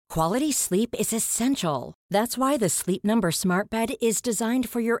Quality sleep is essential. That's why the Sleep Number Smart Bed is designed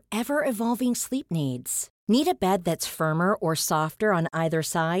for your ever-evolving sleep needs. Need a bed that's firmer or softer on either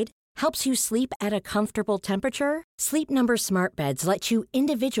side? Helps you sleep at a comfortable temperature? Sleep Number Smart Beds let you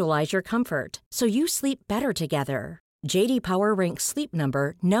individualize your comfort, so you sleep better together. J.D. Power ranks Sleep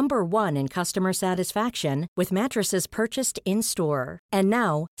Number number 1 in customer satisfaction with mattresses purchased in-store. And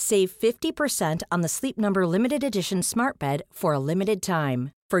now, save 50% on the Sleep Number Limited Edition Smart Bed for a limited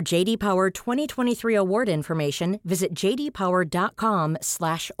time. For J.D. Power 2023 award information, visit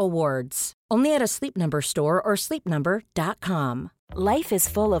jdpower.com/awards. Only at a Sleep Number store or sleepnumber.com. Life is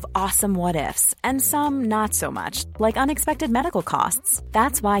full of awesome what-ifs, and some not so much, like unexpected medical costs.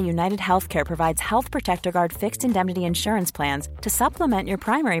 That's why United Healthcare provides Health Protector Guard fixed indemnity insurance plans to supplement your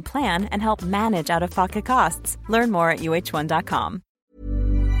primary plan and help manage out-of-pocket costs. Learn more at uh1.com.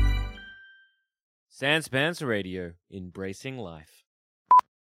 Sans Pants Radio, embracing life.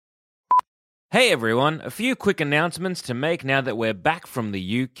 Hey everyone, a few quick announcements to make now that we're back from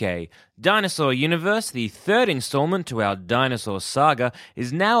the UK. Dinosaur Universe, the third installment to our dinosaur saga,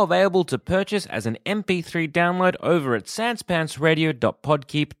 is now available to purchase as an MP3 download over at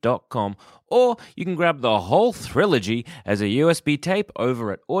sanspantsradio.podkeep.com, or you can grab the whole trilogy as a USB tape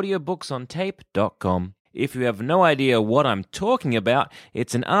over at audiobooksontape.com. If you have no idea what I'm talking about,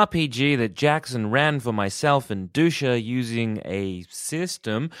 it's an RPG that Jackson ran for myself and Dusha using a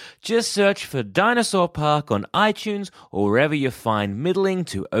system. Just search for Dinosaur Park on iTunes or wherever you find middling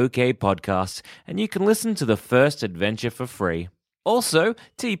to okay podcasts, and you can listen to the first adventure for free. Also,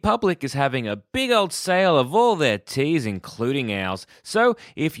 TeePublic is having a big old sale of all their teas, including ours. So,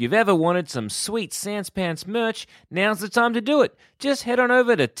 if you've ever wanted some sweet Sans Pants merch, now's the time to do it. Just head on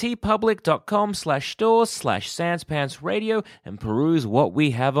over to teepublic.com/stores/sanspantsradio and peruse what we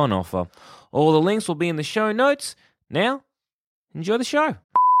have on offer. All the links will be in the show notes. Now, enjoy the show.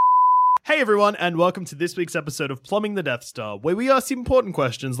 Hey everyone, and welcome to this week's episode of Plumbing the Death Star, where we ask important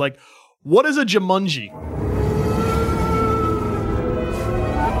questions like, what is a Jumanji?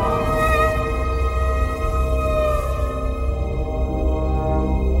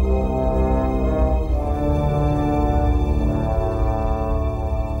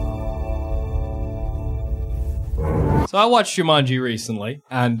 So I watched Jumanji recently,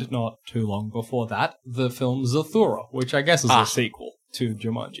 and not too long before that, the film Zathura, which I guess is a sequel to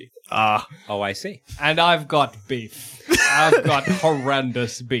Jumanji. Oh, I see. And I've got beef. I've got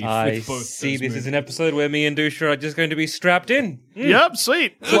horrendous beef with both. See, this is an episode where me and Dusha are just going to be strapped in. Yep,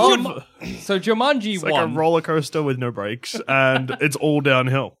 sweet. So Jumanji It's 1. like a roller coaster with no brakes, and it's all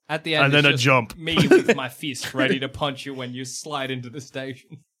downhill. At the end, and then it's a just jump. me with my fist ready to punch you when you slide into the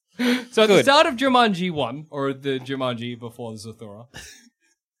station. So at the start of Jumanji 1, or the Jumanji before Zathura,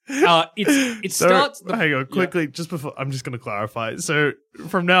 it starts... Hang on, quickly, just before, I'm just going to clarify. So,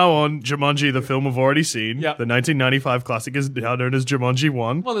 from now on, Jumanji, the film we've already seen, the 1995 classic is now known as Jumanji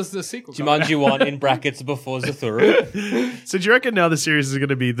 1. Well, there's the sequel. Jumanji 1 in brackets before Zathura. So do you reckon now the series is going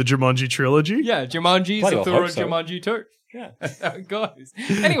to be the Jumanji trilogy? Yeah, Jumanji, Bloody well Zathura, hope so. Jumanji 2. Yeah. That's how it goes.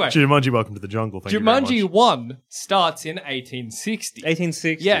 Anyway, Jumanji Welcome to the Jungle, thank you very Jumanji much. 1 starts in 1860.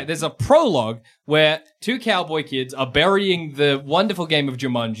 1860. Yeah, there's a prologue where two cowboy kids are burying the wonderful game of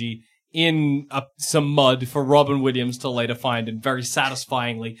Jumanji in some mud for Robin Williams to later find and very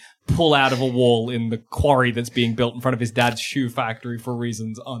satisfyingly pull out of a wall in the quarry that's being built in front of his dad's shoe factory for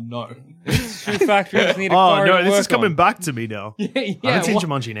reasons unknown. Shoe factories need a Oh, quarry no, to this work is coming on. back to me now. Yeah, I haven't seen what-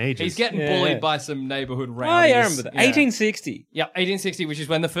 Jumanji in ages. He's getting Yeah. bullied by some neighborhood Oh, rowdies. yeah, I remember that. Yeah. 1860. Yeah, 1860, which is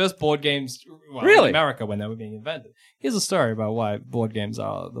when the first board games, well, Really? in America, when they were being invented. Here's a story about why board games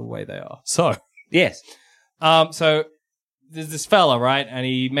are the way they are. So, Yes. so there's this fella, right? And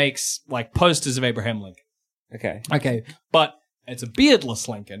he makes like posters of Abraham Lincoln. Okay. Okay, but it's a beardless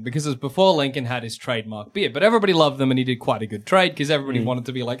Lincoln because it was before Lincoln had his trademark beard. But everybody loved them and he did quite a good trade because everybody wanted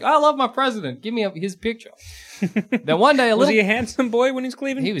to be like, I love my president. Give me his picture. Then one day Was he a handsome boy when he was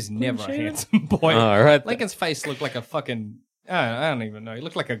cleaving? He was never a shaven? handsome boy. All right. Lincoln's face looked like a fucking... I don't even know. He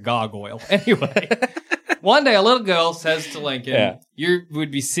looked like a gargoyle. Anyway, one day a little girl says to Lincoln, you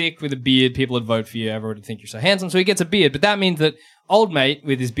would be sick with a beard. People would vote for you. Everyone would think you're so handsome. So he gets a beard. But that means that old mate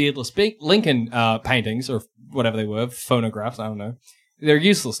with his beardless Lincoln paintings, or whatever they were, phonographs, I don't know, they're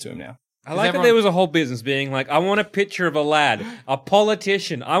useless to him now. I like that there was a whole business being like, I want a picture of a lad, a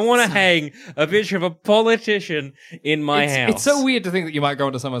politician. I want to hang a picture of a politician in my house. It's so weird to think that you might go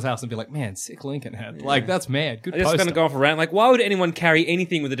into someone's house and be like, man, sick Lincoln head. Like, that's mad. Good I'm just poster. going to go off a rant. Like, why would anyone carry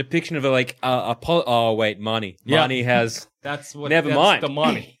anything with a depiction of oh, wait, money. Yeah. Money has... That's what. Never that's mind. the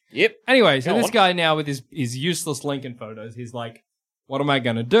money. Yep. Anyway, so Go this on. guy now with his useless Lincoln photos, he's like, what am I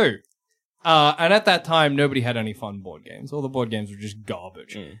going to do? And at that time, nobody had any fun board games. All the board games were just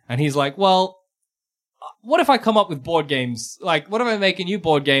garbage. And he's like, well, what if I come up with board games? Like, what if I make a new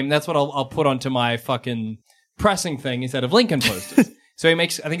board game? That's what I'll put onto my fucking pressing thing instead of Lincoln posters. So he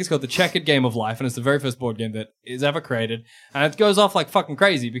makes, I think it's called the Checkered Game of Life, and it's the very first board game that is ever created. And it goes off like fucking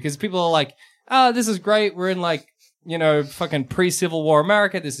crazy because people are like, oh, this is great. We're in like, fucking pre-Civil War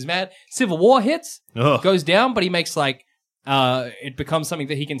America. This is mad. Civil War hits, goes down, but he makes like, it becomes something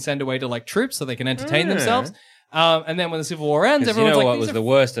that he can send away to like troops so they can entertain themselves. And then when the Civil War ends, everyone's like, what was the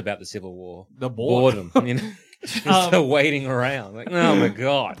worst about the Civil War? The boredom. Just the waiting around. Like, oh my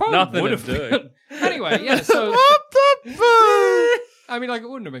God. Nothing to do. Anyway, yeah, so... I mean, like, it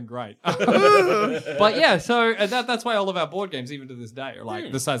wouldn't have been great. But yeah, so that's why all of our board games, even to this day, are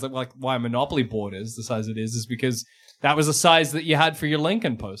like the size of, like, why a Monopoly board is the size it is because that was the size that you had for your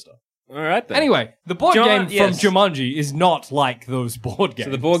Lincoln poster. All right, then. Anyway, the board game from Jumanji is not like those board games.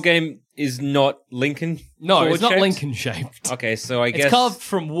 So the board game is not Lincoln? No, it's not Lincoln-shaped. Okay, so I guess... It's carved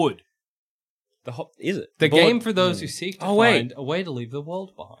from wood. Is it? The game for those who seek to find a way to leave the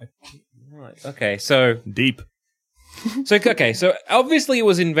world behind. Right, okay, so... Deep. So obviously it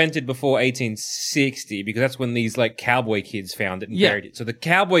was invented before 1860 because that's when these like cowboy kids found it and buried it. So the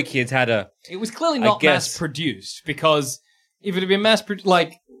cowboy kids had It was clearly not mass-produced because if it had been mass-produced,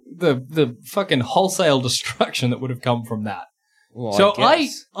 like the fucking wholesale destruction that would have come from that. Well, so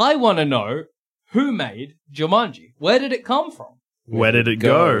I want to know who made Jumanji. Where did it come from? Where did it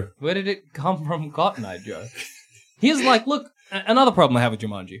go? Where did it come from, Cotton Eye Joe? Here's like, look, another problem I have with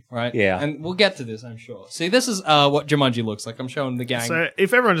Jumanji, right? Yeah. And we'll get to this, I'm sure. See, this is what Jumanji looks like. I'm showing the gang. So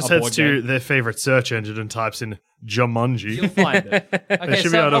if everyone just heads to their favorite search engine and types in Jumanji, you'll find it. Okay,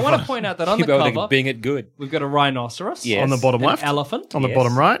 so I want to point out that on the cover, Bing it good. We've got a rhinoceros. Yes. on the bottom An left, elephant. on the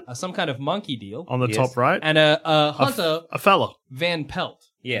bottom right, some kind of monkey deal. on the top right, And a hunter, a fella. Van Pelt.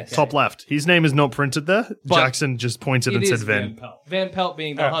 Yes. Top left. His name is not printed there. But Jackson just pointed and It said is Van. Pelt. Van Pelt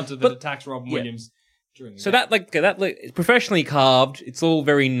being the hunter that attacks Robin Williams during the So game. that it's professionally carved. It's all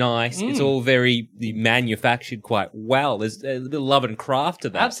very nice. It's all very manufactured quite well. There's a bit of love and craft to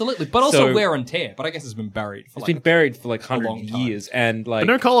that. Absolutely, but also wear and tear. But I guess it's been buried for It's been buried for like 100 years, and like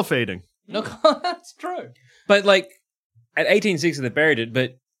But no color fading. No, that's true. But like at 1860 they buried it,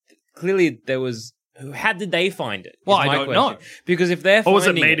 but clearly there was. How did they find it? Well, is I my don't question. know. Because if they're Or was it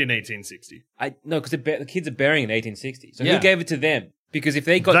finding made in 1860? No, because the kids are burying it in 1860. So Yeah. who gave it to them? Because if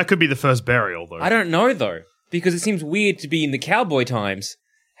they got, That could be the first burial, though. I don't know though, because it seems weird to be in the cowboy times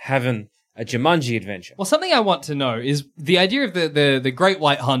having a Jumanji adventure. Well, something I want to know is the idea of the great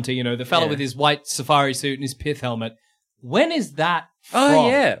white hunter. The fellow Yeah. with his white safari suit and his pith helmet. When is that from? Oh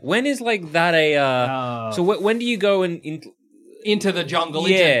yeah, when is like that a? So when do you go Into the jungle.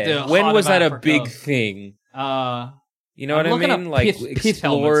 Yeah, Into the when heart was of that Africa. a big thing? You know I'm what I looking mean? up Like pith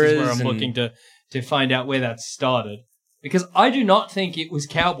helmets is where I'm and- looking to find out where that started. Because I do not think it was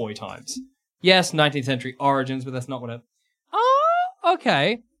cowboy times. Yes, 19th century origins, but that's not what it... Oh,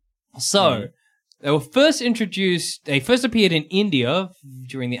 okay. So, they were first introduced... They first appeared in India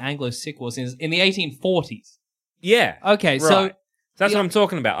during the Anglo-Sikh Wars in the 1840s. Yeah. Okay, right. so... That's what I'm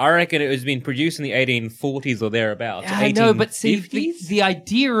talking about. I reckon it was being produced in the 1840s or thereabouts. I know, but see, the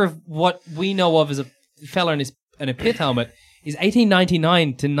idea of what we know of as a fella in a pith helmet is 1899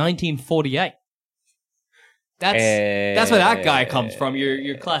 to 1948. That's where that guy comes from.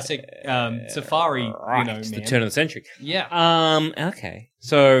 Your classic safari, Right, man. it's the turn of the century. Yeah, Okay.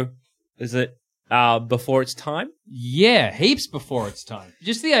 So, is it before its time? yeah, heaps before its time.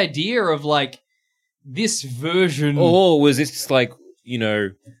 Just the idea of like this version. Or was this like,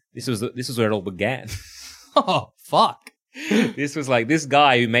 this was where it all began? Oh fuck! This was like this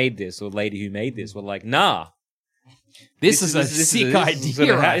guy who made this or lady who made this were like, nah. This is a sick idea.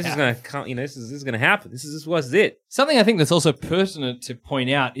 This is gonna come. This is gonna happen. This was it. Something I think that's also pertinent to point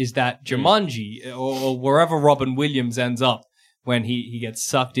out is that Jumanji, or wherever Robin Williams ends up when he gets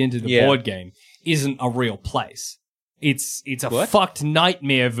sucked into the board game, isn't a real place. It's a fucked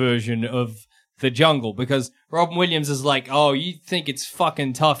nightmare version of the jungle, because Robin Williams is like, oh, you think it's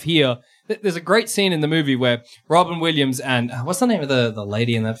fucking tough here. There's a great scene in the movie where Robin Williams and what's the name of the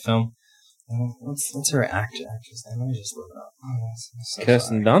lady in that film? What's her actress name? Let me just look it up. So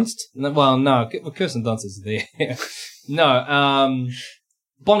Kirsten Dunst? no, Kirsten Dunst is there. No,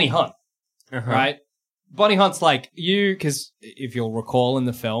 Bonnie Hunt, right? Bonnie Hunt's like because if you'll recall in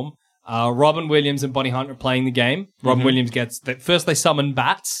the film, Robin Williams and Bonnie Hunt are playing the game. Robin Williams first they summon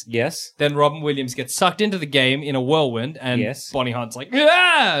bats. Yes. Then Robin Williams gets sucked into the game in a whirlwind, and Bonnie Hunt's like,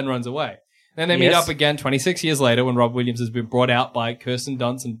 ah, and runs away. Then they meet up again 26 years later when Robin Williams has been brought out by Kirsten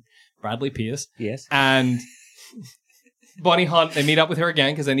Dunst and Bradley Pierce. Yes. And Bonnie Hunt, they meet up with her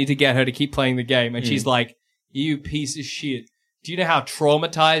again because they need to get her to keep playing the game. And she's like, you piece of shit. Do you know how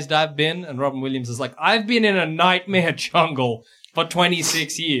traumatized I've been? And Robin Williams is like, I've been in a nightmare jungle for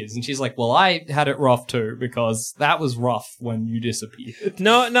 26 years. And she's like, well, I had it rough too because that was rough when you disappeared.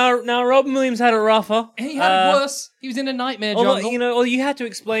 No, Robin Williams had it rougher. And he had it worse. He was in a nightmare jungle. Or you had to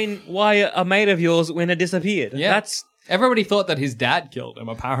explain why a mate of yours went and disappeared. Yeah. Everybody thought that his dad killed him,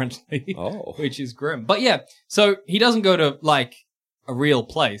 apparently. Oh. Which is grim. But yeah, so he doesn't go to, like, a real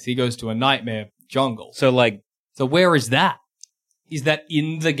place. He goes to a nightmare jungle. So, like... So where is that? Is that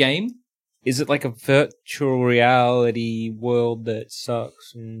in the game? Is it like a virtual reality world that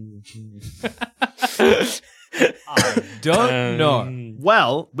sucks? I don't know.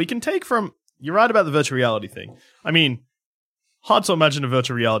 Well, we can take from... You're right about the virtual reality thing. I mean, hard to imagine a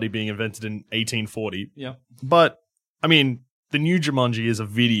virtual reality being invented in 1840. Yeah. But, I mean, the new Jumanji is a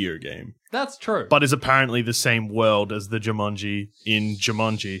video game. That's true. But is apparently the same world as the Jumanji in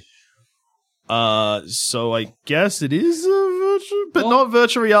Jumanji. So I guess it is a virtual... But not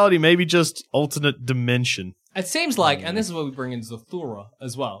virtual reality, maybe just alternate dimension. It seems like, and this is where we bring in Zathura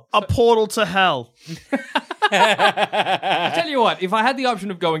as well. A portal to hell. I tell you what, if I had the option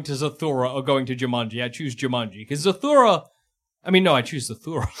of going to Zathura or going to Jumanji, I'd choose Jumanji. Because Zathura... I choose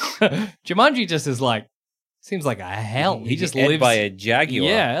Zathura. Jumanji just is like... Seems like a hell. He just lives... by a jaguar.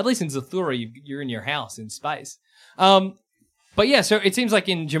 Yeah, at least in Zathura, you're in your house in space. But yeah, so it seems like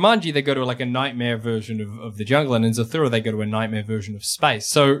in Jumanji, they go to like a nightmare version of the jungle, and in Zathura, they go to a nightmare version of space.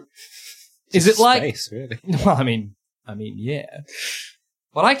 So, is it like... Space, really? Well, I mean, yeah.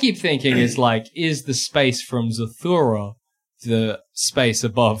 What I keep thinking is like, is the space from Zathura the space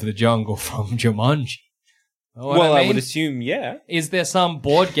above the jungle from Jumanji? I would assume, yeah. Is there some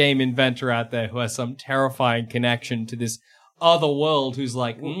board game inventor out there who has some terrifying connection to this other world who's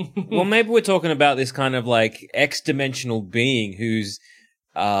like... Well, maybe we're talking about this kind of like X-dimensional being who's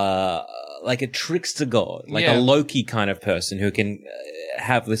like a trickster god, like a Loki kind of person who can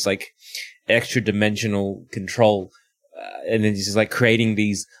have this like extra dimensional control, and then he's just like creating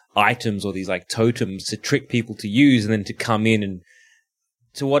these items or these like totems to trick people to use and then to come in and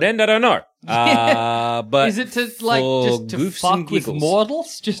to what end, I don't know. But is it to like just to fuck with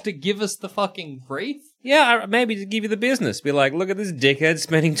mortals, just to give us the fucking wreath? Yeah, maybe to give you the business. Be like, look at this dickhead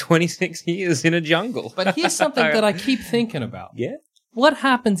spending 26 years in a jungle. But here's something that I keep thinking about. Yeah? What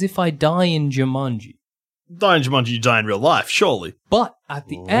happens if I die in Jumanji? Die in Jumanji, you die in real life, surely. But at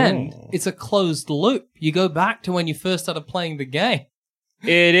the end, it's a closed loop. You go back to when you first started playing the game. So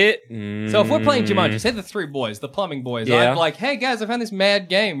if we're playing Jumanji, say the three boys, the plumbing boys, I'm like, hey guys, I found this mad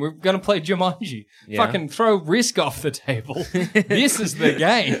game. We're going to play Jumanji. Yeah. Fucking throw Risk off the table. This is the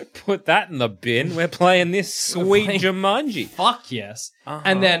game. Put that in the bin. We're playing this sweet Jumanji. Fuck yes.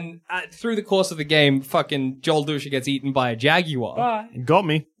 And then through the course of the game, fucking Joel Dusha gets eaten by a jaguar. Bye. Got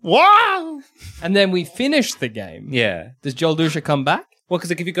me. Wow! And then we finish the game. Yeah. Does Joel Dusha come back? Well,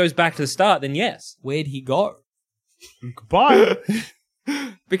 because if he goes back to the start, then yes. Where'd he go? Goodbye.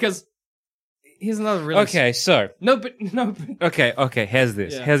 Because here's another really... Okay, so... No, but... Okay, here's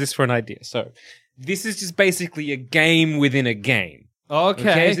this. Yeah. Here's this for an idea. So, this is just basically a game within a game.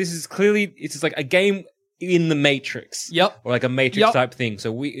 Okay. So this is clearly... It's just like a game in the Matrix. Yep. Or like a Matrix type thing.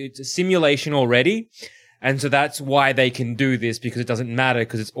 So it's a simulation already. And so that's why they can do this, because it doesn't matter,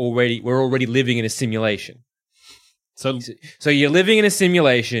 because we're already living in a simulation. So you're living in a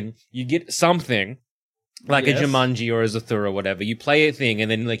simulation, you get something... Like a Jumanji or a Zathura or whatever. You play a thing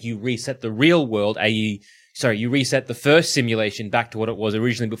and then like you reset the real world, you reset the first simulation back to what it was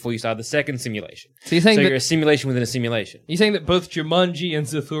originally before you started the second simulation. So you're a simulation within a simulation. You're saying that both Jumanji and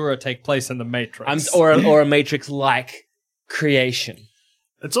Zathura take place in the Matrix. Or a Matrix-like creation.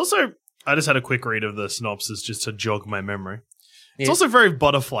 It's also... I just had a quick read of the synopsis just to jog my memory. It's also very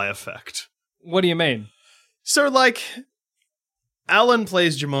butterfly effect. What do you mean? So like... Alan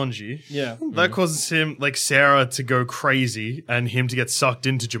plays Jumanji. Yeah. That causes him, like Sarah, to go crazy and him to get sucked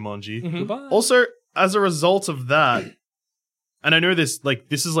into Jumanji. Mm-hmm. Also, as a result of that, and I know this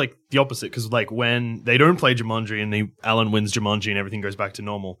is like the opposite, because like when they don't play Jumanji and Alan wins Jumanji and everything goes back to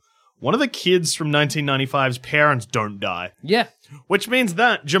normal, one of the kids from 1995's parents don't die. Yeah. Which means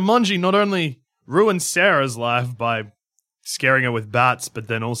that Jumanji not only ruins Sarah's life by scaring her with bats, but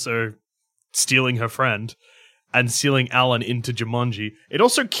then also stealing her friend and sealing Alan into Jumanji, it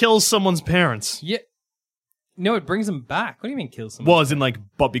also kills someone's parents. Yeah. No, it brings them back. What do you mean kills someone? Well, as in like,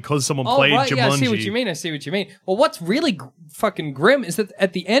 but because someone played Jumanji. Yeah, I see what you mean. Well, what's really fucking grim is that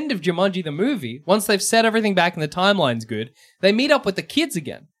at the end of Jumanji the movie, once they've set everything back and the timeline's good, they meet up with the kids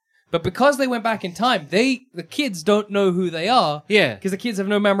again. But because they went back in time, the kids don't know who they are. Yeah. Because the kids have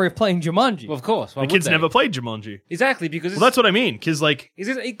no memory of playing Jumanji. Well, of course. Why The would kids they? never played Jumanji. Exactly, because Well, that's what I mean. Because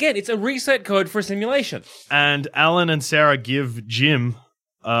again, it's a reset code for a simulation. and Alan and Sarah give Jim,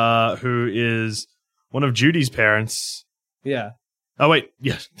 who is one of Judy's parents. Yeah. Oh wait,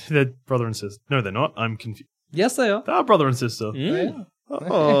 yeah, they're brother and sister. No, they're not. I'm confused. Yes, they are. They are brother and sister. Yeah.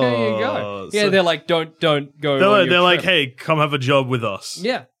 Oh, There you go. Yeah, so they're like, don't go. they're, on like, your they're like, trip. hey, come have a job with us.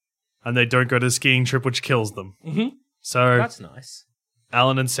 Yeah. And they don't go to the skiing trip, which kills them. Mm-hmm. So That's nice.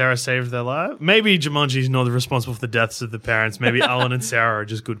 Alan and Sarah saved their life. Maybe Jumanji's not responsible for the deaths of the parents. Maybe Alan and Sarah are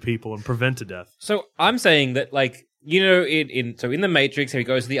just good people and prevent a death. So I'm saying that, like, you know, in the Matrix, how he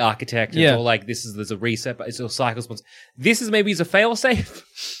goes to the architect, and Yeah. it's all like, there's a reset, but it's all cycles. This is maybe a failsafe,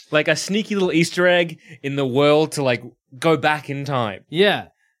 like a sneaky little Easter egg in the world to like go back in time. Yeah.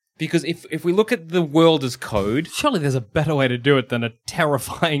 Because if we look at the world as code, Surely there's a better way to do it than a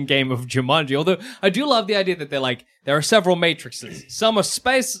terrifying game of Jumanji. Although I do love the idea that there are several matrices. Some are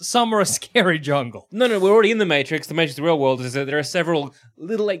space, some are a scary jungle. no, we're already in the Matrix. The Matrix, the real world, is that there are several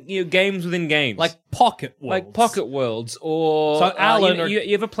little games within games, Like pocket worlds. like pocket worlds, or So Alan you, or-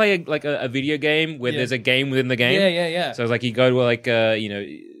 you ever play a video game where Yeah. there's a game within the game? Yeah. So it's like you go to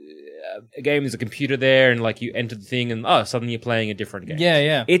a game, there's a computer there, and like you enter the thing, and suddenly you're playing a different game.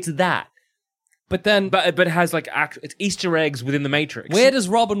 Yeah. It's that, But then, but it has like it's Easter eggs within the Matrix. where does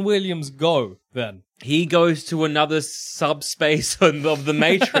Robin Williams go then? He goes to another subspace of the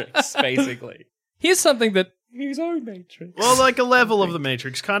Matrix, basically. Here's something that His own Matrix. Well, like a level of the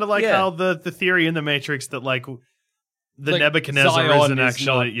Matrix, kind of like Yeah. how the theory in the Matrix that like the Like Nebuchadnezzar Zion isn't is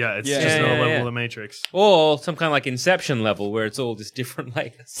actually, not- it's Yeah, just yeah, another yeah, level yeah. of the Matrix. Or some kind of like Inception level where it's all just different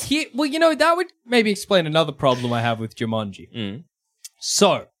layers. that would maybe explain another problem I have with Jumanji. Mm.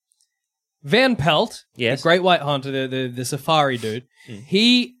 So, Van Pelt, Yes. the Great White Hunter, the safari dude, Mm.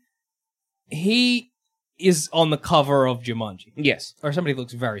 he is on the cover of Jumanji. Yes. Or somebody who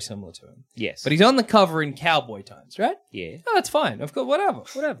looks very similar to him. Yes. But he's on the cover in cowboy times, right? yeah. Oh, that's fine. Of course, whatever.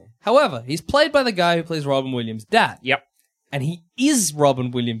 Whatever. However, he's played by the guy who plays Robin Williams' dad. Yep. And he is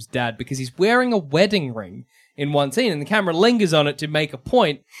Robin Williams' dad because he's wearing a wedding ring in one scene, and the camera lingers on it to make a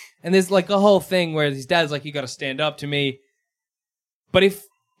point. And there's like a whole thing where his dad's like, "You got to stand up to me." But if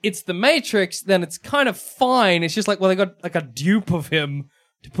it's the Matrix, then it's kind of fine. It's just like, well, they got like a dupe of him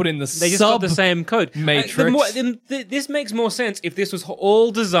to put in the They just got the same code. Matrix. This makes more sense if this was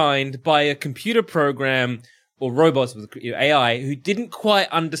all designed by a computer program or robots with AI who didn't quite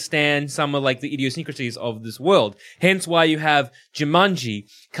understand some of like the idiosyncrasies of this world. Hence why you have Jumanji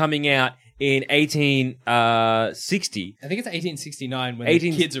coming out in 1860. I think it's 1869 when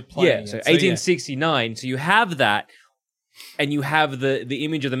the kids are playing. Yeah, so 1869. So you have that, and you have the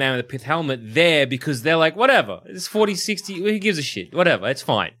image of the man with the pith helmet there because they're like, whatever, it's 40, 60, who gives a shit? Whatever, it's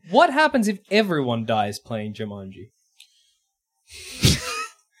fine. What happens if everyone dies playing Jumanji?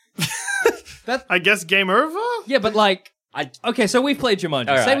 I guess game over? Yeah, but like, okay, so we played Jumanji.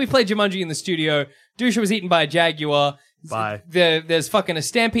 All Say right. we played Jumanji in the studio. Dusha was eaten by a jaguar. Bye. There's fucking a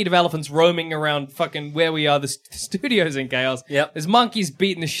stampede of elephants roaming around fucking where we are. The studio's in chaos. Yep. There's monkeys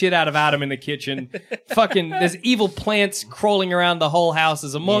beating the shit out of Adam in the kitchen. Fucking, there's evil plants crawling around the whole house.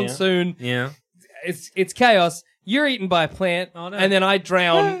 There's a monsoon. Yeah. It's chaos. You're eaten by a plant, Oh, no. and then I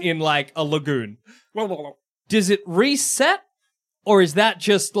drown in like a lagoon. Does it reset, or is that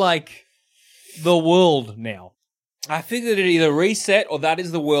just like the world now? I figured it either reset or that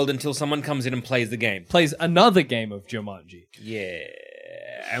is the world until someone comes in and plays the game. Plays another game of Jumanji. Yeah.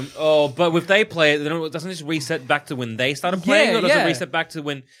 But if they play it, then it doesn't just reset back to when they started playing, or does yeah. it reset back to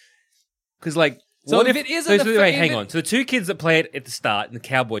when? Because like, So what if it isn't so the- wait, if hang it- on. So the two kids that play it at the start in the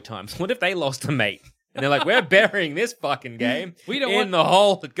cowboy times, what if they lost a mate? And they're like, we're burying this fucking game We don't in want- the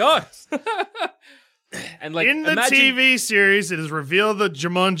hole that goes. And like, In the imagine, TV series, it is revealed that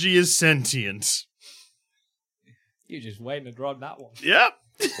Jumanji is sentient. You're just waiting to drop that one. Yep.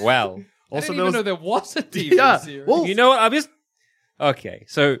 Well, I Also, didn't even know there was a TV Yeah, series. well- you know what? I'm just okay.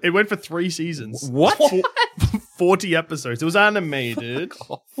 So It went for 3 seasons. what? 40 episodes. It was animated.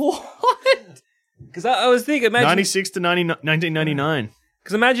 What? Because I was thinking, imagine 96 to 1999.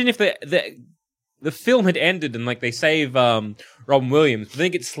 Because imagine if the film had ended and like they save Robin Williams, but then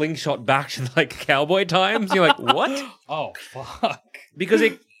it gets slingshot back to like cowboy times. You're like, what? Oh, fuck. Because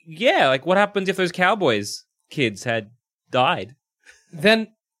like what happens if those cowboys kids had died? Then,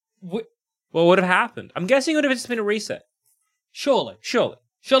 What would have happened? I'm guessing it would have just been a reset. surely. Surely.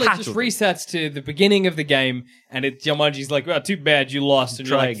 Surely it Had just to have been. resets to the beginning of the game, and Jumanji's like, well, too bad you lost. And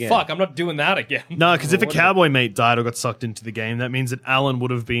Try you're like, again. fuck, I'm not doing that again. No, because if a What- cowboy mate died or got sucked into the game, that means that Alan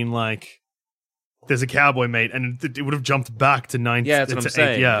would have been like there's a cowboy mate, and it would have jumped back to 9th. Yeah, that's what I'm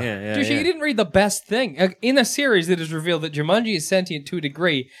saying. Yeah. Joshua, you didn't read the best thing. In a series, it is revealed that Jumanji is sentient to a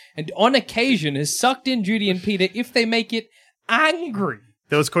degree, and on occasion has sucked in Judy and Peter if they make it angry.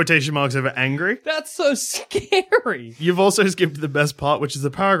 There was quotation marks over angry. That's so scary. You've also skipped the best part, which is the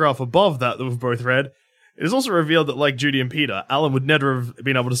paragraph above that we've both read. It is also revealed that, like Judy and Peter, Alan would never have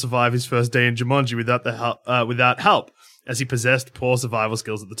been able to survive his first day in Jumanji without help, as he possessed poor survival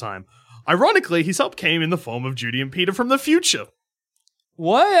skills at the time. Ironically, his help came in the form of Judy and Peter from the future,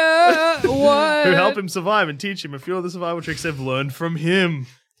 What? What? who help him survive and teach him a few of the survival tricks they've learned from him.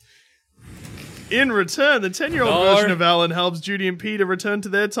 In return, the 10-year-old version of Alan helps Judy and Peter return to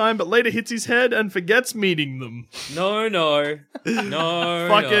their time, but later hits his head and forgets meeting them. No.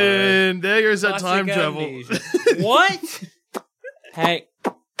 Fucking, there goes that time travel. What? Hey.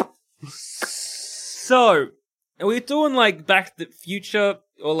 So, are we doing like Back to the Future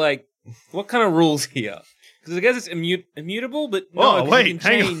or like what kind of rules here? Because I guess it's immutable, but no, Oh, 'cause wait, you can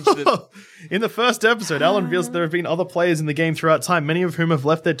hang change on. the... In the first episode, Alan reveals that there have been other players in the game throughout time, many of whom have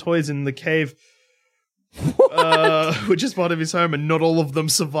left their toys in the cave, which is part of his home, and not all of them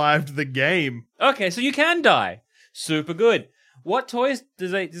survived the game. Okay, so you can die. Super good. What toys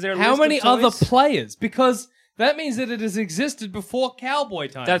is there? A How list many of other toys? players? Because that means that it has existed before cowboy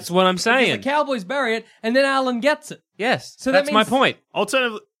time. That's what I'm Because saying. the cowboys bury it, and then Alan gets it. Yes, So that that's my means- point.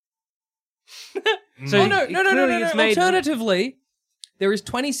 Alternatively, So Oh, no. clearly it's made- Alternatively, there is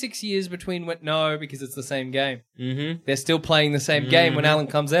 26 years between when... No, because it's the same game. Mm-hmm. They're still playing the same game when Alan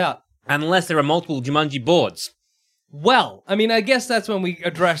comes out. Unless there are multiple Jumanji boards. Well, I mean, I guess that's when we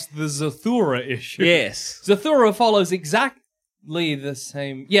address the Zathura issue. Yes. Zathura follows exactly the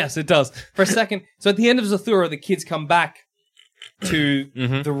same... Yes, it does. For a second. So at the end of Zathura, the kids come back to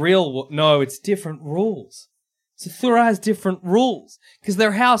the real... No, it's different rules. Zathura has different rules. Because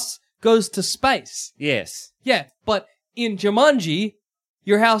their house goes to space. Yes. Yeah, but in Jumanji,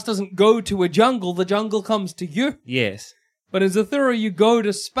 your house doesn't go to a jungle, the jungle comes to you. Yes. But in Zathura, you go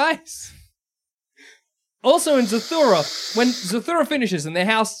to space. Also in Zathura, when Zathura finishes and their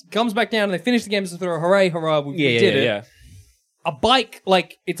house comes back down and they finish the game of Zathura, hooray, hurrah, we did it. Yeah. A bike,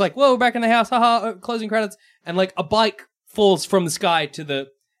 like, it's like, whoa, we're back in the house, haha, closing credits. And like, a bike falls from the sky to the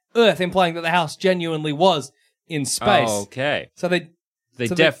earth, implying that the house genuinely was in space. Oh, okay. So they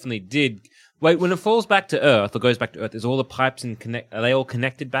Definitely did. Wait, when it falls back to Earth or goes back to Earth, is all the pipes are they all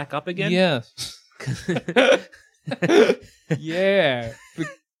connected back up again? Yes. Yeah.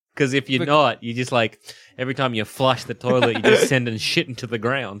 Because if you're not, you just like every time you flush the toilet, you just sending shit into the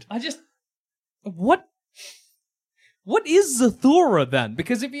ground. What is Zathura then?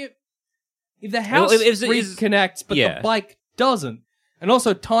 Because if the house reconnects, but the bike doesn't, and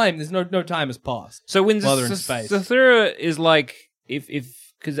also time, there's no time has passed. So when while they're in space, Zathura is like if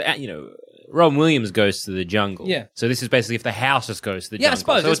because Robin Williams goes to the jungle. Yeah. So this is basically if the house just goes to the yeah,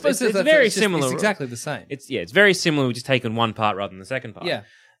 jungle. I So suppose it's very similar. It's exactly the same. It's very similar. We just taken one part rather than the second part. Yeah.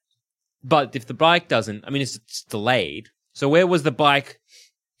 But if the bike doesn't, I mean, it's delayed. So where was the bike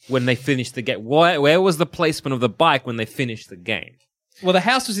when they finished the game? Where was the placement of the bike when they finished the game? Well, the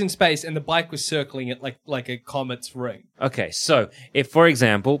house was in space and the bike was circling it like a comet's ring. Okay, so if, for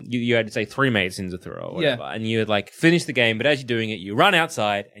example, you had to say 3 mates in Zathura or whatever, and you had like finished the game, but as you're doing it, you run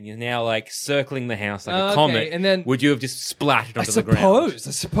outside and you're now like circling the house like a comet. And then would you have just splattered onto the ground? I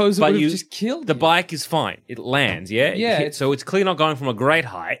suppose it would have just killed the you. bike is fine. It lands, yeah? Yeah. So it's clearly not going from a great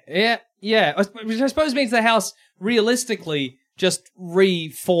height. Yeah. Which I suppose means the house realistically just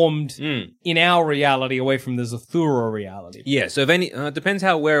reformed in our reality away from the Zathura reality. Yeah, so if any, it depends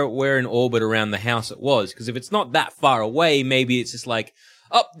where in orbit around the house it was, because if it's not that far away, maybe it's just like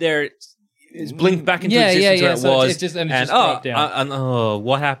up there, it's blinked back into existence where it so was, it's just dropped down.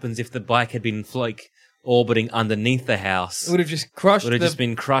 What happens if the bike had been like orbiting underneath the house? It would have just crushed. Would have just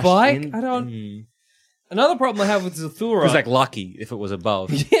been crushed. Bike. In? I don't. Another problem I have with Zathura. It was like lucky if it was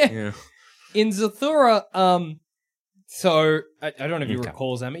above. Yeah. In Zathura, so I don't know if you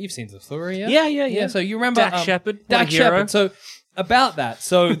recall, Zamet. You've seen Zathura, yeah? Yeah. So you remember Dak Shepard? What a Dak hero. Shepard. So about that.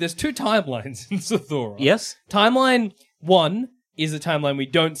 So there's 2 timelines in Zathura. Yes. Timeline 1 is the timeline we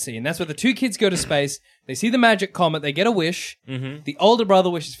don't see, and that's where the 2 kids go to space. They see the magic comet. They get a wish. Mm-hmm. The older brother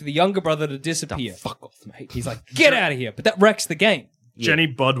wishes for the younger brother to disappear. Fuck off, mate. He's like, get out of here. But that wrecks the game.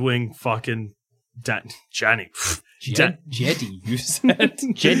 Jenny Budwing, fucking Jenny. Jetty, you said.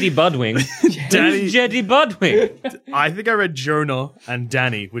 Jetty Budwing. Danny. Jetty Budwing. I think I read Jonah and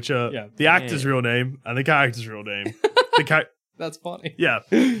Danny, which are the actor's real name and the character's real name. That's funny. Yeah.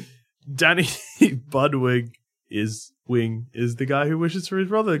 Danny Budwig Wing is the guy who wishes for his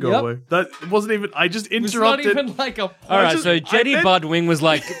brother to go Yep. away. That wasn't even. I just It's interrupted. not even like a point. All right, so Jetty Budwing was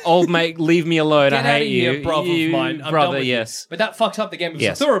like, "Old mate, leave me alone. Get I out hate of here, you, brother you of mine. I'm done brother." with you. Yes. But that fucks up the game of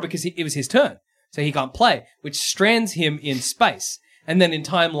Yes. Zathura because it was his turn. So he can't play, which strands him in space. And then in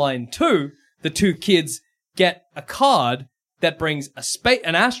timeline 2, the two kids get a card that brings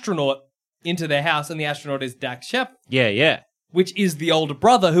an astronaut into their house, and the astronaut is Dax Shepard, Yeah. which is the older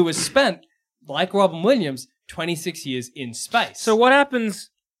brother who has spent, like Robin Williams, 26 years in space. So what happens?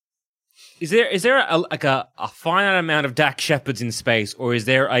 Is there a finite amount of Dax Shepards in space, or is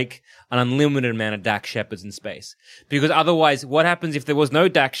there like an unlimited amount of Dax Shepards in space? Because otherwise, what happens if there was no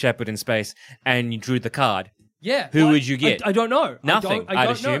Dax Shepard in space and you drew the card? yeah, Who would you get? I don't know. Nothing, I I'd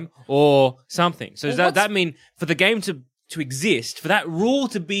don't assume, know. or something. So does Well, that mean for the game to exist, for that rule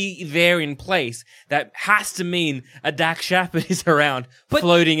to be there in place, that has to mean a Dax Shepard is around,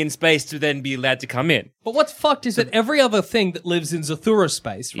 floating in space to then be allowed to come in. But what's fucked is that every other thing that lives in Zathura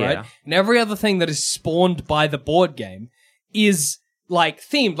space, right? Yeah. And every other thing that is spawned by the board game is like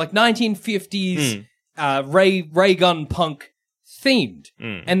themed, like 1950s ray gun punk themed.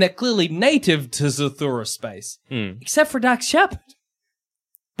 And they're clearly native to Zathura space. Except for Dax Shepard.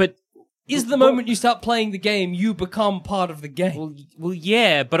 But Is the moment you start playing the game, you become part of the game. well,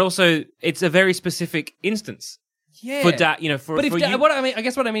 yeah, but also it's a very specific instance yeah. for that. You know, for But if for you, what I mean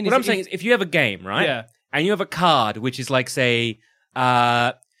is what I'm saying is, if you have a game, right? Yeah. And you have a card which is like, say,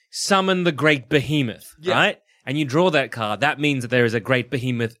 summon the great behemoth, Yeah. right? And you draw that card, that means that there is a great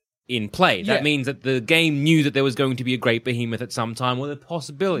behemoth in play. Yeah. That means that the game knew that there was going to be a great behemoth at some time, or the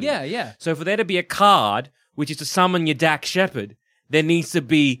possibility. Yeah. So for there to be a card which is to summon your Dax Shepard, there needs to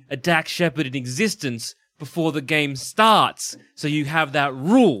be a Dax Shepard in existence before the game starts. So you have that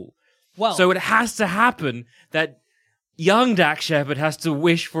rule. Well, So it has to happen that young Dax Shepard has to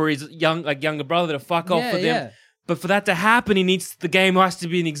wish for his younger brother to fuck off Yeah, for them. yeah. But for that to happen, the game has to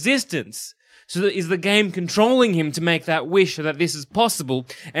be in existence. So is the game controlling him to make that wish so that this is possible?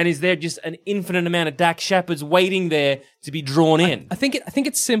 And is there just an infinite amount of Dax Shepards waiting there to be drawn in? I think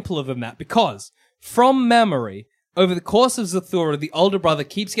it's simpler than that because from memory, over the course of Zathura, the older brother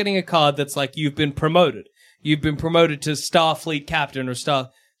keeps getting a card that's like, you've been promoted. You've been promoted to Starfleet Captain or Star.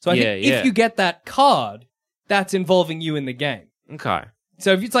 So I think if you get that card, that's involving you in the game. Okay.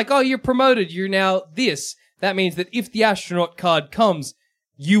 So if it's like, oh, you're promoted, you're now this, that means that if the astronaut card comes,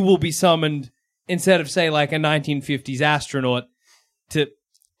 you will be summoned instead of, say, like a 1950s astronaut to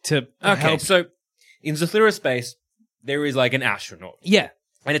Okay, help. so in Zathura space, there is like an astronaut. Yeah.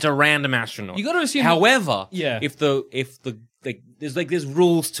 And it's a random astronaut. You gotta assume- However, Yeah. if there's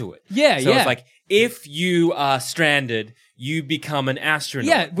rules to it. Yeah, So yeah. it's like, if you are stranded, you become an astronaut.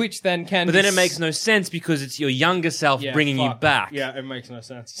 Yeah, which then can But then it makes no sense because it's your younger self bringing you back. Yeah, it makes no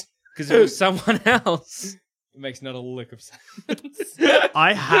sense. Because it was someone else. It makes not a lick of sense.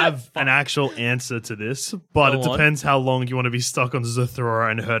 I have an actual answer to this, but Go it on. depends how long you want to be stuck on Zathura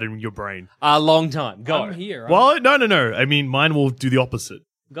and hurting your brain. A long time. Go. I'm here. Well, no. I mean, mine will do the opposite.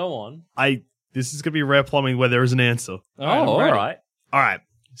 Go on. This is going to be rare plumbing where there is an answer. All right. All right.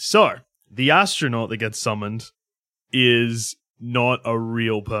 So, the astronaut that gets summoned is not a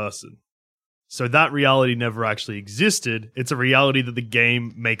real person. So that reality never actually existed. It's a reality that the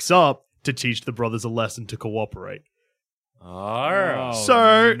game makes up to teach the brothers a lesson to cooperate. All right. Oh,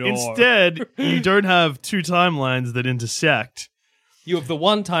 So, no. instead, you don't have two timelines that intersect. You have the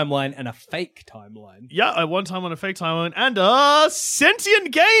one timeline and a fake timeline. Yeah, I one time on a fake timeline and a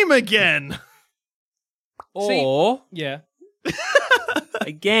sentient game again. Or, Yeah.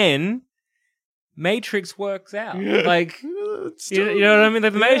 again, Matrix works out. Like, Still- you know what I mean?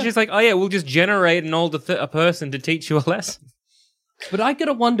 Like, the Matrix is like, oh yeah, we'll just generate an older a person to teach you a lesson. But I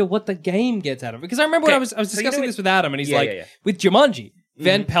gotta wonder what the game gets out of it. Because I remember when Okay, I was so you discussing know this with Adam, and he's Yeah, like, yeah, yeah. with Jumanji,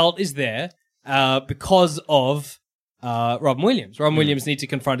 Van Pelt is there because of Robin Williams. Robin Williams needs to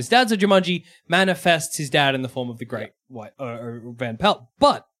confront his dad, so Jumanji manifests his dad in the form of the great white Van Pelt.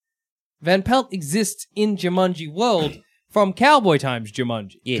 But Van Pelt exists in Jumanji world from Cowboy Times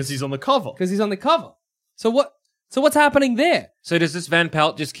Jumanji. Yes. Because he's on the cover. Because he's on the cover. So what's happening there? So does this Van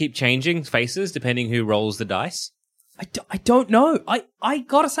Pelt just keep changing faces depending who rolls the dice? I don't know. I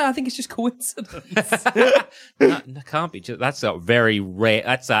gotta say, I think it's just coincidence. No, can't be. That's a very rare.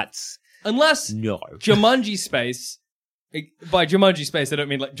 That's Unless no. Jumanji space. By Jumanji space, I don't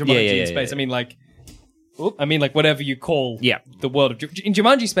mean like Jumanji Yeah, in space. yeah. I mean like, whatever you call Yeah. the world of in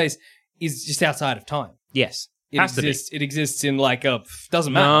Jumanji space is just outside of time. Yes, It has exists. to It exists in like a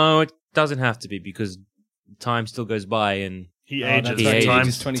doesn't be. matter. No, it doesn't have to be because time still goes by and He Oh, ages. that's right. He Time,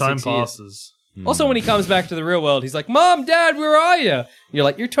 ages to 26 time years. passes. Also, when he comes back to the real world, he's like, "Mom, Dad, where are you?" You're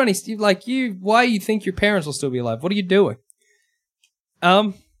like, "You're 20. Like you. Why you think your parents will still be alive? What are you doing?"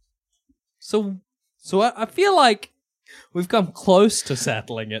 So I feel like we've come close to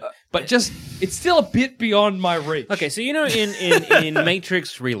settling it, but just it's still a bit beyond my reach. Okay, so in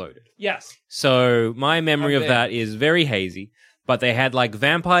Matrix Reloaded. Yes. So my memory of Okay. that is very hazy, but they had like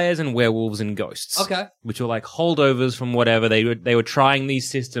vampires and werewolves and ghosts. Okay. Which were like holdovers from whatever. They were trying these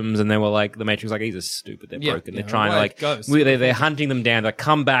systems and they were like, the Matrix was like, these are stupid, they're Yeah, broken. yeah, They're trying to right, like, ghosts. they're hunting them down. They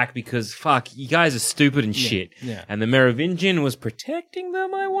come back because fuck, you guys are stupid and shit. yeah. And the Merovingian was protecting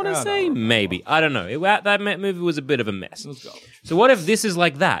them, I want to say? Maybe. I don't know. That movie was a bit of a mess. It was garbage. So what if this is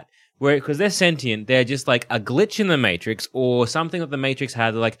like that? Where, because they're sentient, they're just like a glitch in the Matrix or something that the Matrix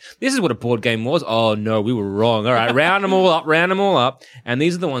had. They're like, this is what a board game was. Oh no, we were wrong. All right, round them all up. And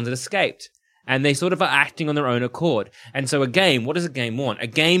these are the ones that escaped. And they sort of are acting on their own accord. And so a game, what does a game want? A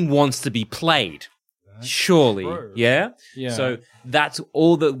game wants to be played. Surely. true. Yeah? Yeah. So that's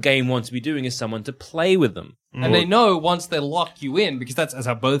all the game wants to be doing is someone to play with them. And they know once they lock you in, because that's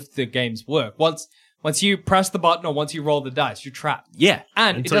how both the games work. Once you press the button or once you roll the dice, you're trapped. Yeah.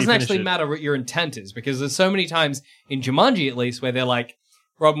 And it Until you doesn't finish actually it. matter what your intent is, because there's so many times in Jumanji, at least, where they're like,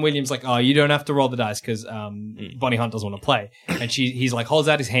 Robin Williams like, oh, you don't have to roll the dice because Bonnie Hunt doesn't want to play. And he's like, holds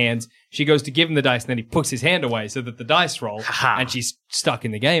out his hands. She goes to give him the dice, and then he puts his hand away so that the dice roll, and she's stuck in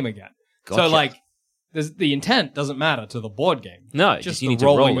the game again. Gotcha. So like, the intent doesn't matter to the board game. No, just you the need to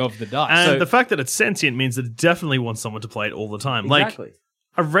roll rolling it. of the dice. And So- the fact that it's sentient means that it definitely wants someone to play it all the time. Exactly. Like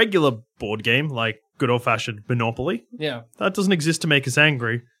a regular board game, like good old-fashioned Monopoly, Yeah. that doesn't exist to make us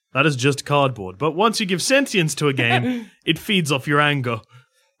angry. That is just cardboard. But once you give sentience to a game, it feeds off your anger.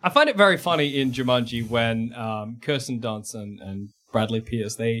 I find it very funny in Jumanji when Kirsten Dunst and Bradley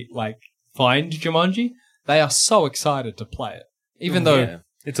Pierce, they like find Jumanji. They are so excited to play it. Even though Yeah.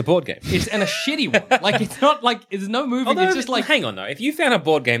 It's a board game. it's a shitty one. Like it's not like there's no moving, Although, it's just like hang on though. If you found a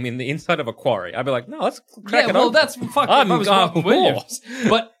board game in the inside of a quarry, I'd be like, no, let's crack yeah, it well, open. that's fucking I'm if I was Robin war. Williams.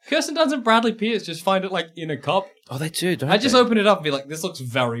 But Kirsten Dunst and Bradley Pierce just find it like in a cup. Oh, they do. Don't I just they? open it up and be like, this looks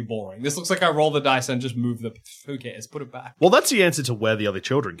very boring. This looks like I roll the dice and just move the. Who cares? Put it back. Well, that's the answer to where the other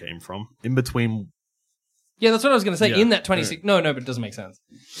children came from. In between. Yeah, that's what I was going to say. Yeah. In that 26... No, but it doesn't make sense.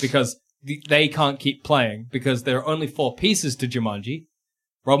 Because they can't keep playing because there are only 4 pieces to Jumanji.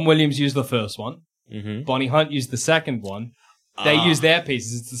 Robin Williams used the first one. Mm-hmm. Bonnie Hunt used the second one. They use their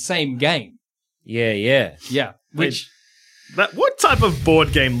pieces. It's the same game. Yeah, yeah. Yeah. Which... What type of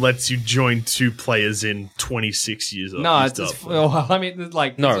board game lets you join 2 players in 26 years old? No, it's well, I mean, there's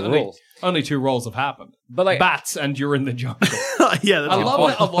like... No there's only- rules. Only 2 rolls have happened. But like, Bats and you're in the jungle. Yeah, that's I good love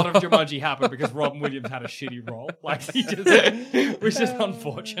point. that a lot of Jumanji happened because Robin Williams had a shitty role. Like, he just, which is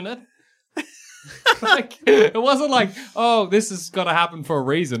unfortunate. Like, it wasn't like, oh, this has got to happen for a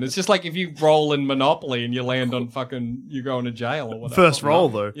reason. It's just like if you roll in Monopoly and you land on fucking, you're going to jail or whatever. First roll,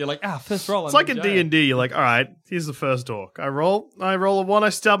 though. You're like, first roll. It's like in D&D, you're like, all right, here's the first orc. I roll a 1, I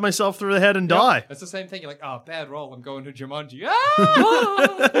stab myself through the head and die. It's the same thing. You're like, bad roll. I'm going to Jumanji.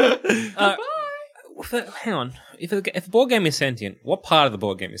 Ah! hang on. If a board game is sentient, what part of the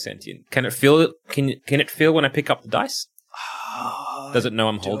board game is sentient? Can it feel? Can it feel when I pick up the dice? Does it know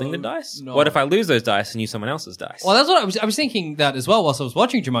I'm holding the dice? know. What if I lose those dice and use someone else's dice? Well, that's what I was thinking that as well whilst I was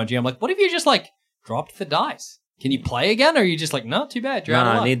watching Jumanji. I'm like, what if you just like dropped the dice? Can you play again? Or are you just like, no, too bad. You're out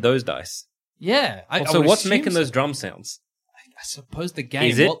of I luck. need those dice. Yeah. I So would what's assume making so. those drum sounds? I suppose the game.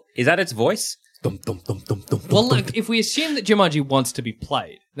 Is it? Well, Is that its voice? Dum, dum, dum, dum, dum, well, dum, look, if we assume that Jumanji wants to be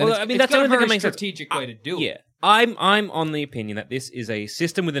played, then Well, it's, I mean, it's that's got the a only thing very that makes sense. strategic way to do it. Yeah, I'm on the opinion that this is a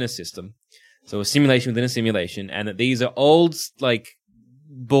system within a system, so a simulation within a simulation, and that these are old like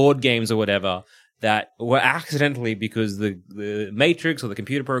board games or whatever that were accidentally because the Matrix or the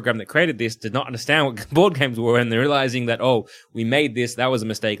computer program that created this did not understand what board games were, and they're realizing that we made this, that was a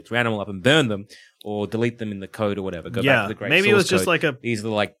mistake, let's ram them up and burn them or delete them in the code or whatever. Go back Yeah, to the great maybe it source was just code. like a- These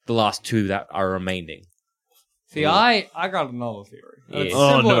are the last 2 that are remaining. See, I got another theory. Yeah. It's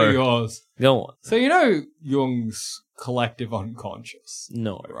Oh, similar no. to yours. Go on. So you know Jung's collective unconscious,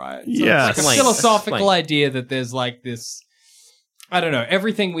 No. right? So Yeah. It's like a Explain. philosophical Explain. idea that there's like this. I don't know.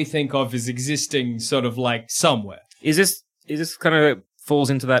 Everything we think of is existing sort of like somewhere. Is this kind of falls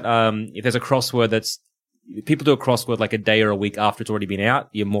into that if there's a crossword that's people do a crossword like a day or a week after it's already been out,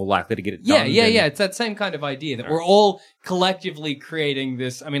 you're more likely to get it done. Yeah. than- It's that same kind of idea that we're all collectively creating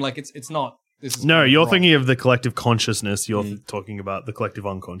this. I mean, like it's not. This is No, you're wrong. thinking of the collective consciousness. You're talking about the collective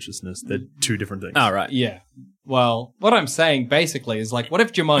unconsciousness. They're 2 different things. Oh, right. Yeah. Well, what I'm saying basically is like, what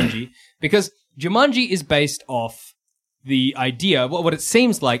if Jumanji, because Jumanji is based off the idea, what it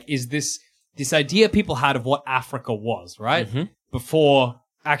seems like is this idea people had of what Africa was, right? Mhm. Before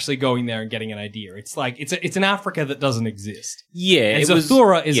actually going there and getting an idea. It's like it's an Africa that doesn't exist. Yeah, And it was.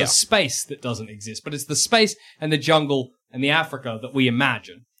 Zathura is yeah. a space that doesn't exist, but it's the space and the jungle and the Africa that we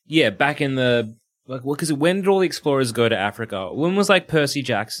imagine. Yeah, back in the because when did all the explorers go to Africa? When was like Percy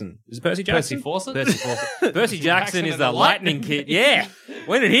Jackson? Is it Percy Jackson? Percy Fawcett? Percy Fawcett. Percy Jackson is and the the lightning lightning kid. Yeah.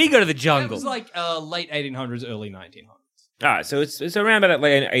 When did he go to the It jungle? was like late 1800s, early 1900s. All right, so it's around about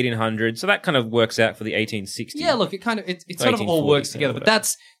late 1800s. So that kind of works out for the 1860s. Yeah, look, it sort of all 1840s, works together. But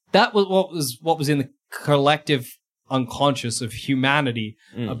that was what was in the collective unconscious of humanity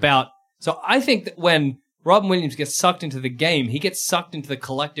about. So I think that when Robin Williams gets sucked into the game, he gets sucked into the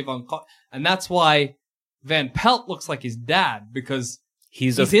collective unconscious, and that's why Van Pelt looks like his dad, because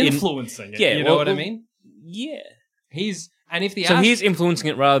he's influencing it. Yeah, you know what I mean? Yeah. He's influencing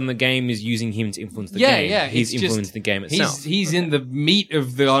it rather than the game is using him to influence the game. Yeah, He's influencing the game itself. He's in the meat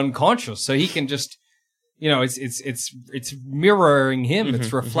of the unconscious, so he can just, it's mirroring him,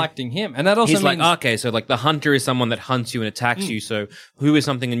 it's reflecting him, and that also He's means like, okay, so like the hunter is someone that hunts you and attacks you. So who is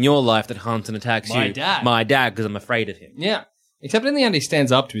something in your life that hunts and attacks you? My dad, because I'm afraid of him. yeah. Except in the end, he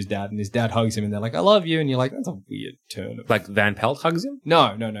stands up to his dad, and his dad hugs him, and they're like, "I love you," and you're like, "That's a weird turn." Like Van Pelt hugs him.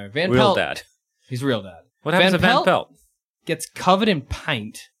 No. Van Real Pelt, dad. He's real dad. What happens to Van Pelt? Gets covered in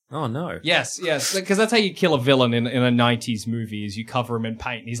paint. Oh no. Yes, because that's how you kill a villain in a 90s movie, is you cover him in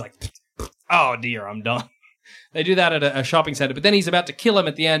paint, and he's like, "Oh dear, I'm done." They do that at a shopping center, but then he's about to kill him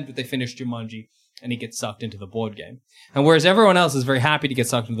at the end, but they finish Jumanji, and he gets sucked into the board game. And whereas everyone else is very happy to get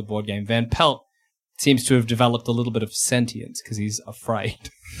sucked into the board game, Van Pelt seems to have developed a little bit of sentience because he's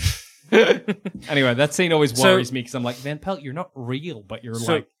afraid. Anyway, that scene always worries me because I'm like, Van Pelt, you're not real, but you're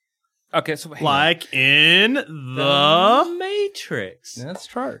like... Okay, so hang on. Like in the Matrix. That's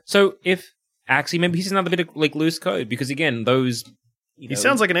true. So if actually maybe he's another bit of like loose code because again those He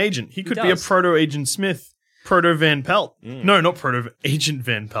sounds like an agent. He could be a does. proto Agent Smith, proto Van Pelt. No, not proto Agent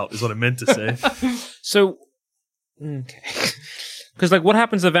Van Pelt is what I meant to say. So okay, because like what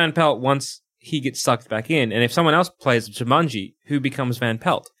happens to Van Pelt once he gets sucked back in, and if someone else plays Jumanji, who becomes Van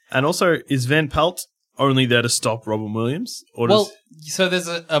Pelt? And also, is Van Pelt only there to stop Robin Williams? Or does So there's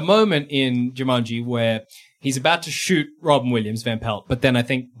a moment in Jumanji where he's about to shoot Robin Williams, Van Pelt, but then I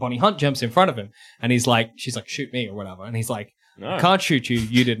think Bonnie Hunt jumps in front of him, and she's like, shoot me or whatever, and he's like, No. I can't shoot you,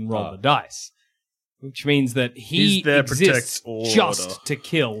 you didn't roll the dice. Which means that he He's there to exists protect order. just to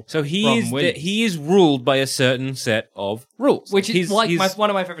kill So Robin Williams. he is ruled by a certain set of rules, Which is He's- one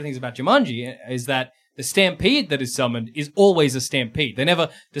of my favorite things about Jumanji is that the stampede that is summoned is always a stampede. They never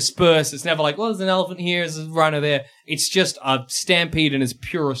disperse. It's never like, well, there's an elephant here, there's a rhino there. It's just a stampede in its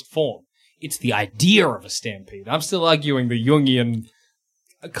purest form. It's the idea of a stampede. I'm still arguing the Jungian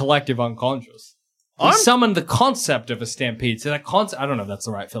collective unconscious. We summoned the concept of a stampede. So that concept, I don't know if that's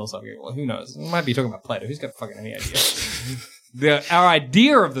the right philosophy. Well, who knows? We might be talking about Plato. Who's got fucking any idea? Our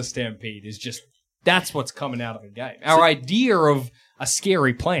idea of the stampede is just, that's what's coming out of the game. Our idea of a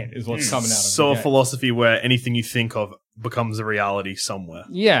scary plan is what's coming out of so the a game. philosophy where anything you think of becomes a reality somewhere?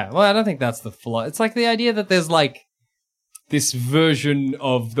 Yeah, well, I don't think that's the philosophy. It's like the idea that there's like this version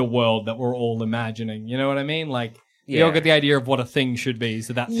of the world that we're all imagining. You know what I mean? Like, we all get the idea of what a thing should be,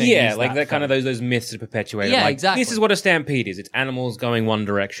 so that thing is like that kind of thing. those myths that perpetuate. Yeah, like, exactly. This is what a stampede is. It's animals going one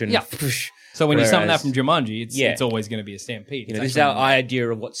direction. Yeah. So when you summon that Whereas- from Jumanji, it's Yeah. always going to be a stampede. You know, It's this is our actually-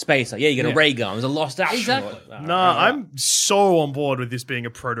 idea of what space. Like, yeah, you get a Yeah. ray gun. It's a lost astronaut. Exactly. Nah, I'm so on board with this being a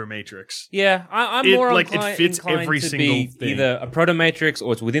proto Matrix. Yeah, I'm It, more like, it inclined, fits inclined every to single be thing. either a proto matrix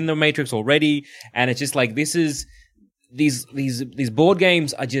or it's within the matrix already, and it's just like this is these board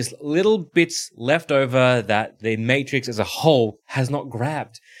games are just little bits left over that the matrix as a whole has not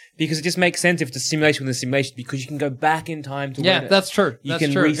grabbed because it just makes sense if it's a simulation within a simulation because you can go back in time to Yeah, when that's true. You That's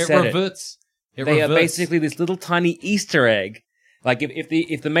can true. reset it it. reverts. It They are reverts. basically this little tiny Easter egg. Like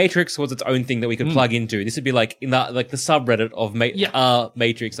if the Matrix was its own thing that we could plug into, this would be like in the subreddit of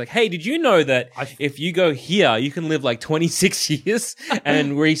Matrix. Like, hey, did you know that if you go here, you can live like 26 years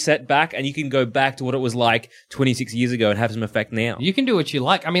and reset back, and you can go back to what it was like 26 years ago and have some effect now. You can do what you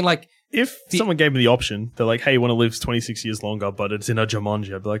like. I mean, like, If someone gave me the option, they're like, hey, you want to live 26 years longer, but it's in a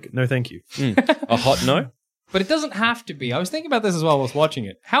Jumanji, I'd be like, no, thank you. A hot no? but it doesn't have to be. I was thinking about this as well while I was watching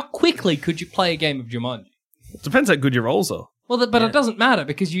it. How quickly could you play a game of Jumanji? Depends how good your rolls are. Well, but it doesn't matter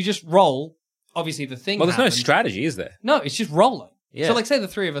because you just roll. Obviously, the thing Well, there's no happens. strategy, is there? No, it's just rolling. Yeah. So, like, say the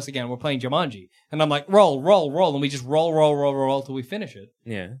three of us again, we're playing Jumanji, and I'm like, roll, and we just roll till we finish it.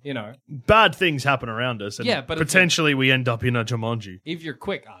 Yeah. You know, Bad things happen around us, and Yeah, but it's potentially we end up in a Jumanji. if you're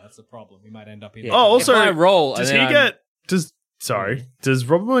quick, that's the problem. You might end up in. Yeah. Oh, also, If I roll, does and he then get... Does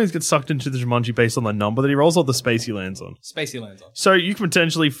Robin Williams get sucked into the Jumanji based on the number that he rolls or the space he lands on? Space he lands on. So you can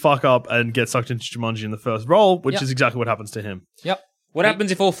potentially fuck up and get sucked into Jumanji in the first roll, which Yep. is exactly what happens to him. Yep. What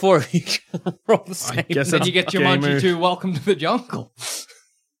happens if all four of you roll the same? guess Then that's you get game Jumanji move. 2 Welcome to the Jungle.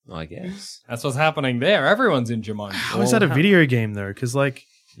 I guess. That's what's happening there. Everyone's in Jumanji. How is that a video game though? Because like,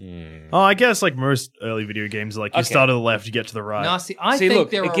 I guess like most early video games, like you Okay. start to the left, you get to the right. No, see, I See, think look,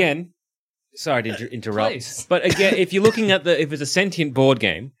 there are... again, sorry to interrupt. Please. But again, if you're looking at if it's a sentient board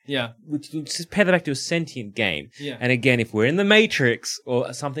game, Yeah. which just pair that back to a sentient game. Yeah. And again, if we're in the Matrix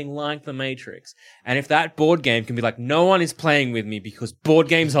or something like the Matrix, and if that board game can be like, no one is playing with me because board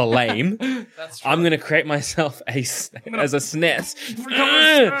games are lame, That's true. I'm going to create myself as a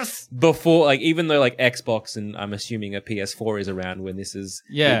SNES. Before, like, even though like Xbox and I'm assuming a PS4 is around when this is.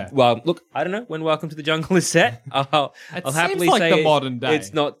 Yeah. Well, look, I don't know when Welcome to the Jungle is set. I'll It happily seems like say the modern day.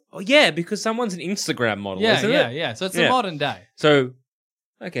 It's not. Oh, yeah, because someone's an Instagram model, Yeah, isn't yeah, it? yeah. So it's Yeah. the modern day. So,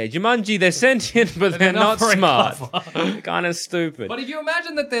 okay, Jumanji, they're sentient, but they're not very smart. clever. They're kind of stupid. But if you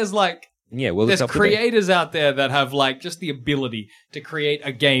imagine that there's like yeah, well, there's it's up creators out there that have like just the ability to create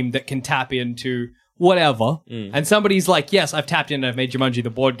a game that can tap into whatever, and somebody's like, yes, I've tapped in and I've made Jumanji the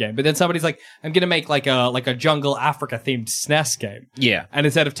board game, but then somebody's like, I'm gonna make like a jungle Africa themed SNES game. Yeah. And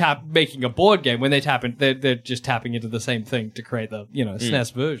instead of making a board game, when they tap in, they're just tapping into the same thing to create the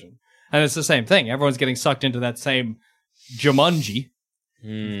SNES version. And it's the same thing. Everyone's getting sucked into that same Jumanji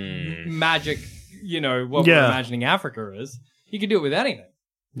magic. What we're Yeah. imagining Africa is. You can do it with anything.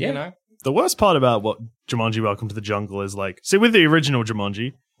 Yeah. You know. The worst part about what Jumanji Welcome to the Jungle is like, see, with the original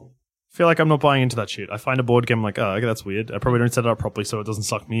Jumanji, I feel like I'm not buying into that shit. I find a board game, I'm like, oh, okay, that's weird. I probably don't set it up properly so it doesn't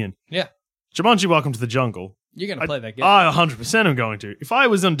suck me in. Yeah. Jumanji Welcome to the Jungle. You're gonna play that game. I 100% am going to. If I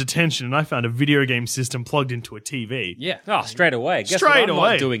was on detention and I found a video game system plugged into a TV, Yeah. Oh, straight away. Guess Straight what I'm away.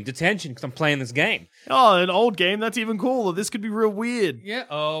 not doing? Detention because I'm playing this game. oh, an old game, that's even cooler. This could be real weird. Yeah.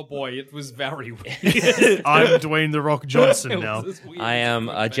 Oh boy, it was very weird. I'm Dwayne The Rock Johnson It was now. this weird I am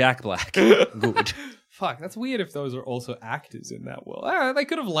thing. Jack Black. Good. Fuck, that's weird if those are also actors in that world. They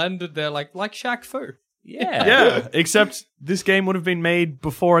could have landed there like Shaq Fu. Yeah. Yeah, except this game would have been made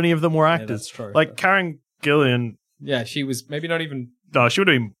before any of them were actors. that's true. Like Karen Gillian, Yeah, she was maybe not even no, she would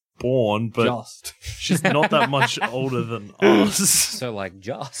have been born, but just. she's not that much older than us. So, like,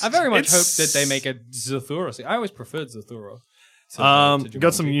 just. I very much It's- hope that they make a Zathura. I always preferred Zathura. to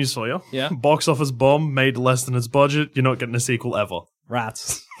Got some Jumanji. news for you. Yeah. Box office bomb made less than its budget. You're not getting a sequel ever.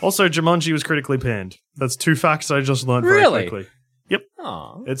 Rats. Also, Jumanji was critically panned. That's two facts I just learned Really? very quickly. Yep.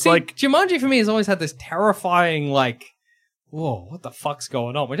 Aw. It's See, like Jumanji for me has always had this terrifying, like, whoa, what the fuck's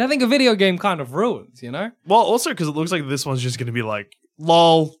going on? Which I think a video game kind of ruins, you know? well, also because it looks like this one's just going to be like,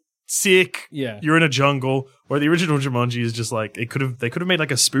 lol, sick. Yeah. You're in a jungle. Where the original Jumanji is just like they could have made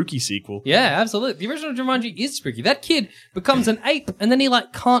like a spooky sequel. Yeah, absolutely. The original Jumanji is spooky. That kid becomes an ape and then he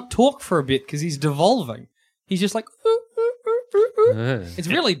like can't talk for a bit because he's devolving. He's just like, it's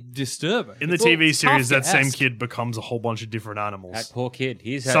really disturbing. In the It's TV all series, that same Kafkaesque. kid becomes a whole bunch of different animals. That poor kid.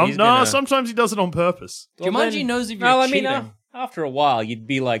 He's gonna... Sometimes he does it on purpose. Jumanji knows if you're Well, cheating. after a while, you'd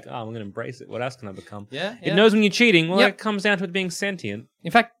be like, oh, I'm going to embrace it. What else can I become? Yeah, It yeah. knows when you're cheating. Well, Yep. it comes down to it being sentient.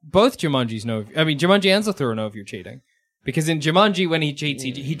 In fact, both Jumanjis know. Jumanji and Zathura know if you're cheating, because in Jumanji, when he cheats,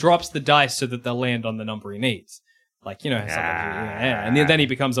 he drops the dice so that they'll land on the number he needs. Like, you know, and then he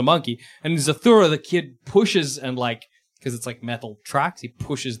becomes a monkey. And Zathura, the kid, pushes and like, because it's like metal tracks, he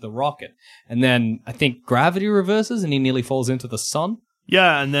pushes the rocket, and then I think gravity reverses and he nearly falls into the sun.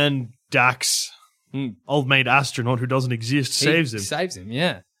 Yeah, and then Dax, old mate astronaut who doesn't exist, saves him. Saves him.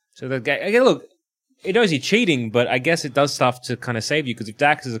 Yeah. So the guy, again, look, it knows you're cheating, but I guess it does stuff to kind of save you because if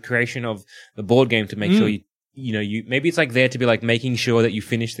Dax is a creation of the board game to make sure you maybe it's like there to be like making sure that you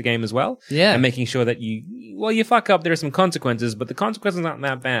finish the game as well. Yeah. And making sure that you fuck up, there are some consequences, but the consequences aren't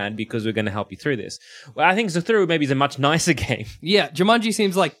that bad because we're going to help you through this. Well, I think Zathura maybe is a much nicer game. Yeah. Jumanji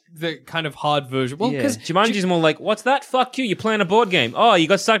seems like the kind of hard version. Well, because Jumanji's more like, what's that? Fuck you. You're playing a board game. Oh, you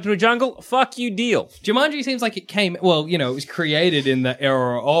got sucked into a jungle? Fuck you, deal. Jumanji seems like it came, well, you know, it was created in the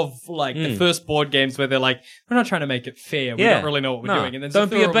era of like the first board games where they're like, we're not trying to make it fair. We don't really know what we're doing. And then don't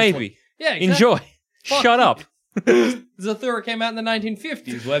be Zathura a was baby. like- yeah, exactly. Enjoy. Fuck Shut you. up. Zathura came out in the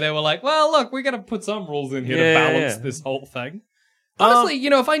 1950s where they were like, well, look, we got to put some rules in here to balance this whole thing. Honestly, you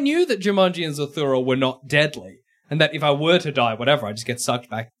know, if I knew that Jumanji and Zathura were not deadly and that if I were to die, whatever, I just get sucked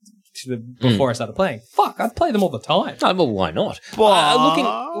back to the before I started playing. Fuck, I'd play them all the time. Oh, well, why not?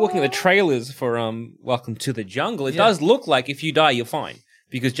 Looking at the trailers for Welcome to the Jungle, it does look like if you die, you're fine.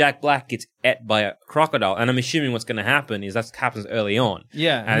 Because Jack Black gets ate by a crocodile, and I'm assuming what's going to happen is that happens early on.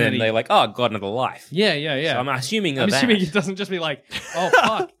 Yeah, And then they're like, oh, got another life. Yeah. So I'm assuming I'm that. assuming it doesn't just be like, oh,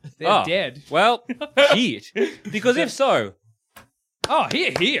 fuck, they're Oh, dead. Well, shit. Because if so, Oh,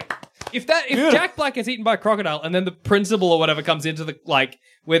 here. If Jack Black gets eaten by a crocodile and then the principal or whatever comes into the, like,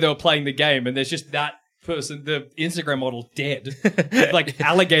 where they were playing the game and there's just that person, the Instagram model, dead. With, like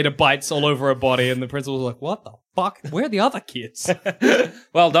alligator bites all over her body, and the principal was like, "What the fuck? Where are the other kids?"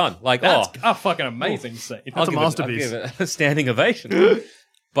 Well done. Like, That's a fucking amazing scene. That's a I'll masterpiece. give it a standing ovation.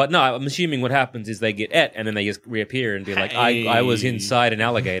 But no, I'm assuming what happens is they get et, and then they just reappear and be like, I was inside an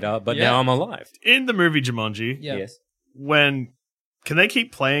alligator, but Yeah. now I'm alive. In the movie Jumanji, Yeah. Yes. can they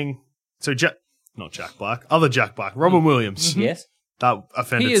keep playing? So not Jack Black, other Jack Black, Robin Williams. Yes. That He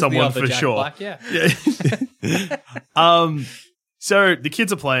offended is the someone other for Jack sure. Black, yeah. Yeah. So the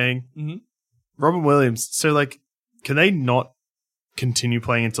kids are playing. Mhm. Robin Williams. So like, can they not continue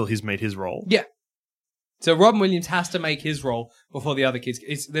playing until he's made his role? Yeah. So Robin Williams has to make his role before the other kids.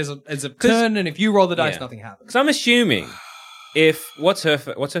 There's a turn, and if you roll the dice, Yeah. nothing happens. Because I'm assuming if what's her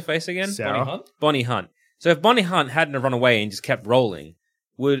face again? Sarah. Bonnie Hunt? Bonnie Hunt. So if Bonnie Hunt hadn't have run away and just kept rolling,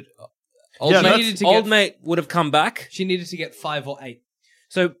 would Old Yeah, mate that's- needed to old get, mate would have come back? She needed to get 5 or 8.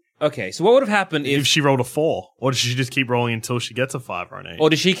 So okay, so what would have happened If if she rolled a 4, or does she just keep rolling until she gets a 5 or an 8? or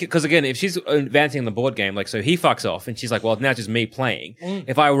does she? Because again, if she's advancing the board game, like so he fucks off, and she's like, "Well, now it's just me playing.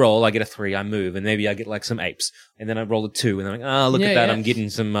 If I roll, I get a 3, I move, and maybe I get like some apes, and then I roll a 2, and I'm like, oh, look Yeah, at that, yeah. I'm getting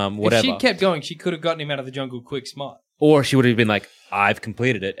some whatever." If she kept going, she could have gotten him out of the jungle quick smart. Or she would have been like, "I've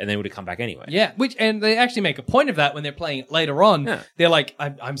completed it," and then would have come back anyway. Yeah, and they actually make a point of that when they're playing it later on. Yeah. They're like,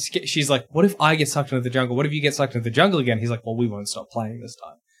 I'm scared. She's like, what if I get sucked into the jungle? What if you get sucked into the jungle again? He's like, well, we won't stop playing this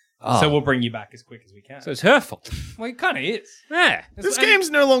time. So we'll bring you back as quick as we can. So it's her fault. Well, it kind of is. Yeah. This game's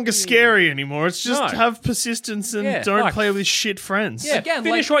no longer scary anymore. It's just No. have persistence and Yeah, don't fuck. play with shit friends. Yeah, again,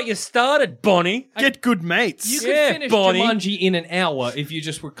 Finish like, what you started, Bonnie. Get good mates. you could Yeah, finish Bonnie. Jumanji in an hour if you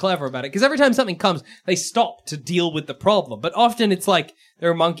just were clever about it. Because every time something comes, they stop to deal with the problem. But often it's like,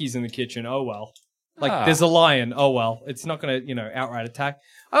 there are monkeys in the kitchen. Oh, well. Like, there's a lion. Oh, well. It's not going to, outright attack.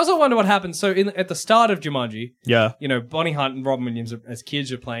 I also wonder what happens. So at the start of Jumanji, Yeah. Bonnie Hunt and Robin Williams as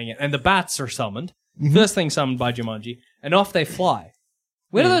kids are playing it, and the bats are summoned. First thing summoned by Jumanji, and off they fly.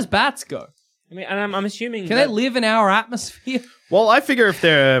 Where do those bats go? I mean, and I'm assuming Can they live in our atmosphere? Well, I figure if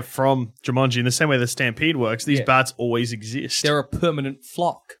they're from Jumanji in the same way the Stampede works, these bats always exist. They're a permanent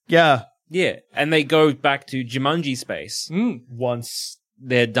flock. Yeah. Yeah, and they go back to Jumanji space Once.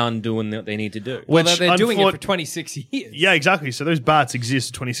 they're done doing what they need to do. Well, Which they're doing it for unfor- 26 years. Yeah, exactly. So those bats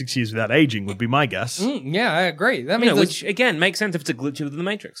exist 26 years without aging, would be my guess. Yeah, I agree. That You means know, which again makes sense if it's a glitch within the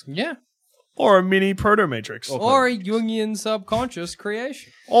Matrix. yeah. Or a mini proto matrix. Or a Jungian subconscious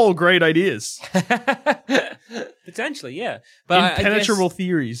creation. All great ideas. Potentially, yeah. But Impenetrable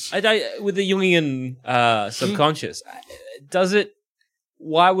theories. with the Jungian subconscious, does it?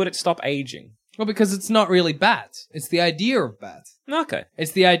 Why would it stop aging? Well, because it's not really bats. It's the idea of bats. Okay.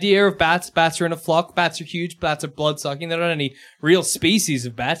 It's the idea of bats. Bats are in a flock. Bats are huge. Bats are blood-sucking. They're not any real species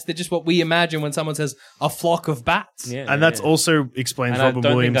of bats. They're just what we imagine when someone says a flock of bats. Yeah, And that's yeah. also explains And I Robin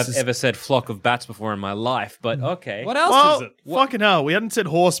don't Williams. think I've ever said flock of bats before in my life, but okay. What else Well, is it? fucking hell. We hadn't said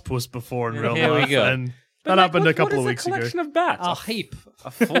horse puss before in real Here we life. go. And But that like, happened a couple of what weeks is a ago. collection of bats? A heap.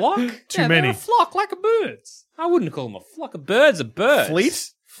 A flock? Too Yeah, many. They're a flock like a birds. I wouldn't call them a flock of birds. A bird.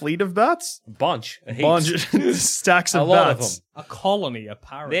 Fleet of bats? A bunch. A heap. Bunch, stacks of A lot of bats. them. A colony,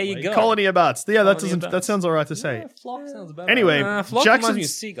 apparently. There you go. Colony of bats. Yeah, that Colony of doesn't. bats. That sounds all right to say. Yeah, flock sounds better. Anyway, Flock reminds me of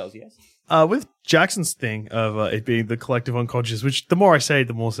Jackson's seagulls, yes. with Jackson's thing of it being the collective unconscious, which the more I say,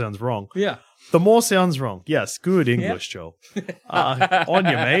 the more sounds wrong. Yeah. The more sounds wrong. Yes, good English, Joel. On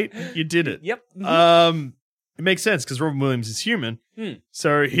you, mate. You did it. Yep. It makes sense because Robin Williams is human,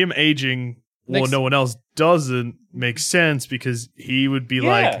 so him aging or Makes- no one else doesn't make sense because he would be Yeah.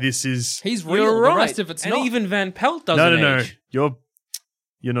 like, "This is He's You're real. right. The rest of it's and not. even Van Pelt doesn't no. age.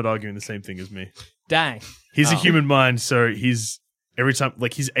 You're not arguing the same thing as me. Dang. He's a human mind, so he's every time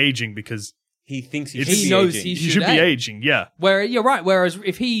like he's aging because He thinks he It's- should He be knows aging. he he should be age. aging. Yeah, Where you're right. Whereas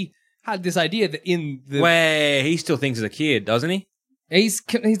if he had this idea that in the Where he still thinks he's a kid, doesn't he? he's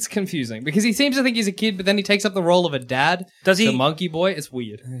confusing because he seems to think he's a kid, but then he takes up the role of a dad. Does he- The monkey boy. It's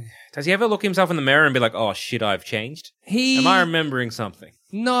weird. Does he ever look himself in the mirror and be like, "Oh shit, I've changed"? He Am I remembering something?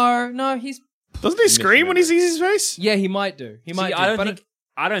 no. He's doesn't he scream when he sees his face? yeah. He might do. He might. See, do.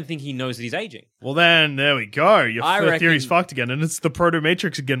 I don't think he knows that he's aging. Well, then there we go. Your I reckon- theory's fucked again, and it's the proto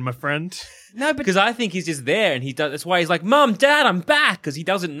matrix again, my friend. no, but Because I think he's just there, and he does. That's why he's like, "Mum, Dad, I'm back," because he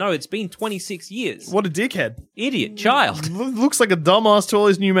doesn't know it's been 26 years. What a dickhead! Idiot child. Looks like a dumbass to all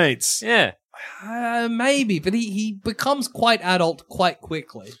his new mates. Yeah. maybe. But he becomes quite adult quite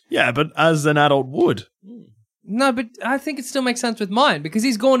quickly. Yeah, but as an adult would. No, but I think it still makes sense with mine because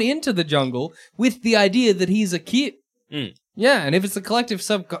he's gone into the jungle with the idea that he's a kid. Yeah, and if it's the collective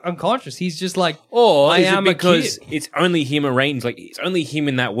unconscious, he's just like, Or I is am it a because kid. it's only him arranged? Like it's only him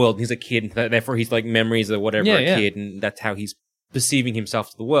in that world. And he's a kid, and therefore he's like memories or whatever Yeah, a yeah. kid, and that's how he's perceiving himself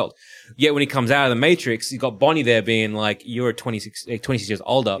to the world. Yet when he comes out of the Matrix, you got Bonnie there being like, you're 26 years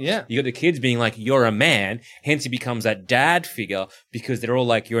older. Yeah. You got the kids being like, you're a man. Hence he becomes that dad figure because they're all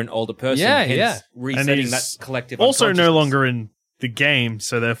like, you're an older person. Yeah, hence yeah. resetting that collective Also no unconsciousness. longer in the game,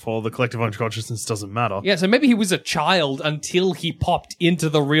 so therefore the collective unconsciousness doesn't matter. Yeah, so maybe he was a child until he popped into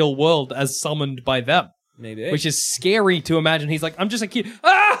the real world as summoned by them. Maybe. Which is scary to imagine. He's like, I'm just a kid.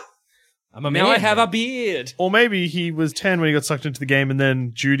 Ah! I'm a man. Now I have a beard. Or maybe he was 10 when he got sucked into the game, and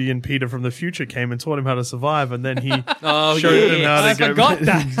then Judy and Peter from the future came and taught him how to survive, and then he Oh, showed them how to I go. forgot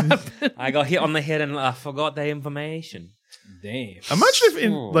that. I got hit on the head and I forgot the information. Damn. Imagine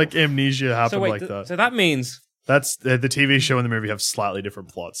if like amnesia happened like that. So that means That's the TV show and the movie have slightly different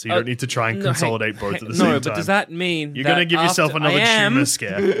plots, so you don't need to try and no, consolidate both at the no, same but time. does that mean You're that going to give yourself after another I am- tumor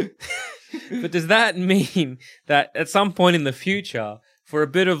scare. But does that mean that at some point in the future, for a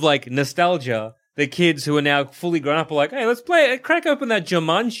bit of like nostalgia, the kids who are now fully grown up are like, hey, let's play, crack open that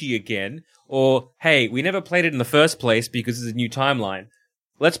Jumanji again. Or, hey, we never played it in the first place because it's a new timeline.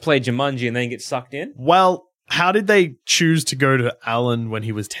 Let's play Jumanji and then get sucked in. Well, how did they choose to go to Alan when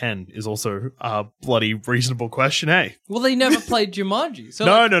he was 10 is also a bloody reasonable question, hey? Well, they never played Jumanji. So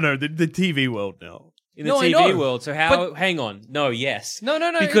No, the TV world now. In the No, I TV know. world. So how, hang on. No, yes. No.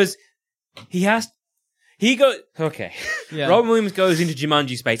 Because okay. Yeah. Robin Williams goes into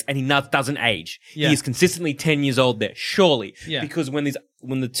Jumanji space and he doesn't age. Yeah. He is consistently 10 years old there, surely. Yeah. Because when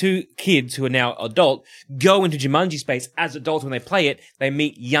the two kids who are now adult go into Jumanji space as adults when they play it, they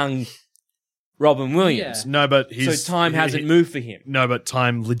meet young Robin Williams. No, but So time hasn't moved for him. No, but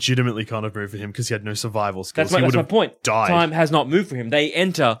time legitimately kind of moved for him because he had no survival skills. That's He my would have point. died. Time has not moved for him. They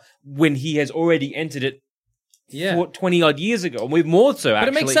enter when he has already entered it 20 odd years ago. And we've more so, But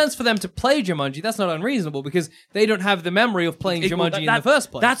actually. it makes sense for them to play Jumanji. That's not unreasonable because they don't have the memory of playing Jumanji in the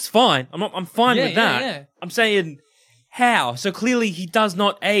first place. That's fine. I'm fine Yeah, with that. yeah. I'm saying how. So clearly he does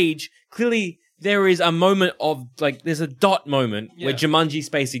not age. Clearly there is a moment of like there's a dot moment where Yeah. Jumanji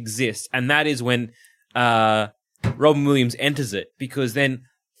space exists, and that is when Robin Williams enters it because then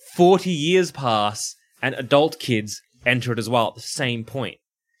 40 years pass and adult kids enter it as well at the same point.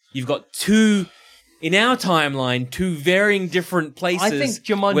 You've got in our timeline, two varying different places I think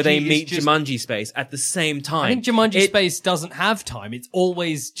Jumanji where they is meet just- Jumanji space at the same time. I think Jumanji space doesn't have time. It's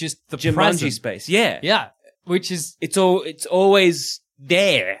always just the Jumanji present. space, yeah. Yeah, which is It's always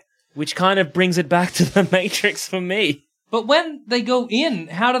there, which kind of brings it back to the Matrix for me. But when they go in,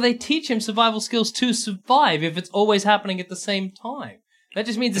 how do they teach him survival skills to survive if it's always happening at the same time? That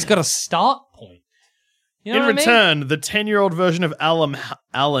just means it's got a start point. You know In what I mean? return, the 10-year-old version of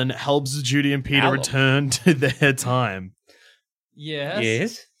Alan helps Judy and Peter Alan. return to their time.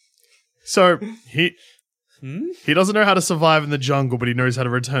 Yes. So he doesn't know how to survive in the jungle, but he knows how to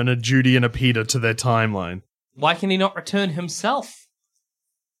return a Judy and a Peter to their timeline. Why can he not return himself?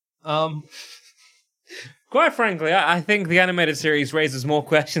 Quite frankly, I think the animated series raises more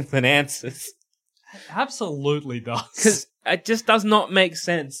questions than answers. Absolutely does. Because it just does not make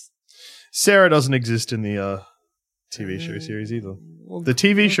sense. Sarah doesn't exist in the TV show series either. The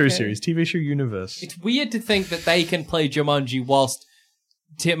TV show series, TV show universe. It's weird to think that they can play Jumanji whilst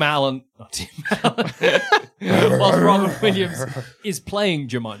whilst Robin Williams is playing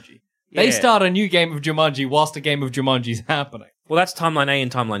Jumanji. They Yeah. start a new game of Jumanji whilst a game of Jumanji is happening. Well, that's timeline A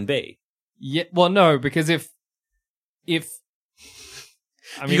and timeline B. Yeah, well, no, because if I mean,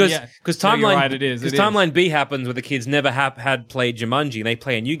 Because yeah, because no, timeline you're right, it is. because timeline B happens where the kids never had played Jumanji and they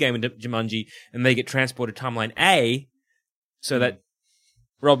play a new game in Jumanji and they get transported to timeline A so that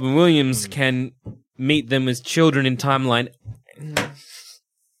Robin Williams can meet them as children in timeline.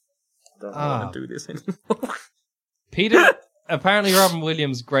 Don't want to do this anymore. Peter. Apparently, Robin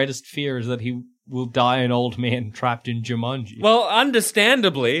Williams' greatest fear is that he will die an old man trapped in Jumanji. Well,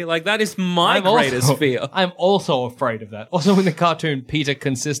 understandably, like that is my greatest fear. I'm also afraid of that. Also, in the cartoon, Peter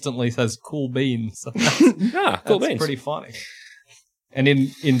consistently says "cool beans." Cool That's beans. pretty funny. And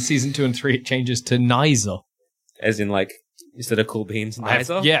in season 2 and 3, it changes to Nizer. As in, like, instead of cool beans,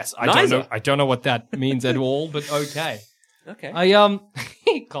 nicer? Yes, I Nizer. don't know. I don't know what that means at all, but okay. Okay.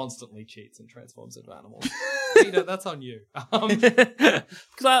 He constantly cheats and transforms into animals. Peter, that's on you. Because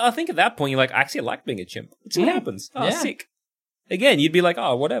I think at that point, you're like, actually, I like being a chimp. Let's see what happens. Oh, Yeah. sick. Again, you'd be like,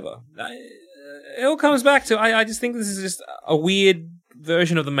 oh, whatever. It all comes back to, I just think this is just a weird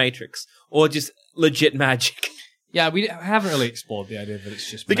version of the Matrix. Or just legit magic. Yeah, we haven't really explored the idea that it's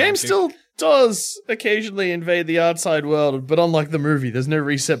just The game magic. still does occasionally invade the outside world, but unlike the movie, there's no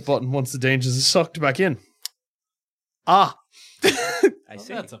reset button once the dangers are sucked back in. I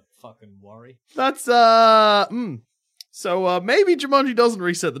see. That's a fucking worry. That's, So maybe Jumanji doesn't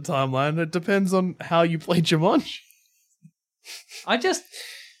reset the timeline. It depends on how you play Jumanji. I just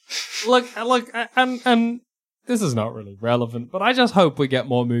look, and this is not really relevant, but I just hope we get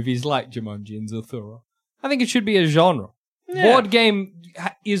more movies like Jumanji and Zathura. I think it should be a genre. Yeah. Board game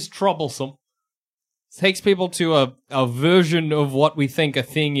is troublesome. Takes people to a version of what we think a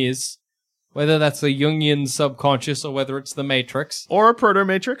thing is, whether that's a Jungian subconscious or whether it's the Matrix Or a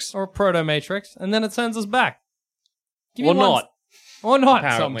proto-matrix. or a proto-Matrix, and then it sends us back. Give me Or one- not. Or not,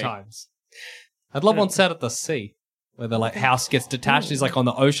 Apparently. sometimes. I'd love one set at the sea, where the like house gets detached. He's like on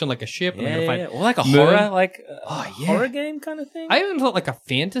the ocean, like a ship. And Yeah, they're gonna yeah, find or like a moon. horror, like yeah. horror game kind of thing. I even thought like a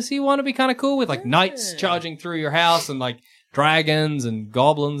fantasy one would be kind of cool with like knights charging through your house and like dragons and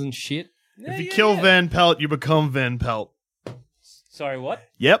goblins and shit. If you kill Van Pelt, you become Van Pelt. Sorry, what?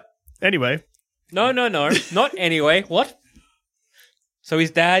 Yep. Anyway, No, not anyway. What? So his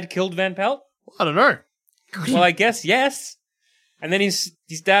dad killed Van Pelt? I don't know. Well, I guess yes. And then his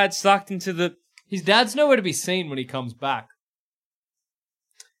dad sucked into the. His dad's nowhere to be seen when he comes back.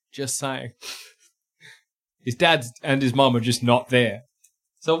 Just saying. His dad and his mom are just not there.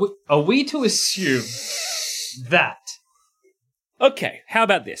 So are we to assume that? Okay, how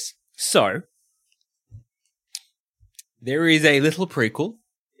about this? So, there is a little prequel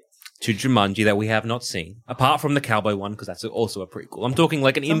to Jumanji that we have not seen, apart from the cowboy one, because that's also a prequel. I'm talking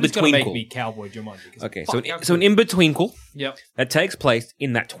like an Somebody's gonna make in-between. me Cowboy Jumanji. 'cause Okay, fuck, so an in-between Yep. that takes place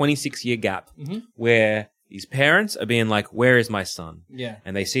in that 26-year gap Mm-hmm. where his parents are being like, where is my son? Yeah.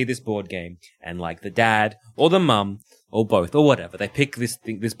 And they see this board game, and like the dad or the mum or both or whatever, they pick this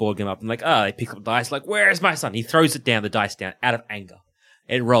board game up and like, they pick up dice, like, where is my son? He throws it down, the dice down, out of anger.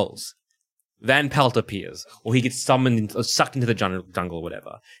 It rolls. Van Pelt appears, or he gets summoned or sucked into the jungle or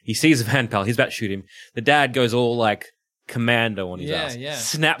whatever. He sees Van Pelt, he's about to shoot him. The dad goes all like commando on his ass,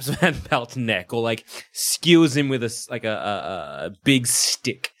 snaps Van Pelt's neck, or like skews him with a big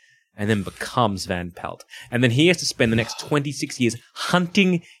stick, and then becomes Van Pelt. And then he has to spend the next 26 years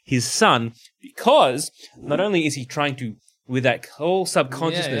hunting his son, because not only is he trying to, with that whole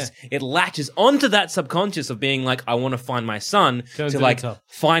subconsciousness, it latches onto that subconscious of being like, I want to find my son, Turns to it like into-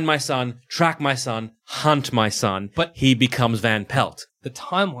 find my son, track my son, hunt my son. But- he becomes Van Pelt. The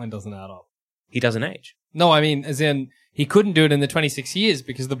timeline doesn't add up. He doesn't age. No, I mean, as in, he couldn't do it in the 26 years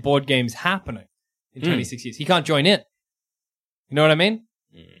because the board game's happening in 26 years. He can't join in. You know what I mean?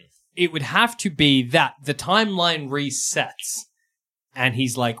 It would have to be that the timeline resets and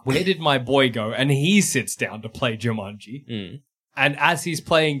he's like, where did my boy go? And he sits down to play Jumanji. And as he's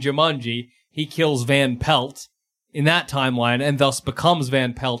playing Jumanji, he kills Van Pelt in that timeline and thus becomes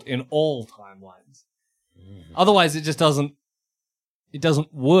Van Pelt in all timelines. Otherwise, it just doesn't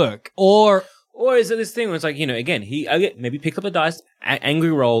work. Or is it this thing where it's like, again, he maybe picked up the dice,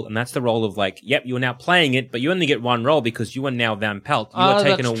 angry roll, and that's the roll of like, yep, you are now playing it, but you only get one roll because you are now Van Pelt. You are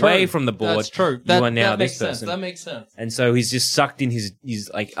taken that's away true. from the board. That's true. You are now that this makes sense. person. That makes sense. And so he's just sucked in his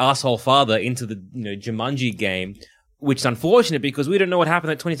like asshole father into the Jumanji game, which is unfortunate because we don't know what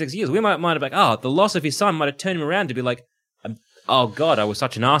happened at 26 years. We might have like, the loss of his son might have turned him around to be like, oh God, I was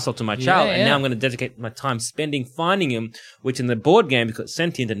such an asshole to my child, and now I'm going to dedicate my time finding him, which in the board game, because it's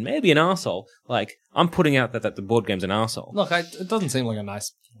sentient and maybe an asshole, like, I'm putting out that the board game's an asshole. Look, it doesn't seem like a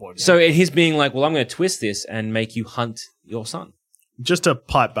nice board game. So he's being like, well, I'm going to twist this and make you hunt your son. Just to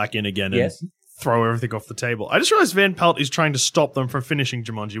pipe back in again and Yes. throw everything off the table. I just realized Van Pelt is trying to stop them from finishing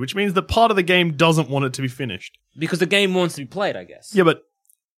Jumanji, which means that part of the game doesn't want it to be finished. Because the game wants to be played, I guess. Yeah, but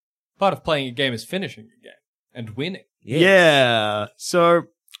part of playing a game is finishing a game and winning. yeah. So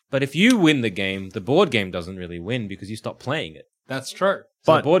But if you win the game, the board game doesn't really win because you stop playing it. That's true.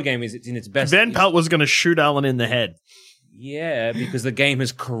 So But the board game it's in its best. Van Pelt was going to shoot Alan in the head. Yeah, because the game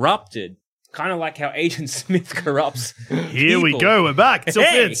has corrupted. Kind of like how Agent Smith corrupts. Here we people. go. We're back. It's all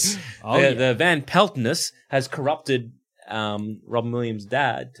Hey! fits. The Van Peltness has corrupted Robin Williams'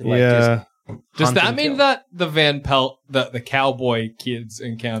 dad to just Does hunt that and mean kill. that the Van Pelt that the cowboy kids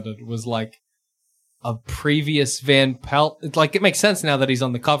encountered was like a previous Van Pelt? It's like, it makes sense now that he's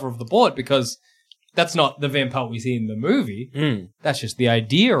on the cover of the board because that's not the Van Pelt we see in the movie. That's just the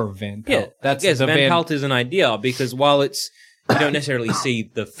idea of Van Pelt. Yeah, That's yes, the Van Pelt is an idea because while it's you don't necessarily see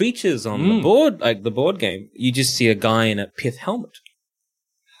the features on the board, like the board game, you just see a guy in a pith helmet.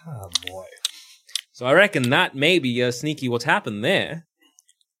 Oh boy. So I reckon that may be sneaky what's happened there.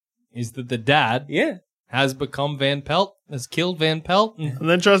 Is that the dad Yeah. has become Van Pelt, has killed Van Pelt? And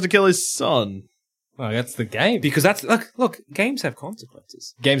then tries to kill his son. Well, that's the game. Because that's look, games have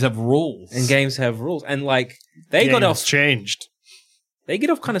consequences. Games have rules. And games have rules. And like they Game's got off changed. they get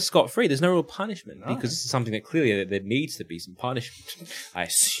off kind of scot-free. There's no real punishment because it's something that clearly there needs to be some punishment, I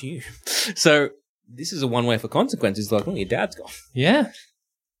assume. So this is a one way for consequences. Like, your dad's gone. Yeah.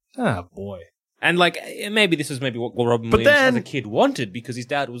 Ah, boy. And like maybe this was what Robin But Williams then- as a kid wanted because his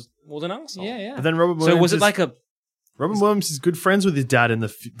dad was an arsehole. Yeah. But then Robin So Williams was it is- like a Robin Williams is good friends with his dad in the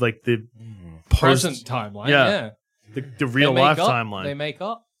Present post, timeline. Yeah. Yeah. the They real make life up. timeline. They make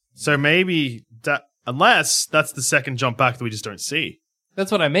up. So maybe that, unless that's the second jump back that we just don't see.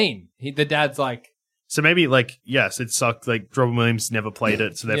 That's what I mean. The dad's like, So maybe, like, yes, it sucked. Like, Robin Williams never played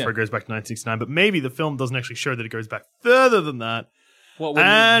it, so therefore Yeah. it goes back to 1969. But maybe the film doesn't actually show that it goes back further than that. what when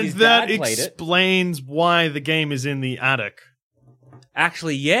And his that dad played it? explains why the game is in the attic.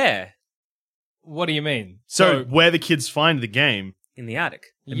 Actually, yeah, what do you mean? So where the kids find the game, in the attic.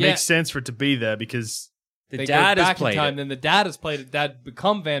 it yeah, makes sense for it to be there because... The they dad go has back played in time, it. then the dad has played it. Dad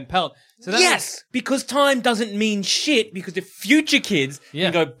become Van Pelt. So that Yes, because time doesn't mean shit. Because if future kids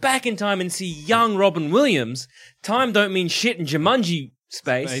Yeah. can go back in time and see young Robin Williams, time don't mean shit in Jumanji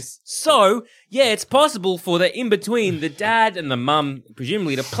space. So yeah, it's possible for the in between the dad and the mum,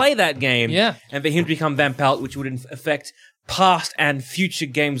 presumably, to play that game. Yeah. and for him to become Van Pelt, which would affect past and future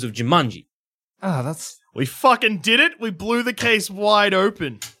games of Jumanji. that's We fucking did it! We blew the case wide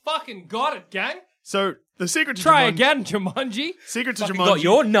open. fucking got it, gang. So, the secret to Try Jumanji... again, Jumanji. Secret to Fucking Jumanji... got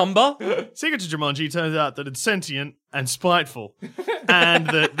your number. Secret to Jumanji turns out that it's sentient and spiteful, and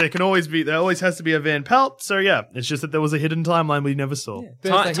that there always has to be a Van Pelt. So yeah, it's just that there was a hidden timeline we never saw.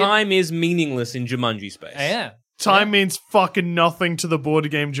 Time is meaningless in Jumanji space. Yeah. Time means fucking nothing to the board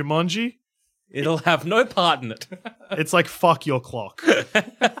game Jumanji. It'll have no part in it. It's like fuck your clock.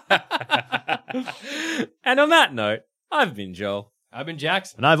 And on that note, I've been Joel. I've been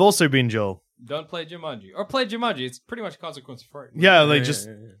Jackson. And I've also been Joel. Don't play Jumanji. Or play Jumanji. It's pretty much consequence free. Yeah, like just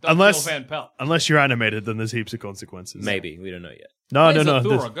Don't unless kill Van Pelt. you're animated, then there's heaps of consequences. Maybe. We don't know yet. No. Play there's-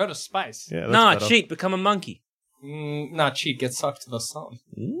 Zathura. Go to space. Yeah, that's Nah, better. cheat. Become a monkey. Nah, cheat. Get sucked to the sun.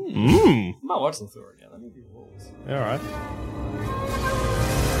 Mm. I might watch Zathura again. That may be rules. All right.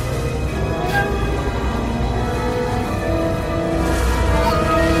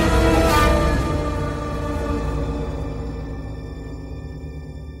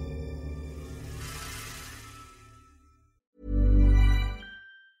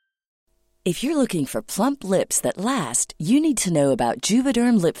 If you're looking for plump lips that last, you need to know about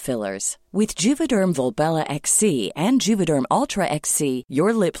Juvederm lip fillers. With Juvederm Volbella XC and Juvederm Ultra XC,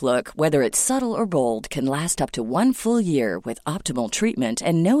 your lip look, whether it's subtle or bold, can last up to 1 full year with optimal treatment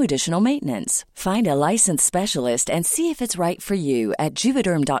and no additional maintenance. Find a licensed specialist and see if it's right for you at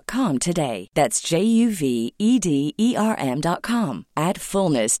Juvederm.com today. That's JUVEDERM.com. Add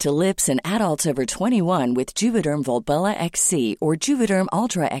fullness to lips in adults over 21 with Juvederm Volbella XC or Juvederm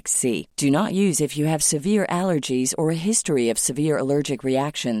Ultra XC. Do not use if you have severe allergies or a history of severe allergic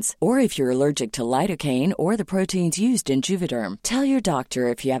reactions, or if you're allergic to lidocaine or the proteins used in Juvederm. Tell your doctor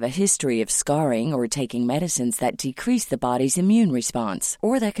if you have a history of scarring or taking medicines that decrease the body's immune response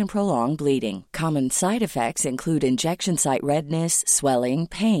or that can prolong bleeding. Common side effects include injection site redness, swelling,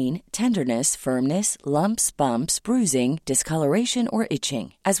 pain, tenderness, firmness, lumps, bumps, bruising, discoloration, or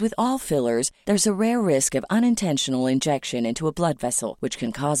itching. As with all fillers, there's a rare risk of unintentional injection into a blood vessel, which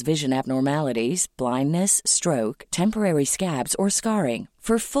can cause vision abnormalities, blindness, stroke, temporary scabs, or scarring.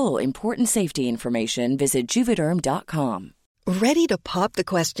 For full important safety information, visit Juvederm.com. Ready to pop the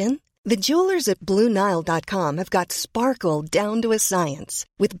question? The jewelers at BlueNile.com have got sparkle down to a science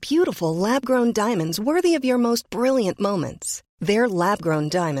with beautiful lab-grown diamonds worthy of your most brilliant moments. Their lab-grown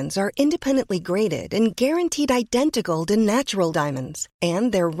diamonds are independently graded and guaranteed identical to natural diamonds,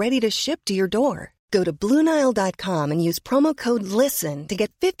 and they're ready to ship to your door. Go to BlueNile.com and use promo code LISTEN to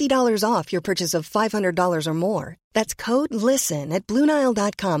get $50 off your purchase of $500 or more. That's code LISTEN at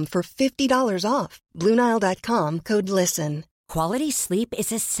BlueNile.com for $50 off. BlueNile.com, code LISTEN. Quality sleep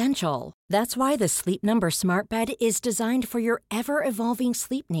is essential. That's why the Sleep Number Smart Bed is designed for your ever-evolving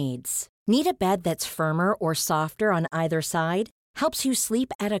sleep needs. Need a bed that's firmer or softer on either side? Helps you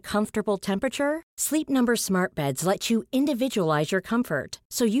sleep at a comfortable temperature? Sleep Number Smart Beds let you individualize your comfort,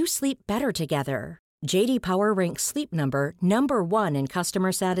 so you sleep better together. J.D. Power ranks Sleep Number number 1 in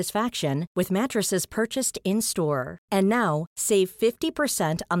customer satisfaction with mattresses purchased in-store. And now, save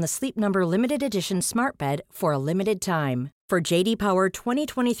 50% on the Sleep Number Limited Edition Smart Bed for a limited time. For J.D. Power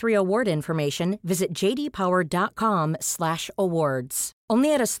 2023 award information, visit jdpower.com/awards.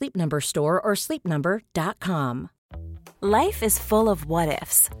 Only at a Sleep Number store or sleepnumber.com. Life is full of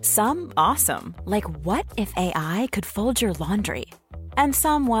what-ifs. Some awesome, like what if AI could fold your laundry? And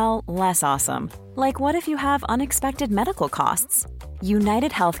some, well, less awesome, like what if you have unexpected medical costs?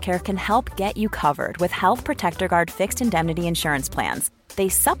 United Healthcare can help get you covered with Health Protector Guard fixed indemnity insurance plans. They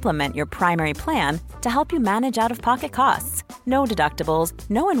supplement your primary plan to help you manage out-of-pocket costs. No deductibles,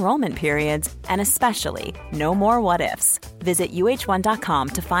 no enrollment periods, and especially no more what-ifs. Visit uh1.com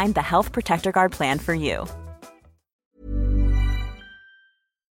to find the Health Protector Guard plan for you.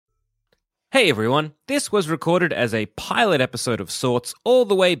 Hey everyone, this was recorded as a pilot episode of sorts all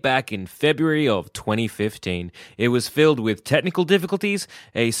the way back in February of 2015. It was filled with technical difficulties,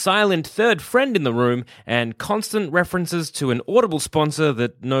 a silent third friend in the room, and constant references to an Audible sponsor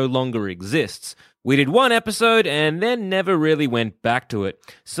that no longer exists. We did one episode and then never really went back to it.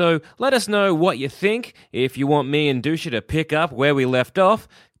 So let us know what you think. If you want me and Dusha to pick up where we left off,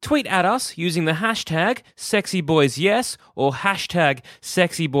 tweet at us using the hashtag SexyBoysYes or hashtag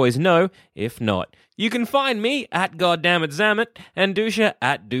SexyBoysNo if not. You can find me at GoddammitZammit and Dusha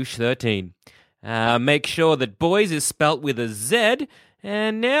at Douche13. Make sure that boys is spelt with a Z,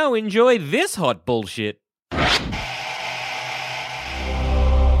 and now enjoy this hot bullshit.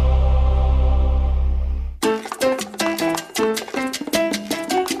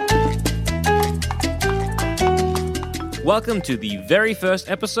 Welcome to the very first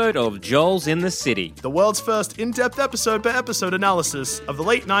episode of Joel's in the City. The world's first in-depth episode-by-episode analysis of the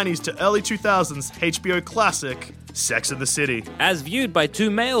late 90s to early 2000s HBO classic, Sex and the City. As viewed by two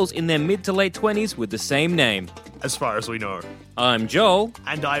males in their mid to late 20s with the same name. As far as we know. I'm Joel.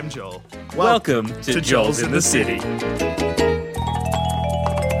 And I'm Joel. Welcome to Joel's in the City.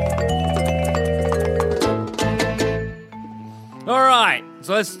 Alright,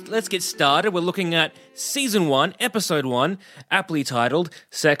 so let's get started. We're looking at Season 1, Episode 1, aptly titled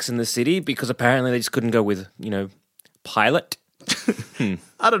Sex and the City, because apparently they just couldn't go with, pilot.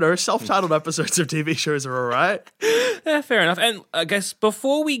 I don't know, self-titled episodes of TV shows are alright. Yeah, fair enough. And I guess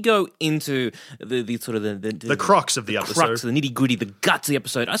before we go into the sort of the crux of the episode, crux, the nitty-gritty, the guts of the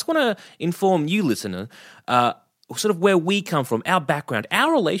episode, I just want to inform you, listener, sort of where we come from, our background,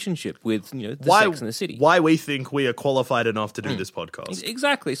 our relationship with, Sex and the City. Why we think we are qualified enough to do this podcast.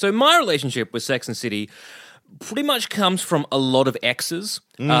 Exactly. So my relationship with Sex and the City pretty much comes from a lot of exes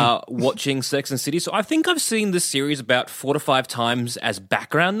watching Sex and the City. So I think I've seen this series about 4 to 5 times as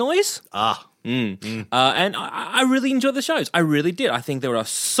background noise. And I really enjoy the shows. I really did. I think there were a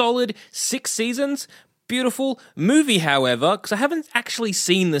solid 6 seasons. Beautiful movie, however, because I haven't actually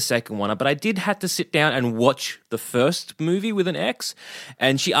seen the second one, but I did have to sit down and watch the first movie with an ex,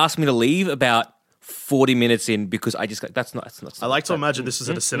 and she asked me to leave about 40 minutes in because I just go, that's not. I like to imagine this was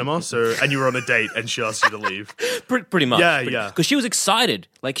at a cinema, and you were on a date and she asked you to leave. Pretty much. Yeah. Because she was excited.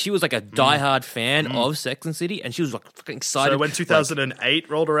 Like, she was like a diehard fan of Sex and the City, and she was like fucking excited. So when 2008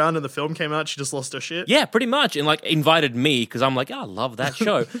 rolled around and the film came out, she just lost her shit? Yeah, pretty much. And like invited me because I'm like, I love that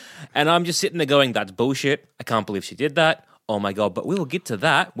show. And I'm just sitting there going, that's bullshit. I can't believe she did that. Oh my God, but we will get to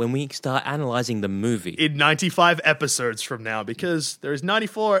that when we start analysing the movie. In 95 episodes from now, because there's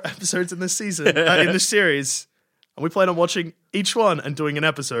 94 episodes in this season, in this series, and we plan on watching each one and doing an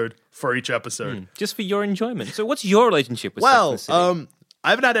episode for each episode. Just for your enjoyment. So what's your relationship with Sex and the City? I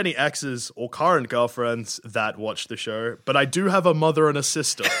haven't had any exes or current girlfriends that watch the show, but I do have a mother and a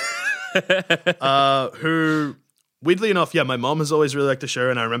sister who, weirdly enough, my mom has always really liked the show,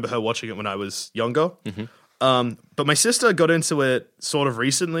 and I remember her watching it when I was younger. Mm-hmm. But my sister got into it sort of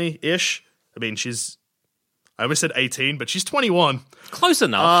recently-ish. I mean, I almost said 18, but she's 21. Close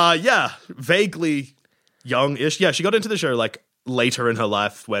enough. Vaguely young-ish. Yeah, she got into the show like later in her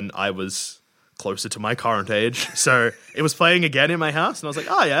life when I was closer to my current age. So it was playing again in my house, and I was like,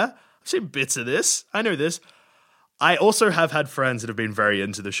 oh yeah, I've seen bits of this. I know this. I also have had friends that have been very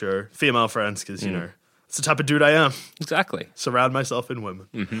into the show. Female friends, because, it's the type of dude I am. Exactly. Surround myself in women.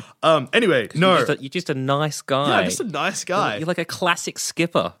 Mm-hmm. Anyway, no. You're just a nice guy. Yeah, I'm just a nice guy. You're like a classic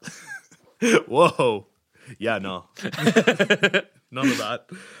skipper. Whoa. Yeah, no. None of that.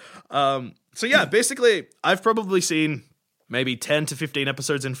 So yeah, basically, I've probably seen maybe 10 to 15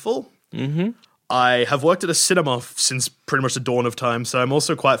 episodes in full. Mm-hmm. I have worked at a cinema since pretty much the dawn of time, so I'm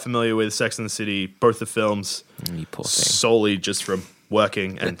also quite familiar with Sex and the City, both the films, you poor thing. Solely just from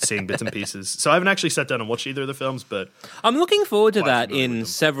working and seeing bits and pieces. So I haven't actually sat down and watched either of the films, but I'm looking forward to that in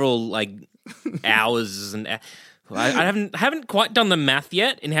several hours and I haven't quite done the math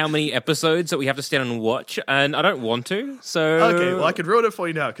yet in how many episodes that we have to stand and watch, and I don't want to. So okay, well I could ruin it for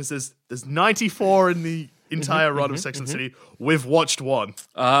you now because there's 94 in the entire run of Sex and the City. We've watched one.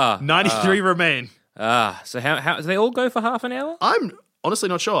 93 remain. So how do they all go for half an hour? I'm honestly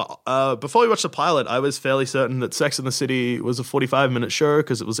not sure. Before we watched the pilot, I was fairly certain that Sex and the City was a 45-minute show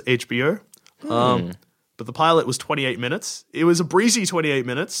because it was HBO. But the pilot was 28 minutes. It was a breezy 28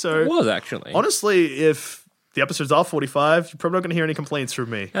 minutes. So it was actually. Honestly, if the episodes are 45. You're probably not going to hear any complaints from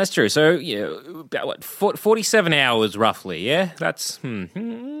me. That's true. So, about what, 47 hours roughly, yeah? That's,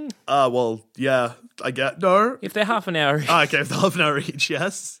 Well, yeah, I get, no. if they're half an hour. Okay, if they're half an hour each,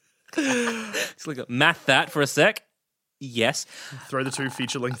 yes. Let's look at math that for a sec. Yes. Throw the 2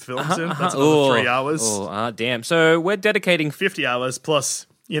 feature-length films in. That's another 3 hours. Damn. So we're dedicating 50 hours plus,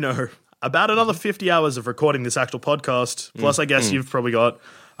 about another 50 hours of recording this actual podcast. Plus, I guess you've probably got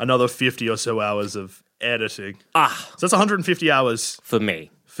another 50 or so hours of editing. So that's 150 hours for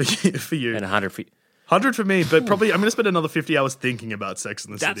me. For you. And 100 for 100 for me, but probably I'm going to spend another 50 hours thinking about Sex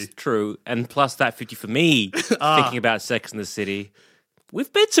in the City. That's true. And plus that 50 for me, thinking about Sex in the City. We've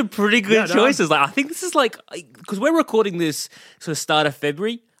made some pretty good choices. Like, I think this is because we're recording this sort of start of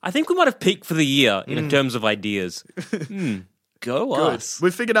February. I think we might have peaked for the year in terms of ideas. Go us.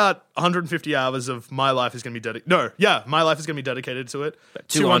 We've figured out 150 hours of my life is going to be dedicated. My life is going to be dedicated to it.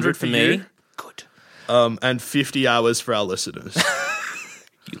 200 for me. You. Good. And 50 hours for our listeners.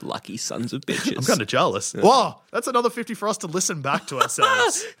 You lucky sons of bitches. I'm kind of jealous. Whoa, that's another 50 for us to listen back to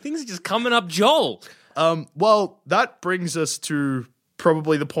ourselves. Things are just coming up, Joel. Well, that brings us to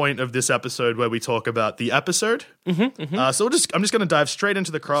probably the point of this episode where we talk about the episode. So I'm just going to dive straight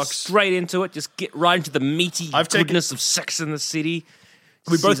into the crux. Straight into it. Just get right into the meaty goodness of Sex in the City.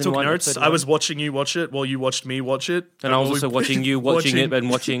 We both took notes. I was watching you watch it while you watched me watch it. And I was also watching you watching it and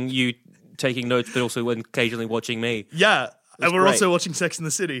watching you taking notes, but also occasionally watching me. Yeah. And we're also watching Sex in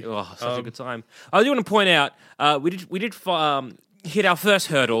the City. Oh, such a good time. I do want to point out, we did hit our first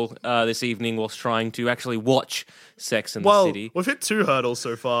hurdle this evening whilst trying to actually watch Sex in the City. We've hit 2 hurdles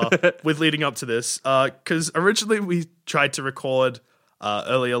so far with leading up to this. Because originally we tried to record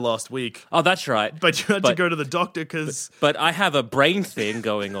earlier last week. Oh, that's right. But you had to go to the doctor because... But I have a brain thing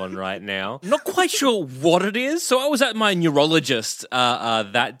going on right now. Not quite sure what it is. So I was at my neurologist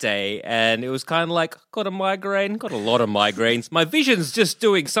that day, and it was kind of like, got a migraine, got a lot of migraines. My vision's just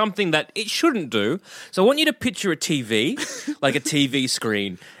doing something that it shouldn't do. So I want you to picture a TV, like a TV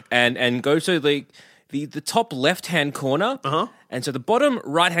screen, and go to the top left-hand corner. And so the bottom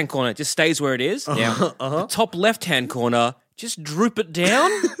right-hand corner just stays where it is. Now, the top left-hand corner... just droop it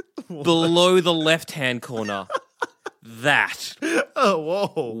down below the left-hand corner. That. Oh,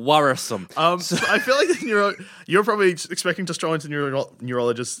 whoa. Worrisome. So I feel like you're probably expecting to stroll into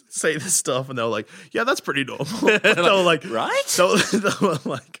neurologists, say this stuff, and they were like, yeah, that's pretty normal. They were like, right? They were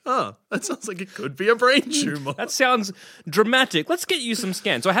like, that sounds like it could be a brain tumor. That sounds dramatic. Let's get you some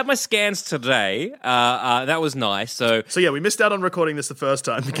scans. So I had my scans today. That was nice. So yeah, we missed out on recording this the first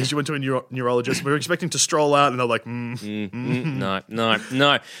time because you went to a neurologist. We were expecting to stroll out, and they're like, No.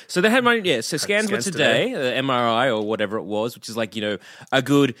 So they had so scans were today, the MRI or whatever it was, which is like, a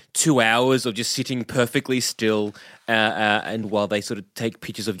good 2 hours of just sitting perfectly still and while they sort of take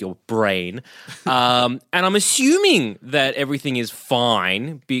pictures of your brain. And I'm assuming that everything is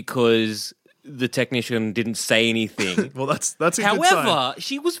fine because the technician didn't say anything. Well, that's a good sign. However,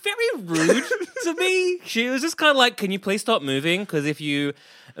 she was very rude to me. She was just kind of like, can you please stop moving? Because if you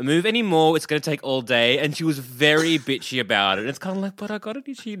move anymore, it's going to take all day. And she was very bitchy about it. And it's kind of like, but I got an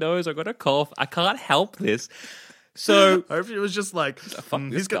itchy nose, I got a cough, I can't help this. So I hope it was just like, fuck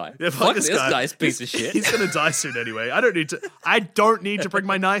this guy. Fuck this guy's piece of shit. He's gonna die soon anyway. I don't need to bring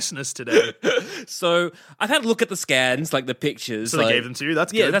my niceness today. So I've had a look at the scans, like the pictures. So they gave them to you.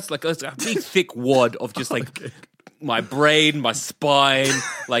 That's good. Yeah, that's like a big thick wad of just like my brain, my spine,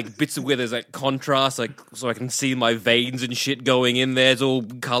 like bits of where there's like contrast, like so I can see my veins and shit going in there. It's all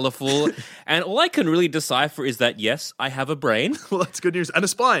colourful. And all I can really decipher is that, yes, I have a brain. Well, that's good news. And a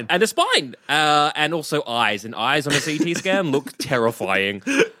spine. And also eyes. And eyes on a CT scan look terrifying.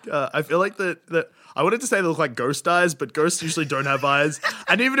 I feel like that I wanted to say they look like ghost eyes, but ghosts usually don't have eyes.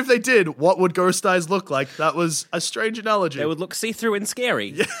 And even if they did, what would ghost eyes look like? That was a strange analogy. They would look see-through and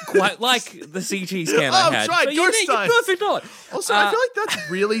scary. Yeah. Quite like the CT scan I had. Oh, right, so ghost eyes. You're perfect on. Also, I feel like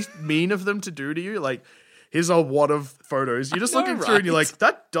that's really mean of them to do to you. Like, here's a wad of photos. You're just looking through and you're like,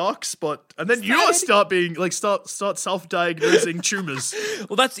 that dark spot. And then you start being like, start self-diagnosing tumors.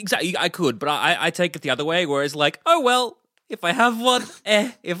 Well, that's exactly, I could, but I take it the other way, whereas like, oh, well, if I have one,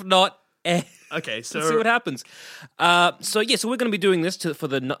 if not, Okay, so let's see what happens. So we're going to be doing this for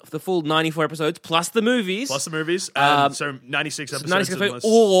the full 94 episodes plus the movies. So 96 episodes.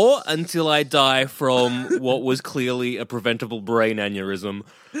 Or until I die from what was clearly a preventable brain aneurysm.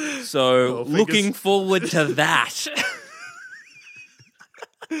 So looking forward to that. So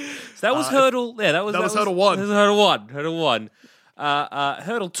that was hurdle. Yeah, that was hurdle one. That was hurdle one.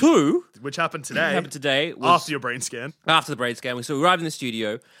 Hurdle 2. which happened today. happened today was after your brain scan. after the brain scan. So we arrived in the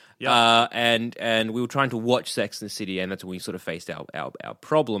studio, and we were trying to watch Sex and the City, and that's when we sort of faced our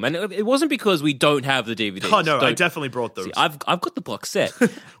problem. And it wasn't because we don't have the DVDs. Oh no, I definitely brought those. See, I've got the box set.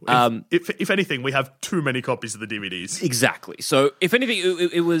 If anything, we have too many copies of the DVDs. Exactly. So, if anything,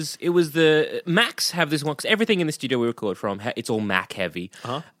 it was the Macs have this one because everything in the studio we record from, it's all Mac heavy.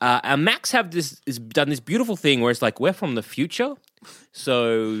 And Macs have done this beautiful thing where it's like we're from the future,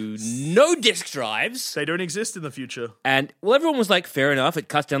 so no disk drives. They don't exist in the future. And everyone was like, fair enough, it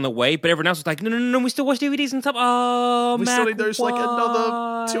cuts down the weight, but everyone else was like, no, we still watch DVDs and stuff. Oh, We Mac, still need those for like another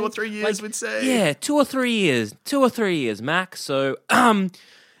why? 2 or 3 years, we'd say. Yeah, 2 or 3 years, Mac. So,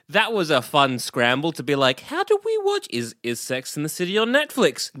 that was a fun scramble to be like, how do we watch? Is Sex and the City on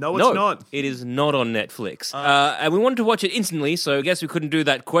Netflix? No, it's not. It is not on Netflix. And we wanted to watch it instantly, so I guess we couldn't do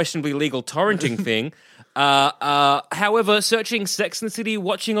that questionably legal torrenting thing. However, searching Sex and the City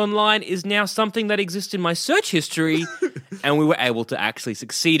watching online is now something that exists in my search history, and we were able to actually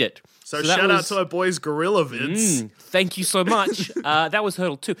succeed it. So that shout out was- to our boys Gorilla Vids. Thank you so much. That was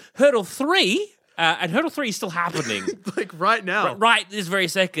Hurdle 2. Hurdle 3, and Hurdle 3 is still happening. Like right now. Right this very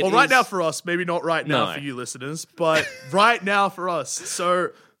second. Well, right is- now for us, maybe not right now No. for you listeners, but right now for us. So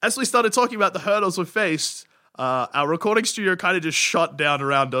as we started talking about the hurdles we faced, our recording studio kind of just shut down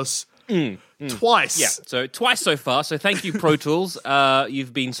around us twice. Yeah, so twice so far. So thank you, Pro Tools.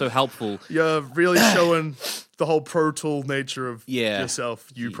 You've been so helpful. You're really showing the whole Pro Tool nature of Yeah. yourself,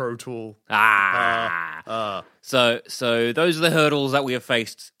 you Pro Tool. So those are the hurdles that we have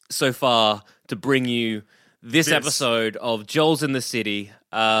faced so far to bring you this episode of Joel's in the City.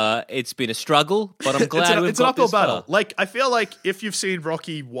 It's been a struggle, but I'm glad it's an got uphill this battle. far. Like I feel like if you've seen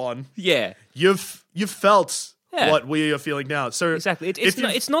Rocky 1, Yeah, you've felt Yeah. what we are feeling now. So exactly. if you've-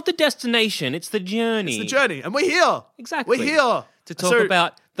 It's not the destination; it's the journey. the journey, and we're here. Exactly. We're here to talk So,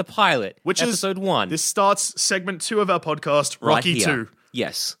 about the pilot, which episode is 1. This starts segment 2 of our podcast, right Rocky here. 2.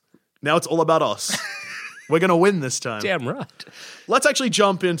 Yes, Now it's all about us. We're gonna win this time. damn right. Let's actually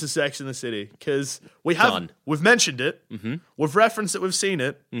jump into Sex in the City because we've mentioned it, we've referenced it, we've seen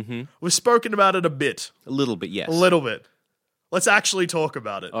it, we've spoken about it a bit, A little bit, yes. a little bit. Let's actually talk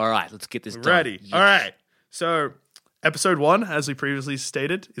about it. All right, let's get this done. Ready? Yes. All right. So, episode 1, as we previously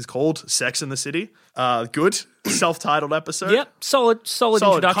stated, is called Sex in the City. Good self-titled episode. Yep, solid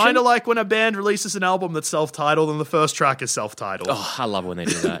introduction. Kind of like when a band releases an album that's self-titled and the first track is self-titled. Oh, I love when they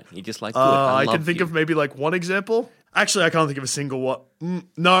do that. You're just like, good, I love can think you. of maybe like one example. Actually, I can't think of a single one.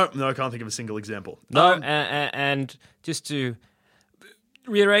 No, I can't think of a single example. No, and just to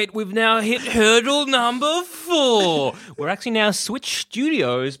reiterate, we've now hit hurdle number 4. We're actually now switched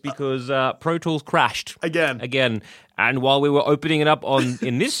studios because Pro Tools crashed Again. and while we were opening it up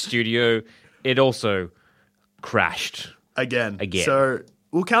in this studio, it also crashed. Again. Again. So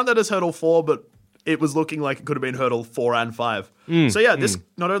we'll count that as hurdle 4, but it was looking like it could have been hurdle 4 and 5. So yeah, this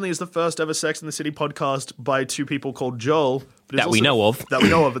not only is the first ever Sex in the City podcast by 2 people called Joel, but it's That we also- know of. That we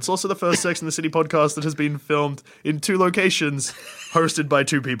know of. It's also the first Sex in the City podcast that has been filmed in 2 locations, hosted by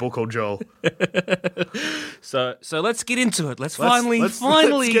 2 people called Joel. So let's get into it. Let's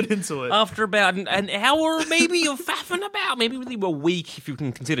Let's get into it. After about an hour maybe of faffing about, maybe really a week if you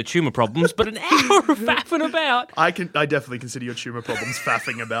can consider tumor problems, but an hour of faffing about. I definitely consider your tumor problems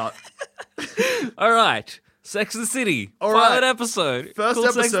faffing about. All right. Sex and the City. All pilot right. episode. First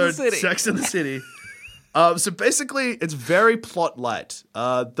called episode, Sex and the City. Sex in the City. So basically, it's very plot light.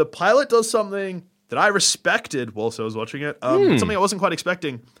 The pilot does something that I respected whilst I was watching it. Something I wasn't quite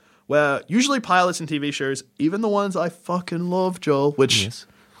expecting. Where usually pilots in TV shows, even the ones I fucking love, Joel, which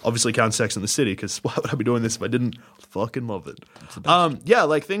obviously counts Sex in the City, because why would I be doing this if I didn't fucking love it? Yeah,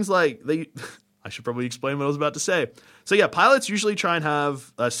 like things like I should probably explain what I was about to say. So yeah, pilots usually try and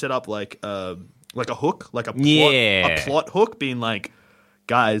have set up like a hook, like a plot hook, being like,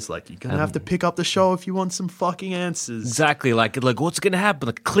 guys, like you're gonna have to pick up the show if you want some fucking answers. Exactly, like what's going to happen?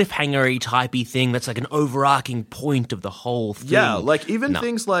 Like cliffhanger-y typey thing that's like an overarching point of the whole thing. Yeah, like even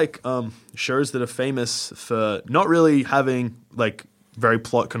things like shows that are famous for not really having like very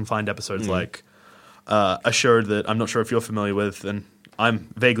plot confined episodes, like a show that I'm not sure if you're familiar with, and I'm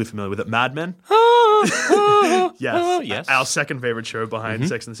vaguely familiar with it, Mad Men. Yes, our second favorite show behind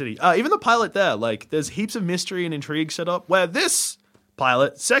Sex and the City. Even the pilot there, like there's heaps of mystery and intrigue set up. Where this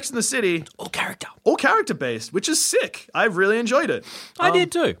pilot, Sex and the City, all character. all character based, which is sick. I really enjoyed it. I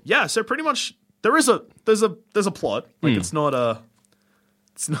did too. Yeah, so pretty much there's a plot. Like it's not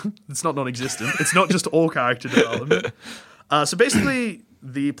non-existent. It's not just all character development. So basically,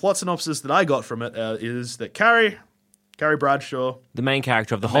 the plot synopsis that I got from it is that Carrie Bradshaw, The main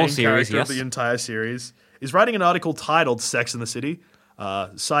character of the whole main series, character yes. of the entire series, is writing an article titled "Sex in the City."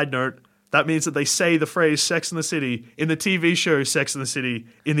 Side note: that means that they say the phrase Sex in the City in the TV show Sex in the City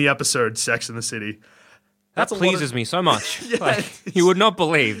in the episode Sex in the City. That pleases me so much. Yeah, Like, you would not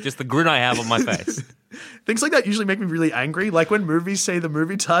believe just the grin I have on my face. Things like that usually make me really angry. Like when movies say the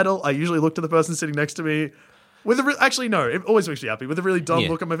movie title, I usually look to the person sitting next to me with a actually no, it always makes me happy with a really dumb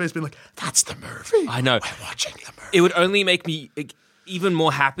look on my face, being like, "That's the movie." I know. We're watching the movie. It would only make me even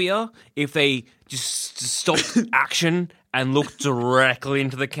more happier if they just stopped action and looked directly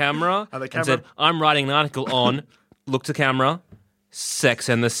into the camera And the and camera- said, "I'm writing an article on." Look to camera. Sex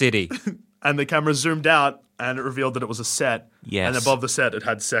and the City. And the camera zoomed out, and it revealed that it was a set. Yes. And above the set, it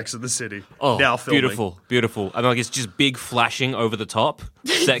had Sex in the City. Oh, now filming. beautiful. I mean, like it's just big flashing over the top.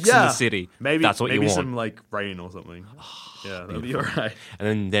 Sex in the City. Maybe that's what maybe you want. some like rain or something. Yeah, that'd be all right.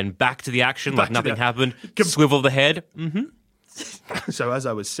 And then back to the action, Back like to nothing the- happened. Swivel the head. So as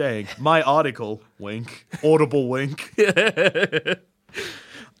I was saying, my article, wink, audible wink.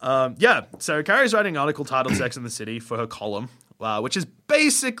 So Carrie's writing an article titled Sex in the City for her column, which is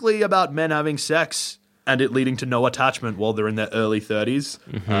basically about men having sex and it leading to no attachment while they're in their early 30s,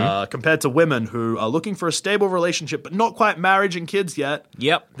 compared to women who are looking for a stable relationship but not quite marriage and kids yet.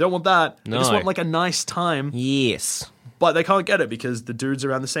 Yep. They don't want that. They just No. want like a nice time, Yes. but they can't get it because the dudes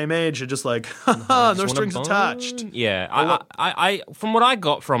around the same age are just like, haha, no Just strings wanna attached. bone. Yeah, I from what I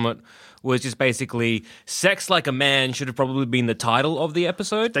got from it was just basically sex like a man should have probably been the title of the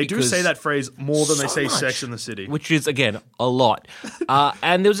episode. They do because- say that phrase more than they so say much. Sex in the City. which is again a lot.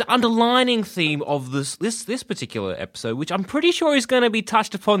 And there was an underlining theme of this particular episode, which I'm pretty sure is going to be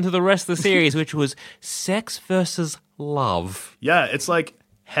touched upon to the rest of the series, which was sex versus love. Yeah, it's like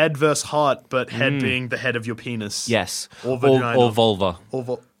head versus heart, but head being the head of your penis. Yes, Or vagina. or vulva,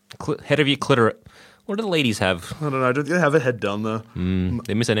 Or head of your clitoris. What do the ladies have? I don't know. Don't they have a head down there?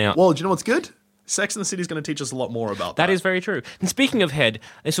 They're missing out. Well, do you know what's good? Sex in the City is going to teach us a lot more about that. That is very true. And speaking of head,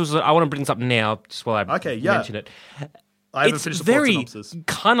 I want to bring this up now, just while I Okay, yeah. mention it. I haven't It's finished the plot very synopsis.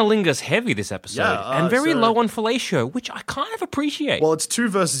 cunnilingus heavy, this episode, Yeah, and very so- low on fellatio, which I kind of appreciate. Well, it's 2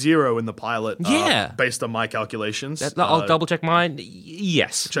 versus 0 in the pilot. Yeah. Based on my calculations. I'll double check mine.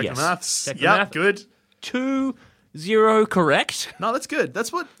 Yes. Check yes. the maths. Check the Yeah, math. good. 2-0 correct. No, that's good.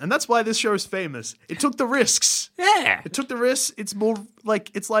 That's why this show is famous. It took the risks. Yeah. It took the risks. It's more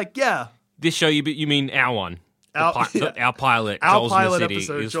like yeah. This show, you mean our one? Our- Our pilot, Our Joel's pilot in the City,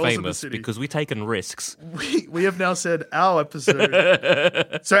 episode, is Joel's in the famous City. because we've taken risks. We have now said our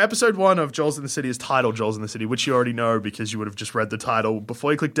episode. So episode 1 of Joel's in the City is titled Joel's in the City, which you already know because you would have just read the title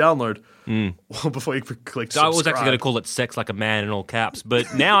before you click download. Or before you click subscribe. I was actually going to call it "Sex Like a Man" in all caps,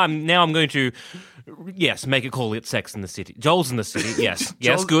 but now I'm going to, yes, make it call it "Sex in the City." Joel's in the City. Yes,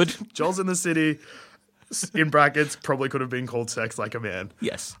 yes, good. Joel's in the City, in brackets, probably could have been called Sex Like a Man.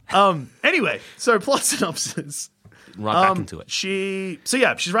 Yes, Anyway, so plot synopsis. right back into it. She's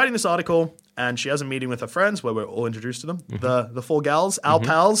writing this article and she has a meeting with her friends where we're all introduced to them. Mm-hmm. The 4 gals, our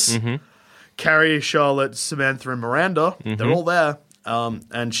pals, Carrie, Charlotte, Samantha, and Miranda. Mm-hmm. They're all there. And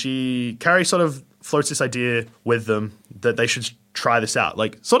Carrie sort of floats this idea with them that they should try this out.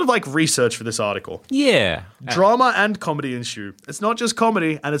 Like, sort of like research for this article. Yeah, Drama and comedy ensue. It's not just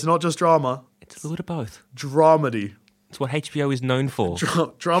comedy and it's not just drama. it's a little bit of both. Dramedy. It's what HBO is known for.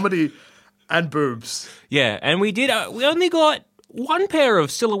 Dramedy and boobs. Yeah, and we only got one pair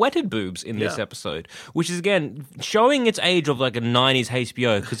of silhouetted boobs in this Yeah. episode, which is again showing its age of like a 90s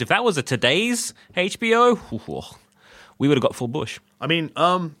HBO. Because if that was a today's HBO, we would have got full bush. I mean,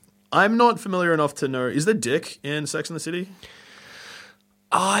 I'm not familiar enough to know. Is there dick in Sex and the City?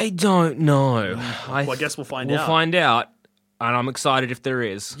 I don't know. I guess we'll find out. We'll find out. And I'm excited if there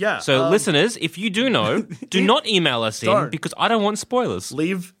is. Yeah, So, listeners, if you do know, do not email us in Don't. because I don't want spoilers.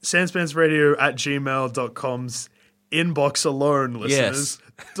 Leave sanspansradio@gmail.com's inbox alone, listeners.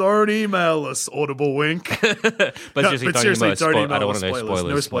 Don't email us, audible wink. But seriously, don't don't I email don't want us to know spoilers.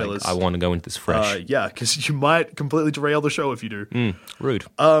 spoilers. No spoilers. Like, I want to go into this fresh. Yeah, because you might completely derail the show if you do. Rude.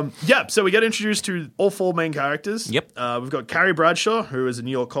 So we get introduced to all 4 main characters. Yep. We've got Carrie Bradshaw, who is a New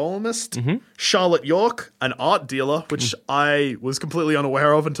York columnist. Mm-hmm. Charlotte York, an art dealer, which I was completely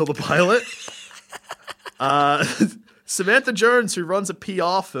unaware of until the pilot. Samantha Jones, who runs a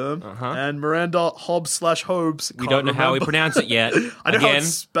PR firm. And Miranda Hobbs/Hobbs. We don't know how we pronounce it yet. I know how Again, it's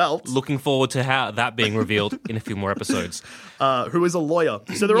spelt. looking forward to how that being revealed in a few more episodes. Who is a lawyer.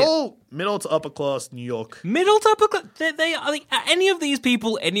 So they're all middle to upper class New York. Middle to upper class. They are like any of these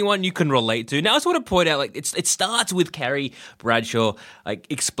people, anyone you can relate to. Now, I just want to point out, like, it starts with Carrie Bradshaw, like,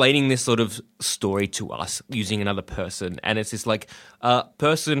 explaining this sort of story to us using another person, and it's this like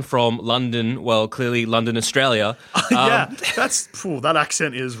person from London, well, clearly London, Australia, That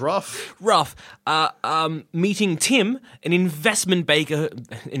accent is rough. Rough. Meeting Tim, an investment banker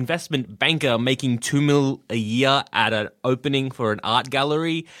making $2 million a year at an opening for an art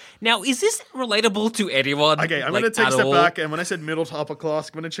gallery. Now, is this relatable to anyone? Okay, I'm going to take a step back, and when I said middle to upper class,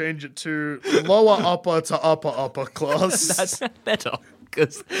 I'm going to change it to lower upper to upper class. That's better.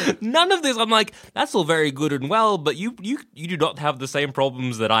 Because none of this, I'm like, that's all very good and well, but you do not have the same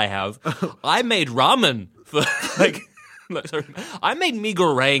problems that I have. I made ramen for I made mee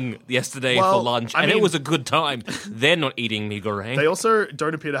goreng yesterday for lunch, and it was a good time. They're not eating mee goreng. They also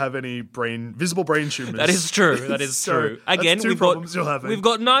don't appear to have any visible brain tumors. That is true. That is true. Again, that's we've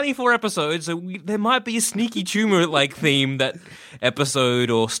got 94 episodes, so there might be a sneaky tumor-like theme that episode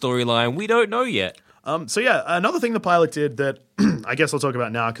or storyline. We don't know yet. Another thing the pilot did that I guess I'll talk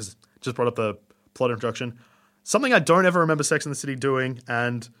about now because just brought up the plot introduction. Something I don't ever remember Sex and the City doing,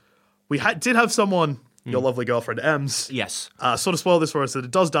 and we did have someone, your lovely girlfriend Ems, yes, sort of spoil this for us that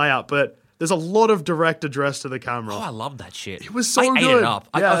it does die out, but there's a lot of direct address to the camera. Oh, I love that shit. It was so good. I ate it up.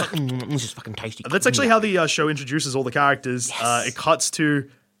 Yeah. I was like, this is fucking tasty. That's actually how the show introduces all the characters. Yes. It cuts to...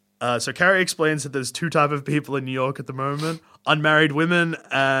 so Carrie explains that there's two types of people in New York at the moment. Unmarried women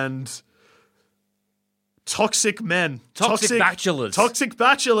and... toxic men. Toxic bachelors. Toxic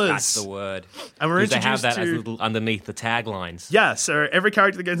bachelors. That's the word. And we're they have introduced that to... as a little underneath the taglines. Yeah, so every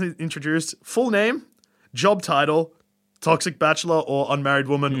character that gets introduced, full name, job title, toxic bachelor or unmarried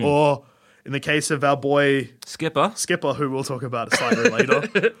woman, or in the case of our boy... Skipper, who we'll talk about slightly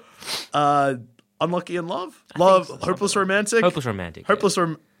later. Unlucky in love? Hopeless romantic? Hopeless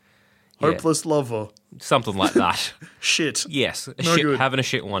lover. Something like that. Shit. Yes, good. having a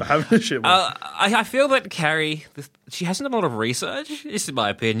shit one. Having a shit one. I feel that Carrie, she hasn't done a lot of research. This is my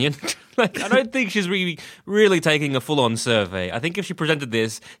opinion. I don't think she's really taking a full-on survey. I think if she presented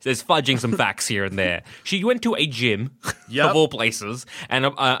this, there's fudging some facts here and there. She went to a gym, of all places, and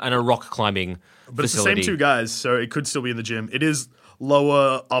a rock climbing but facility. It's the same two guys, so it could still be in the gym. It is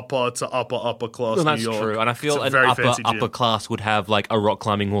lower upper to upper class Well, New that's York. true, and I feel It's an a very fancy gym. upper class would have like a rock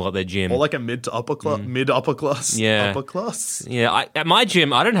climbing hall at their gym. Or like a mid to upper class. Mid upper class. Yeah. Upper class. Yeah, at my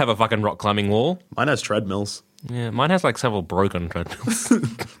gym, I don't have a fucking rock climbing wall. Mine has treadmills. Yeah, mine has like several broken treadmills.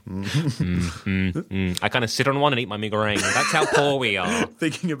 I kind of sit on one and eat my mee goreng. That's how poor we are.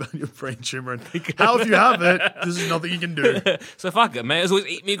 Thinking about your brain tumor and how if you have it, this is nothing you can do. So fuck it, may as well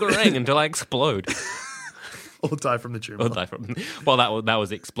eat mee goreng until I explode. Or die from the tumor. Well, that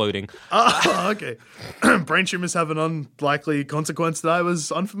was exploding. Okay. Brain tumors have an unlikely consequence that I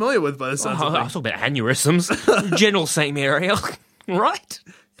was unfamiliar with by the sounds of I was talking about aneurysms. General same area. Right?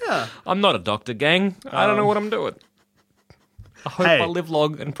 Yeah. I'm not a doctor, gang. I don't know what I'm doing. I hope I live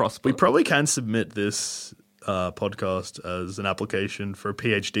long and prosper. We probably can submit this podcast as an application for a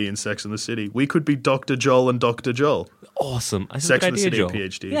PhD in Sex and the City. We could be Dr. Joel and Dr. Joel. Awesome. Sex and the City Joel.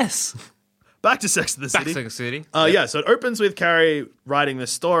 PhD. Yes. Back to Sex and the City. Back to the City. Yeah, so it opens with Carrie writing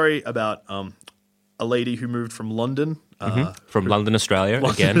this story about a lady who moved from London. From London, Australia.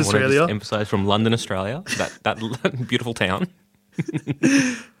 Again, Australia. want to emphasize from London, Australia. That beautiful town.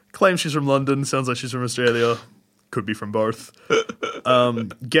 Claims she's from London. Sounds like she's from Australia. Could be from both.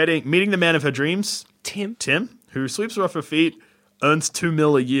 Meeting the man of her dreams. Tim, who sweeps her off her feet, earns $2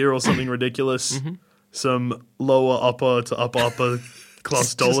 million a year or something ridiculous. Some lower upper to upper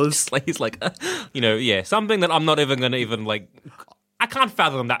class dollars. He's like, something that I'm not even going to I can't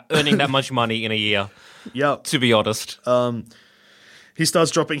fathom that earning that much money in a year. Yep. To be honest. He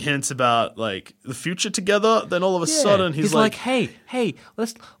starts dropping hints about like the future together. Then all of a sudden he's like, "Hey,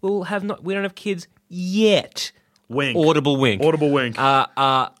 we don't have kids yet." Wink. Audible wink.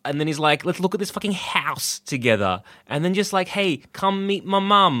 And then he's like, "Let's look at this fucking house together." And then just like, "Hey, come meet my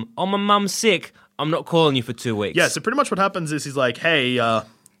mum. Oh, my mum's sick. I'm not calling you for 2 weeks." Yeah. So pretty much what happens is he's like, "Hey,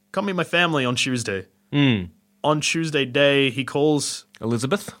 come meet my family on Tuesday." On Tuesday day, he calls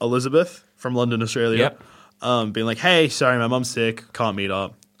Elizabeth from London, Australia. Yep. Being like, "Hey, sorry, my mum's sick. Can't meet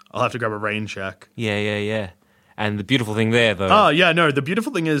up. I'll have to grab a rain check." Yeah. And the beautiful thing there, though. Oh, yeah, no. The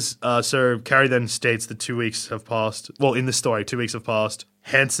beautiful thing is, so Carrie then states that 2 weeks have passed. Well, in the story, 2 weeks have passed.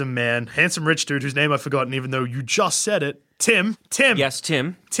 Handsome man, handsome rich dude whose name I've forgotten, even though you just said it. Tim. Yes,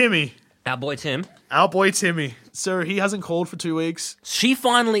 Tim. Timmy. Our boy Tim. Our boy Timmy. So he hasn't called for 2 weeks. She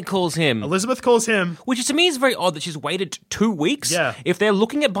finally calls him. Elizabeth calls him. Which to me is very odd that she's waited 2 weeks. Yeah. If they're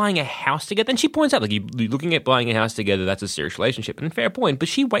looking at buying a house together, and she points out, you're looking at buying a house together, that's a serious relationship. And fair point. But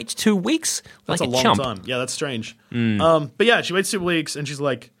she waits 2 weeks That's like a long chump. time. Yeah, that's strange. But yeah, she waits 2 weeks and she's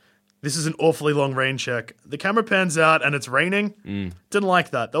like, this is an awfully long rain check. The camera pans out and it's raining. Didn't like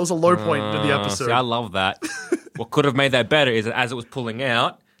that. That was a low point in the episode. See, I love that. What could have made that better is that as it was pulling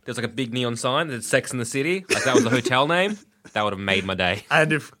out, there's like a big neon sign that's Sex in the City, like that was the hotel name, that would have made my day.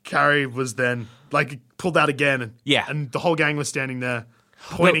 And if Carrie was then, like, pulled out again, and the whole gang was standing there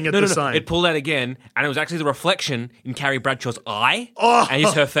pointing at the sign. It pulled out again, and it was actually the reflection in Carrie Bradshaw's eye, Oh. and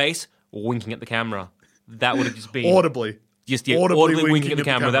it's her face winking at the camera. That would have just been... Audibly. Just audibly winking at the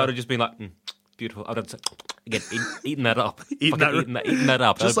camera. That would have just been like, beautiful. I'd have said, again, eating that up. Eating that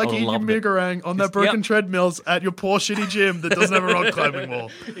up. Just like eating your Megarang on that broken treadmills at your poor shitty gym that doesn't have a rock climbing wall.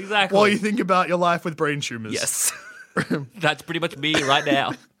 Exactly. While you think about your life with brain tumors. Yes. That's pretty much me right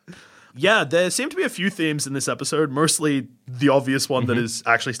now. Yeah, there seem to be a few themes in this episode, mostly the obvious one that is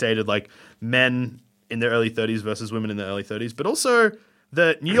actually stated, like men in their early 30s versus women in their early 30s, but also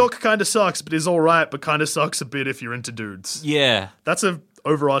that New York kind of sucks, but is all right, but kind of sucks a bit if you're into dudes. Yeah. That's a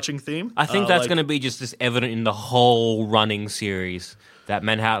overarching theme. I think that's going to be just this evident in the whole running series. That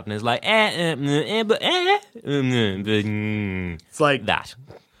Manhattan is like, it's like that.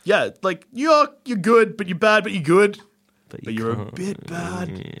 Yeah, like New York, you're good, but you're bad, but you're good. But you're a bit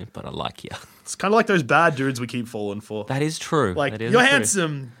bad. Yeah, but I like you. It's kind of like those bad dudes we keep falling for. That is true. Like, that is you're true.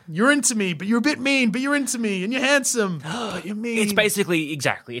 handsome, you're into me, but you're a bit mean, but you're into me, and you're handsome, but you're mean. It's basically,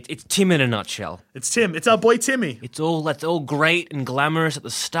 exactly, it's Tim in a nutshell. It's Tim. It's our boy Timmy. That's all great and glamorous at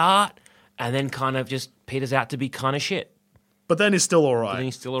the start, and then kind of just peters out to be kind of shit. But then he's still all right. But then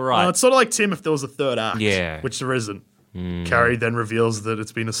he's still all right. It's sort of like Tim if there was a third act. Yeah. Which there isn't. Carrie then reveals that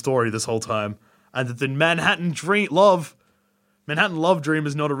it's been a story this whole time, and that the Manhattan love dream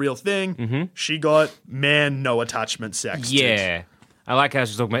is not a real thing. Mm-hmm. She got no attachment sex. Yeah. I like how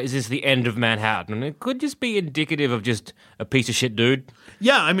she's talking about, is this the end of Manhattan? And it could just be indicative of just a piece of shit dude.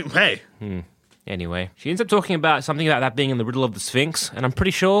 Yeah, I mean, hey. Anyway, she ends up talking about something about that being in the riddle of the Sphinx, and I'm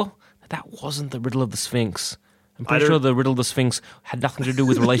pretty sure that wasn't the riddle of the Sphinx. I'm pretty sure the riddle of the Sphinx had nothing to do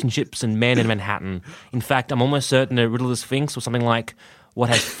with relationships and men in Manhattan. In fact, I'm almost certain the riddle of the Sphinx was something like what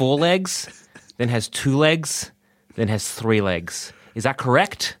has 4 legs, then has 2 legs, then has 3 legs. Is that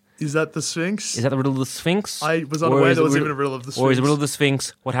correct? Is that the Sphinx? Is that the riddle of the Sphinx? I was unaware there was even a riddle of the Sphinx. Or is the riddle of the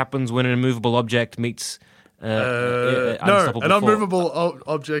Sphinx what happens when an immovable object meets no, an unmovable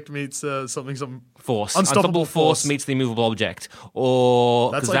object meets something force. Unstoppable force meets the immovable object,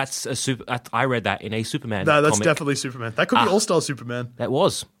 or because that's that's a super. I read that in a Superman. No, that's comic. definitely Superman. That could be All Star Superman, That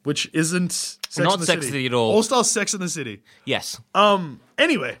was which isn't Sex not in the Sex City. City at all. All Star Sex in the City. yes.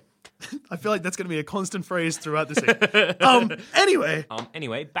 Anyway, I feel like that's going to be a constant phrase throughout the scene.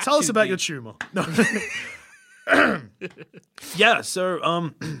 Anyway, back Tell us to about the- your tumor. No. Yeah, so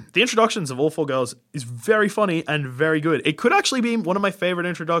the introductions of all 4 girls is very funny and very good. It could actually be one of my favorite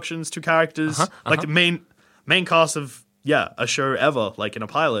introductions to characters, like the main cast of a show ever, like in a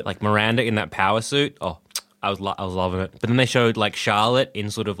pilot. like Miranda in that power suit. Oh, I was loving it. But then they showed like Charlotte in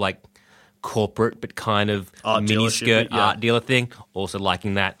sort of like corporate but kind of Art miniskirt dealership, yeah. art dealer thing. Also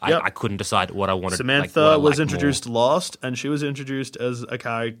liking that. Yep. I couldn't decide what I wanted. Samantha what I was liked introduced last, and she was introduced as a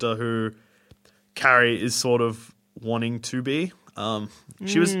character who Carrie is sort of wanting to be.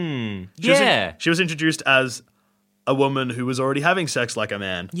 She was introduced as a woman who was already having sex like a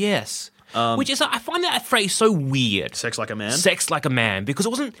man. Yes. Which is, I find that phrase so weird. Sex like a man? Sex like a man. Because it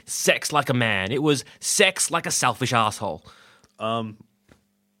wasn't sex like a man. It was sex like a selfish asshole.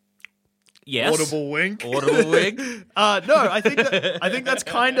 Yes. Audible wink. Audible wink. No, I think that's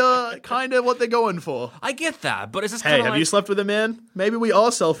kind of what they're going for. I get that, but it's just Hey, kind of have you slept with a man? Maybe we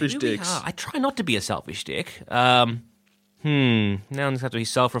are selfish dicks. I try not to be a selfish dick. Now I'm just have to be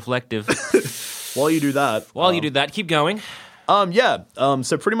self-reflective. While you do that, While you do that, keep going.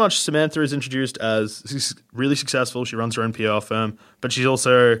 So pretty much Samantha is introduced as really successful. She runs her own PR firm, but she's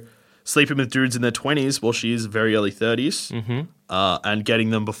also sleeping with dudes in their 20s while she's very early 30s, and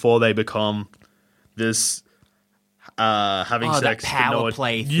getting them before they become this having sex. That power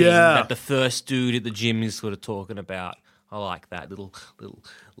play thing that the first dude at the gym is sort of talking about. I like that little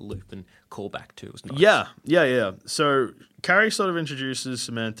loop and callback too. It was nice. Yeah. So Carrie sort of introduces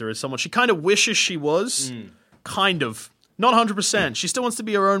Samantha as someone she kind of wishes she was, kind of. Not 100%. She still wants to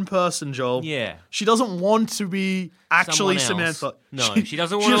be her own person, Joel. Yeah. She doesn't want to be actually Someone else. Samantha. No, she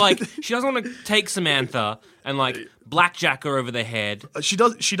doesn't want to she doesn't want to take Samantha and like blackjack her over the head. She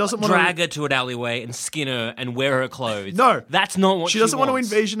doesn't want drag to her to an alleyway and skin her and wear her clothes. No. That's not what She doesn't want an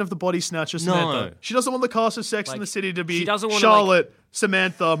wants. invasion of the body snatcher Samantha. No. She doesn't want the cast of Sex in Like, the City to be she doesn't wanna, Charlotte,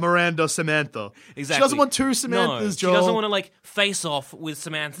 Samantha, Miranda, Samantha. Exactly. She doesn't want 2 Samanthas, No, Joel. she doesn't want to like face off with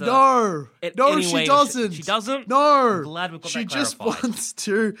Samantha. No, any she way doesn't. She doesn't? No, I'm glad we've got she that just clarified. wants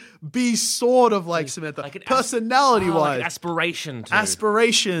to be sort of like Samantha, Like an personality-wise. like an aspiration to.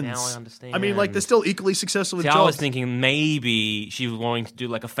 Aspirations. Now I understand. I mean, like they're still equally successful with See, jobs. I was thinking maybe she was wanting to do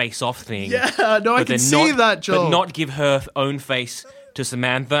like a face-off thing. Yeah, no, I but can then see not, that, Joel. But not give her own face to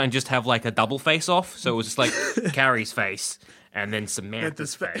Samantha and just have like a double face off. So it was just like Carrie's face and then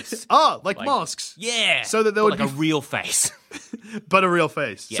Samantha's face. Oh, like masks. Yeah. So that there But would like be a real face. but a real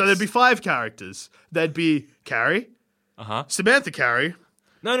face. Yes. So there'd be 5 characters. There'd be Carrie, Samantha Carrie,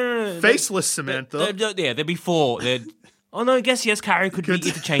 No. faceless Samantha. There'd be 4. Oh no, I guess yes, Carrie could be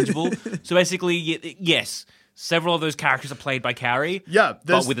interchangeable. So basically, yes, several of those characters are played by Carrie. Yeah,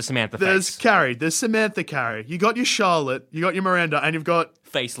 but with a Samantha there's face. Carrie, there's Samantha Carrie. You got your Charlotte, you got your Miranda, and you've got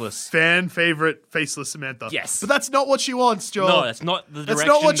Faceless. fan favorite faceless Samantha. Yes. But that's not what she wants, Joel. No, that's not the That's direction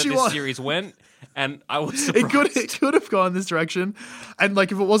not what that she this wants. series went. And I was surprised. It could have gone this direction. And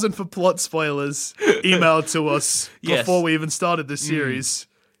like if it wasn't for plot spoilers emailed to us Yes. before we even started this series,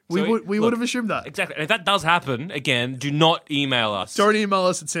 we So, would look, have assumed that. Exactly. And if that does happen, again, do not email us Don't email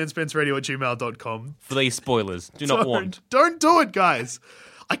us at sanspanceradio@gmail.com. for these spoilers. Do not want. Don't do it, guys.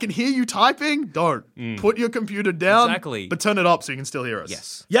 I can hear you typing. Don't. Put your computer down. Exactly. But turn it up so you can still hear us.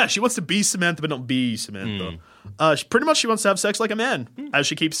 Yes. Yeah, she wants to be Samantha, but not be Samantha. Pretty much she wants to have sex like a man, as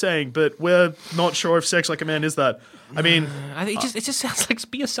she keeps saying, but we're not sure if sex like a man is that. I mean, I think it just sounds like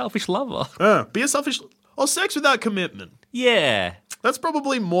be a selfish lover. be a selfish... Or sex without commitment. Yeah. That's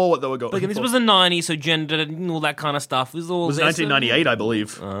probably more what they were going Look, for. this was the 90s, so gender and all that kind of stuff was all It was there, 1998, I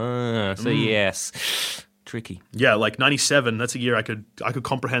believe. So yes. Tricky. Yeah, like 97. That's a year I could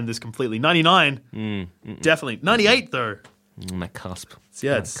comprehend this completely. 99, definitely. 98 though. On that cusp.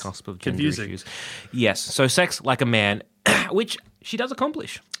 Yeah, On it's that cusp of gender confusing. issues. Yes, so sex like a man, which she does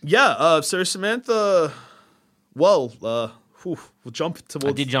accomplish. Yeah. So Samantha. Well, we'll jump towards.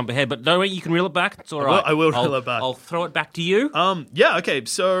 I did jump ahead, but don't worry, you can reel it back. It's all right. I will reel it back. I'll throw it back to you. Yeah. Okay.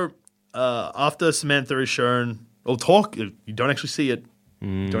 So after Samantha is shown, or talk, you don't actually see it.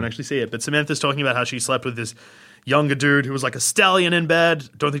 Don't actually see it. But Samantha's talking about how she slept with this younger dude who was like a stallion in bed.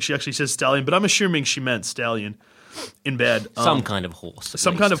 Don't think she actually says stallion, but I'm assuming she meant stallion in bed. Some kind of horse.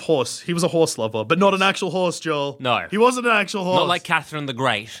 Some kind of horse. He was a horse lover, but not an actual horse, Joel. No. He wasn't an actual horse. Not like Catherine the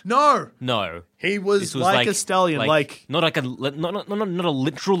Great. No. No. He was, This was like a stallion, like not like not a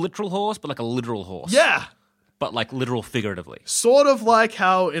literal horse, but like a literal horse. yeah. But like literal figuratively. Sort of like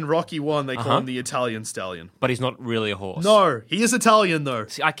how in Rocky 1 they call him the Italian stallion. But he's not really a horse. No, he is Italian though.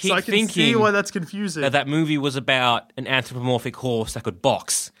 See, I keep so I can see thinking why that's confusing. That movie was about an anthropomorphic horse that could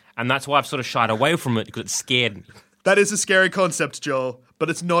box. And that's why I've sort of shied away from it because it scared me. That is a scary concept, Joel, but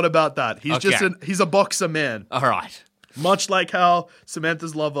it's not about that. He's Okay. he's a boxer man. All right. Much like how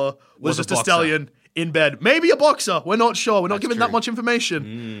Samantha's lover was Was a just a boxer. stallion in bed. Maybe a boxer. We're not sure. We're not given that true. much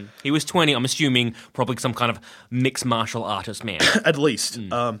information. He was 20, I'm assuming probably some kind of mixed martial artist man. At least.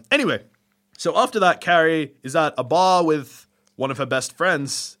 Anyway, so after that, Carrie is at a bar with one of her best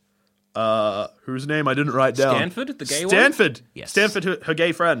friends, whose name I didn't write down. Stanford, the gay one? Stanford. Yes. Stanford, her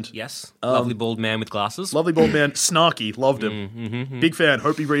gay friend. Yes. Lovely bald man with glasses. Lovely bald man. Snarky. Loved him. Big fan.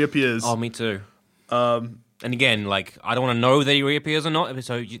 Hope he reappears. Oh, me too. And again, like, I don't want to know that he reappears or not.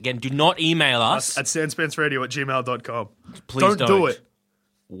 So, again, do not email us. At sanspanceradio@gmail.com. Please do don't. it.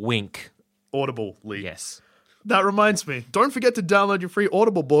 Wink. Audibly. Yes. That reminds me. Don't forget to download your free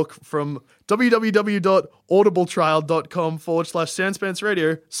Audible book from www.audibletrial.com/Sanspants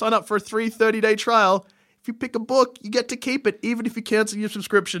Radio. Sign up for a 30-day trial. If you pick a book, you get to keep it, even if you cancel your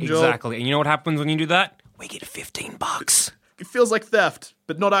subscription, Joel. Exactly. And you know what happens when you do that? We get $15. It feels like theft,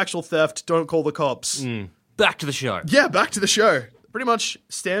 but not actual theft. Don't call the cops. Back to the show. Yeah, back to the show. Pretty much,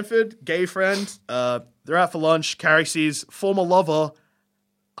 Stanford, gay friend, they're out for lunch. Carrie sees former lover,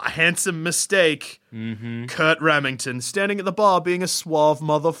 a handsome mistake, Kurt Remington, standing at the bar being a suave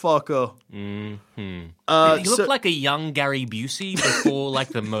motherfucker. He looked like a young Gary Busey before, like,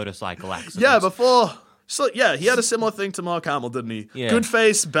 the motorcycle accident. Yeah, before... So, yeah, he had a similar thing to Mark Hamill, didn't he? Yeah. Good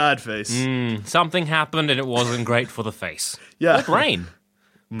face, bad face. Something happened and it wasn't great for the face. Yeah. Like rain.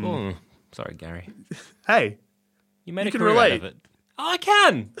 Oh, sorry, Gary. Hey, You made You a can career relate. out of it. Oh, I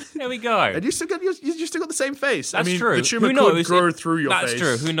can. There we go. and you still got the same face. That's I mean, true. the tumor Who knows? could grow through your face. That's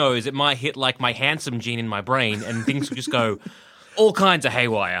true. Who knows? It might hit like my handsome gene in my brain and things will just go all kinds of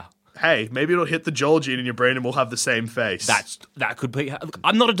haywire. Hey, maybe it'll hit the Joel gene in your brain and we'll have the same face. That could be.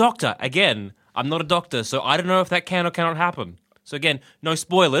 I'm not a doctor. Again, I'm not a doctor, so I don't know if that can or cannot happen. So again, no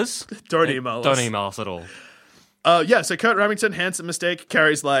spoilers. Don't email us. Don't email us at all. Yeah, so Kurt Remington, handsome mistake.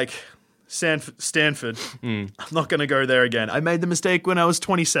 Carrie's like, Stanford, I'm not going to go there again. I made the mistake when I was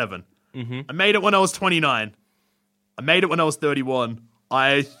 27. I made it when I was 29. I made it when I was 31.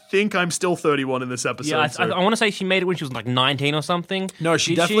 I think I'm still 31 in this episode. Yeah, so- I want to say she made it when she was like 19 or something. No,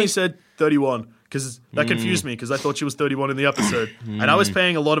 she Did definitely said 31 because that confused me because I thought she was 31 in the episode. And I was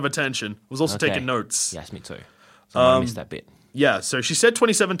paying a lot of attention. I was also Okay. taking notes. Yes, me too. So I missed that bit. Yeah, so she said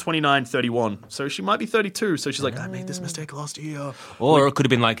 27, 29, 31. So she might be 32. So she's like, I made this mistake last year. Or it could have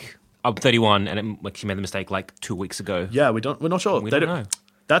been like, I'm 31 and she made the mistake like 2 weeks ago. Yeah, we're not sure. We don't know.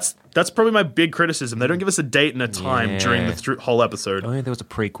 That's probably my big criticism. They don't give us a date and a time during the whole episode. Only there was a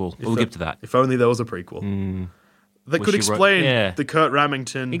prequel. We'll get to that. If only there was a prequel. That Where could she explain wrote- the Kurt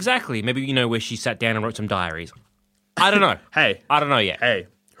Remington. Exactly. Maybe, where she sat down and wrote some diaries. I don't know. Hey. I don't know yet. Hey,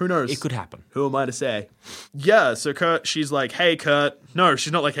 who knows? It could happen. Who am I to say? Yeah, so she's like, hey, Kurt. No,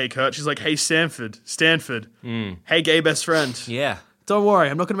 she's not like, hey, Kurt. She's like, hey, Stanford. Hey, gay best friend. Yeah. Don't worry,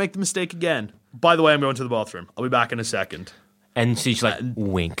 I'm not going to make the mistake again. By the way, I'm going to the bathroom. I'll be back in a second. And she's like,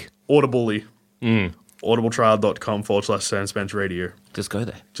 wink. Audibly. Audibletrial.com/Sandspence Radio. Just go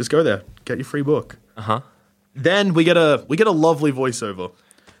there. Just go there. Get your free book. Uh-huh. Then we get a lovely voiceover.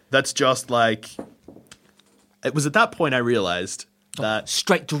 That's just like... It was at that point I realized that...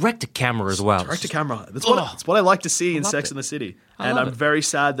 Straight direct to camera as well. Direct to camera. That's what I like to see in Sex and the City. And love I'm it. very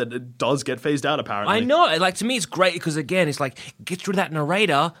sad that it does get phased out, apparently. I know. Like, to me, it's great because, again, it's like, gets rid of that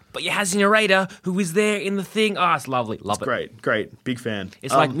narrator, but you has a narrator who is there in the thing. Oh, it's lovely. Love it. Great. Big fan.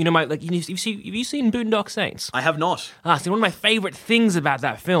 It's like, have you seen Boondock Saints? I have not. See, one of my favorite things about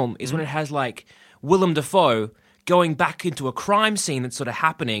that film is when it has, like, Willem Dafoe going back into a crime scene that's sort of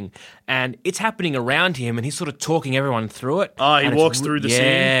happening, and it's happening around him, and he's sort of talking everyone through it. He And it's walks through the scene?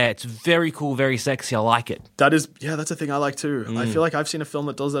 Yeah, it's very cool, very sexy. I like it. That's a thing I like too. I feel like I've seen a film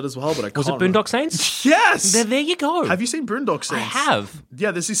that does that as well, but I can't. Was it Boondock Saints? Yes! There you go. Have you seen Boondock Saints? I have.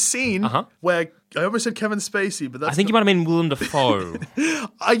 Yeah, there's this scene where I almost said Kevin Spacey, but that's I think you might have been Willem Dafoe.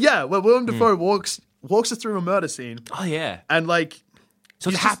 where Willem Dafoe walks us through a murder scene, Oh, yeah. and like So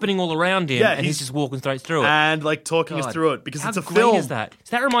it's He's just- happening all around him, Yeah, and he's just walking straight through it. and like talking us God. through it because How it's a great film. is that?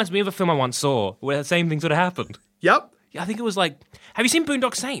 So that reminds me of a film I once saw where the same thing sort of happened. Yep, Yeah, I think it was like, have you seen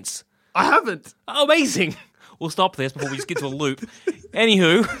Boondock Saints? I haven't. Oh, amazing. We'll stop this before we just get to a loop.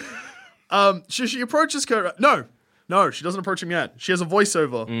 Anywho, She approaches Kurt. No, she doesn't approach him yet. She has a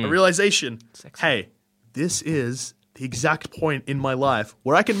voiceover, a realization. Sexy. Hey, this is the exact point in my life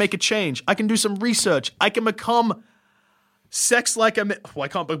where I can make a change. I can do some research. I can become sex like a man. Well, I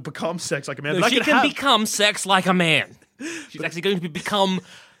can't become sex like a man. no, but she I can have... become sex like a man. She's actually going to become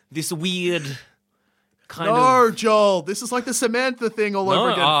this weird kind of... No, Joel. This is like the Samantha thing all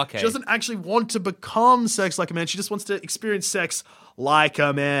over again. Oh, okay. She doesn't actually want to become sex like a man. She just wants to experience sex like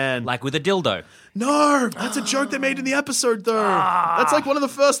a man. Like with a dildo. No, that's a joke they made in the episode, though. That's like one of the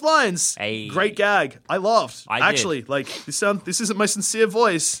first lines. Hey. Great gag. I laughed. I did. Actually, like this isn't my sincere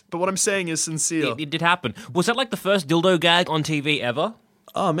voice, but what I'm saying is sincere. It did happen. Was that like the first dildo gag on TV ever?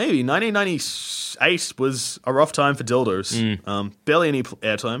 Oh, maybe 1998 was a rough time for dildos. Barely any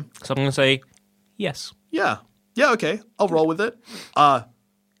airtime. So I'm going to say yes. Yeah, okay. I'll roll with it.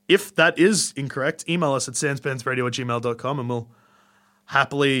 If that is incorrect, email us at sanspansradio@gmail.com and we'll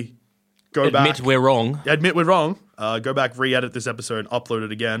happily go Admit back. we're wrong. Admit we're wrong. Go back, re-edit this episode, upload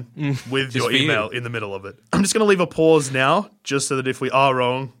it again with your for you. email in the middle of it. I'm just going to leave a pause now, just so that if we are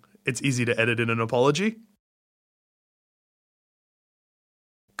wrong, it's easy to edit in an apology.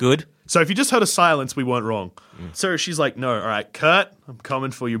 Good. So if you just heard a silence, we weren't wrong. So she's like, no, all right, Kurt, I'm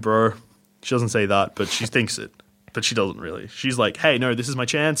coming for you, bro. She doesn't say that, but she thinks it. But she doesn't really. She's like, hey, no, this is my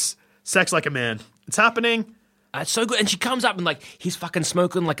chance. Sex like a man. It's happening. It's so good. And she comes up and like, he's fucking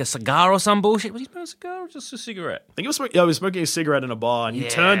smoking like a cigar or some bullshit. Was he smoking a cigar or just a cigarette? I think I was smoking a cigarette in a bar, and you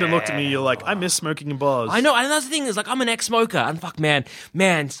turned and looked at me. You're like, I miss smoking in bars. I know, and that's the thing is like I'm an ex-smoker, and fuck, man,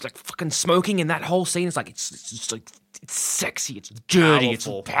 it's like fucking smoking in that whole scene. It's like it's just like it's sexy, it's dirty,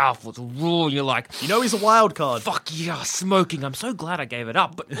 Powerful. it's powerful, it's raw. And you're like, You know he's a wild card. fuck yeah, smoking. I'm so glad I gave it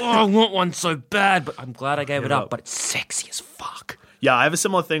up, but I want one so bad. But I'm glad I gave it up. But it's sexy as fuck. Yeah, I have a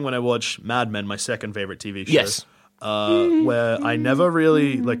similar thing when I watch Mad Men, my second favorite TV show. Yes. Where I never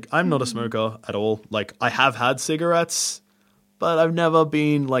really, like, I'm not a smoker at all. Like, I have had cigarettes, but I've never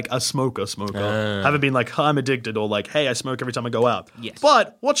been, like, a smoker. Haven't been like, I'm addicted, or like, hey, I smoke every time I go out. Yes.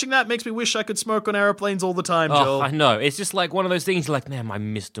 But watching that makes me wish I could smoke on airplanes all the time, Oh, Joel. I know. It's just like one of those things. You're like, man, I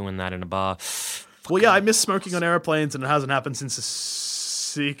miss doing that in a bar. Well, yeah, I miss smoking on airplanes, and it hasn't happened since the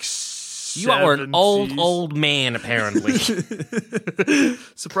 60s. You are an old man, apparently.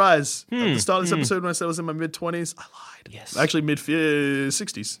 Surprise. At the start of this episode, when I said I was in my mid-20s, I lied. Yes. Actually,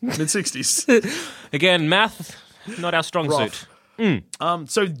 mid-60s. Mid-60s. Again, math, not our strong Rough. suit.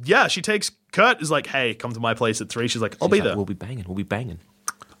 So, yeah, she takes... Kurt is like, hey, come to my place at 3. She's like, I'll be She's like, there. We'll be banging.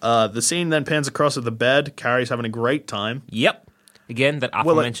 The scene then pans across at the bed. Carrie's having a great time. Yep. Again, that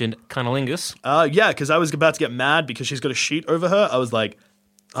aforementioned cunnilingus. Yeah, because I was about to get mad because she's got a sheet over her. I was like,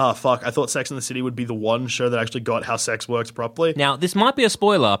 oh, fuck, I thought Sex and the City would be the one show that actually got how sex works properly. Now, this might be a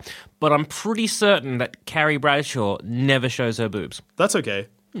spoiler, but I'm pretty certain that Carrie Bradshaw never shows her boobs. That's okay.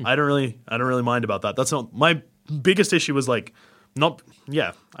 I don't really mind about that. That's not my biggest issue. Was like, I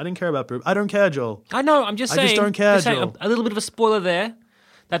didn't care about boobs. I don't care, Joel. I know, I'm just saying. I just don't care, saying, Joel. a little bit of a spoiler there,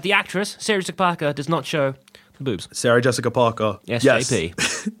 that the actress, Sarah Jessica Parker, does not show the boobs. Sarah Jessica Parker. SJP.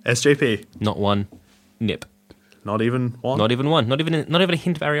 Yes. SJP. Not one nip. Not even one. Not even one. Not even a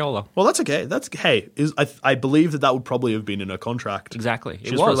hint of areola. Well, that's okay. I believe that would probably have been in her contract. Exactly.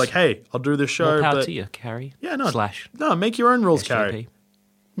 She's probably like, hey, I'll do this show. More power but to you, Carrie. Yeah, no. Slash. No, make your own rules, SJP. Carrie.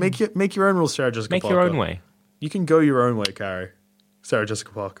 Make your own rules, Sarah Jessica Make Parker. your own way. You can go your own way, Carrie. Sarah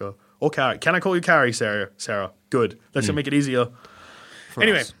Jessica Parker. Or Carrie. Can I call you Carrie, Sarah? Good. That's going to make it easier.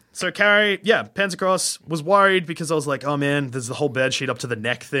 Anyway, us. so Carrie, pans across, was worried because I was like, oh man, there's the whole bed sheet up to the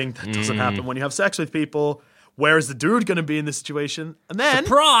neck thing. That doesn't happen when you have sex with people. Where is the dude going to be in this situation? And then...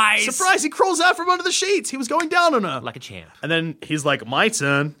 Surprise! He crawls out from under the sheets. He was going down on her. Like a champ. And then he's like, my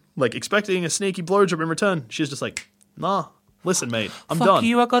turn. Like, expecting a sneaky blowjob in return. She's just like, nah, listen, mate, I'm Fuck done.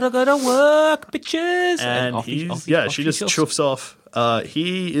 you, I gotta go to work, bitches. And off he- he's, off he- off she he just goes. chuffs off.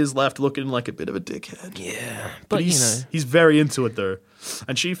 He is left looking like a bit of a dickhead. Yeah. But he's very into it, though.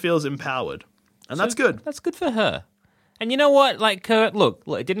 And she feels empowered. And that's good. That's good for her. And you know what? Like, Kurt, look,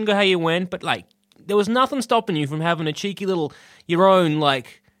 it didn't go how you went, but, like, there was nothing stopping you from having a cheeky little, your own,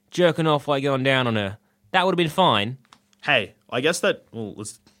 like, jerking off while going down on her. That would have been fine. Hey, I guess that,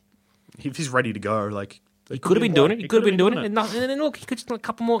 if he's ready to go, like... He could have been doing it. He could have been doing it. And then, look, he could just, a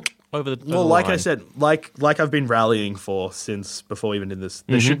couple more over the Well, like line. I said, like I've been rallying for since before we even did this,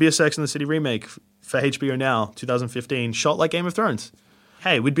 there should be a Sex and the City remake for HBO Now, 2015, shot like Game of Thrones.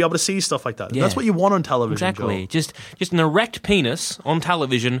 Hey, we'd be able to see stuff like that. Yeah. That's what you want on television, Exactly. Joel. Just an erect penis on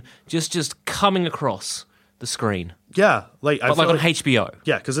television, just coming across the screen. Yeah, like I But feel like on HBO.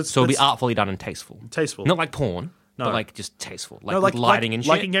 Yeah, because it's So it'll be it's artfully done and tasteful. tasteful. Not like porn, No. but like just tasteful. Like, No, with lighting and shit.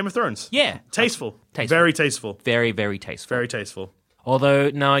 like in Game of Thrones. Yeah. Tasteful. Tasteful. Very tasteful. Very, very tasteful. Very tasteful. Although,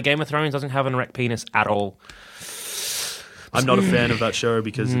 no, Game of Thrones doesn't have an erect penis at all. I'm not a fan of that show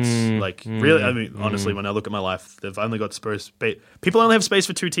because it's like really. I mean, honestly, when I look at my life, they've only got space. People only have space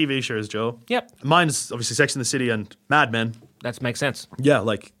for 2 TV shows, Joe. Yep. Mine's obviously Sex and the City and Mad Men. That makes sense. Yeah,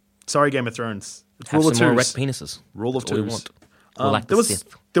 like sorry, Game of Thrones. It's Have rule of some more twos. erect penises. Rule of That's all we twos. want. We're like there the was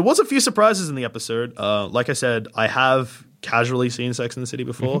Sith. there was a few surprises in the episode. Like I said, I have casually seen Sex and the City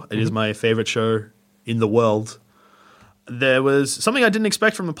before. It is my favorite show in the world. There was something I didn't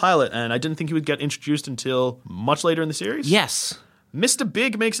expect from the pilot, and I didn't think he would get introduced until much later in the series. Yes. Mr.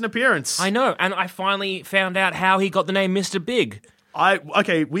 Big makes an appearance. I know, and I finally found out how he got the name Mr. Big.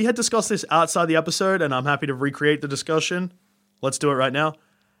 Okay, we had discussed this outside the episode, and I'm happy to recreate the discussion. Let's do it right now.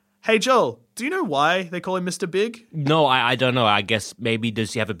 Hey, Joel, do you know why they call him Mr. Big? No, I don't know. I guess maybe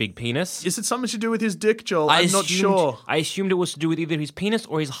does he have a big penis? Is it something to do with his dick, Joel? I'm not sure. I assumed it was to do with either his penis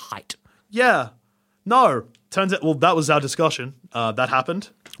or his height. Yeah. No. Turns out, well, that was our discussion. That happened.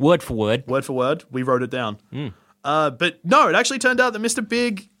 Word for word. Word for word. We wrote it down. But no, it actually turned out that Mr.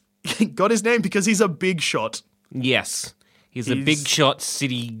 Big got his name because he's a big shot. Yes. He's a big shot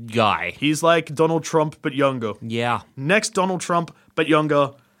city guy. He's like Donald Trump, but younger. Yeah. Next Donald Trump, but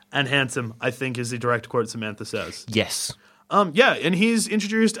younger and handsome, I think is the direct quote Samantha says. Yes. Yeah, and he's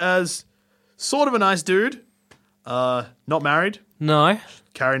introduced as sort of a nice dude. Not married. No.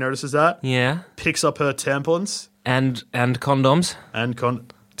 Carrie notices that. Yeah. Picks up her tampons. And condoms. And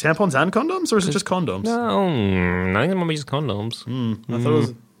tampons and condoms? Or is it just condoms? No, I think it might be just condoms. I thought it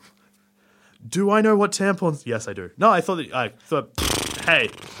was... Do I know what tampons... Yes, I do. No, I thought... Hey,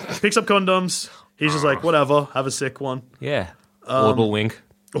 picks up condoms. He's just like, whatever, have a sick one. Yeah. Audible wink.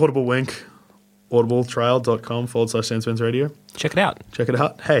 Audible wink. audibletrial.com/Sandspins Radio. Check it out. Check it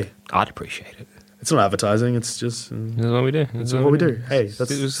out. Hey, I'd appreciate it. it's not advertising. It's just... This is what we do. It's what we do. Hey,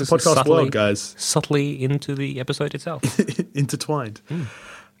 that's It was the just podcast subtly- world, guys. Subtly into the episode itself. Intertwined.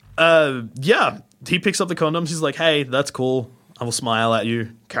 Yeah, he picks up the condoms. He's like, hey, that's cool. I will smile at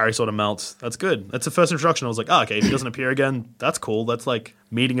you. Carrie sort of melts. That's good. That's the first introduction. I was like, oh, okay, if he doesn't appear again, that's cool. That's like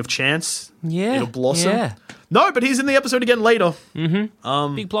meeting of chance. Yeah. It'll blossom. Yeah. No, but he's in the episode again later. Big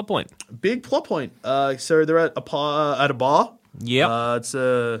plot point. Big plot point. So they're at a bar. Yep. It's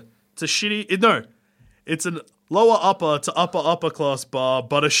a shitty... it's a lower upper to upper class bar,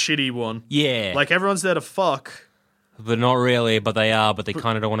 but a shitty one. Yeah. Like everyone's there to fuck. But not really, but they are, but they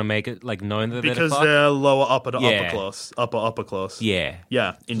kind of don't want to make it like known that Because they're they're lower upper to Yeah. upper class. Upper class. Yeah.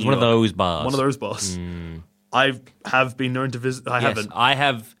 Yeah. In New One of York. those bars. One of those bars. I have been known to visit. I Yes, haven't. I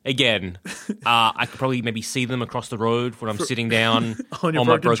have, again, I could probably maybe see them across the road when I'm sitting down On on, your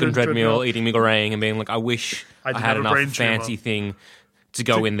my broken broken treadmill treadmill. eating meringue and being like, I wish I I didn't had have a enough brain tumor. fancy thing to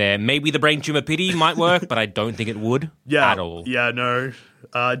go in there. Maybe the brain tumor pity might work, but I don't think it would at all. Yeah, no.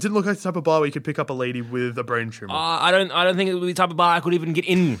 It didn't look like the type of bar where you could pick up a lady with a brain tumor. I don't think it would be the type of bar I could even get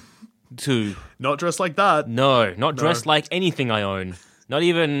in to. Not dressed like that. No, not dressed like anything I own. Not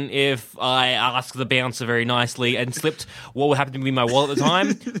even if I asked the bouncer very nicely and slipped what would happen to be my wallet at the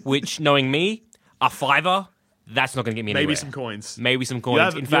time, which, knowing me, a $5, that's not going to get me anywhere. Maybe some coins. Maybe some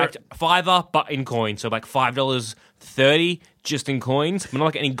coins. In fact, $5, but in coins. So like $5.30 just in coins. But not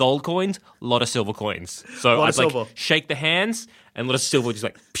like any gold coins, a lot of silver coins. So I'd like shake the hands and a lot of silver just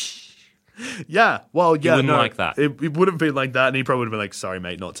like psh. Yeah, well, yeah, you wouldn't like that. It would have been like that, and he probably would have been like, "Sorry,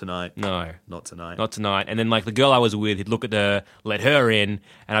 mate, not tonight." No, not tonight. Not tonight. And then like the girl I was with, he'd look at her, let her in,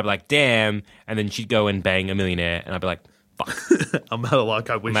 and I'd be like, "Damn!" And then she'd go and bang a millionaire, and I'd be like, "Fuck." I'm out of luck.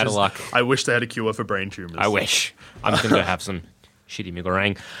 I'm out of luck. I wish they had a cure for brain tumors. I wish. I'm just gonna go have some shitty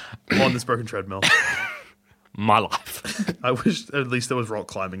migorang on this broken treadmill. My life. I wish at least there was rock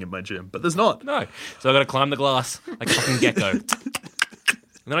climbing in my gym, but there's not. No. So I got to climb the glass like a fucking gecko.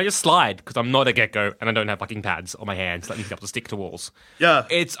 And then I just slide because I'm not a gecko and I don't have fucking pads on my hands that need to be able to stick to walls. Yeah.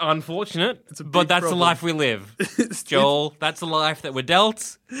 It's unfortunate, it's a big but that's problem. the life we live. Joel, that's the life that we're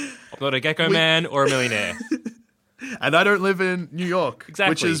dealt. I'm not a gecko man or a millionaire. And I don't live in New York,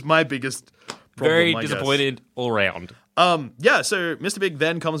 exactly. Which is my biggest problem, Very I disappointed guess. all round. Yeah, so Mr. Big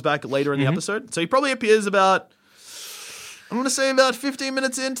then comes back later in the episode. So he probably appears about, I'm going to say about 15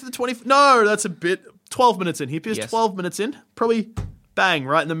 minutes into the 20... No, that's a bit... 12 minutes in. He appears 12 minutes in. Probably... Bang,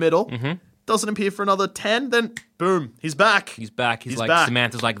 right in the middle. Doesn't appear for another 10, then boom, he's back. He's back. He's like, back.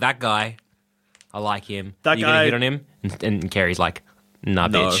 Samantha's like, that guy, I like him. That you guy. gonna hit on him? And Carrie's like, nah,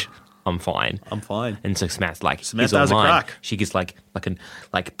 No. bitch, I'm fine. I'm fine. And so Samantha's like, Samantha he's all has a mine. crack. She gets like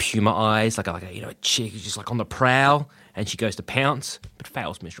puma eyes, like a you know, a chick who's just like on the prowl, and she goes to pounce, but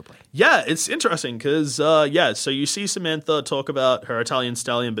fails miserably. Yeah, it's interesting because, so you see Samantha talk about her Italian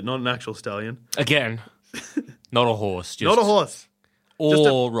stallion, but not an actual stallion. Again, not a horse. Just, Not a horse.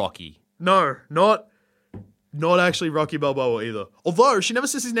 Or Rocky. No, not actually Rocky Balboa either. Although she never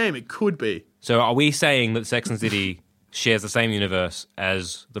says his name, it could be. So are we saying that Sex and the City shares the same universe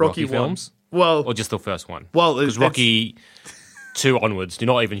as the Rocky films? Well, or just the first one? Well, because Rocky 2 onwards do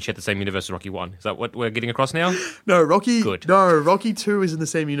not even share the same universe as Rocky 1. Is that what we're getting across now? No, Rocky. Good. No, Rocky 2 is in the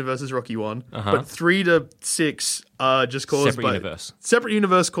same universe as Rocky 1, but 3 to 6 are just caused separate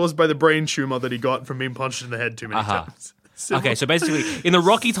universe caused by the brain tumor that he got from being punched in the head too many times. Okay, so basically, in the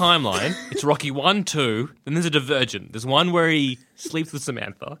Rocky timeline, it's Rocky 1, 2, then there's a divergent. There's one where he sleeps with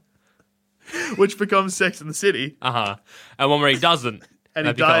Samantha. Which becomes Sex in the City. And one where he doesn't. And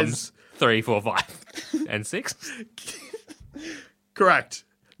that he becomes 3, 4, 5, and 6. Correct.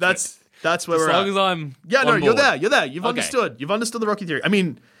 That's where we're at. As long as I'm no, on you're board. there. You've understood. You've understood the Rocky theory. I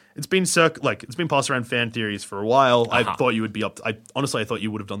mean, it's been passed around fan theories for a while. I thought you would be up. I thought you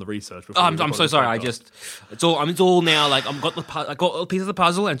would have done the research. Before I'm so sorry. It's all now. Like I got a piece of the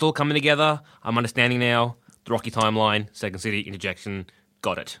puzzle, and it's all coming together. I'm understanding now. The Rocky timeline, Second City interjection.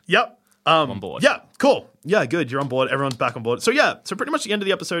 Got it. Yep. I'm on board. Yeah, cool. Yeah, good. You're on board. Everyone's back on board. So pretty much the end of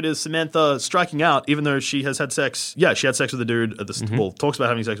the episode is Samantha striking out, even though she has had sex. Yeah, she had sex with the dude at the well, talks about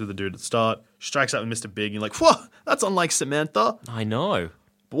having sex with the dude at the start. Strikes out with Mr. Big, and you're like, whoa, that's unlike Samantha. I know.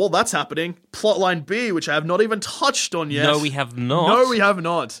 But while that's happening, plotline B, which I have not even touched on yet. No, we have not. No, we have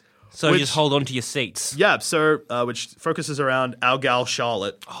not. So just hold on to your seats. Yeah, so which focuses around our gal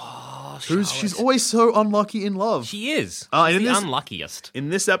Charlotte. Oh, she's always so unlucky in love. She is. She's the unluckiest. In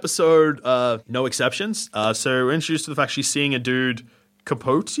this episode, no exceptions. So we're introduced to the fact she's seeing a dude,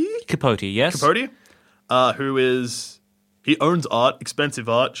 Capote, yes. Capote, who is he owns art, expensive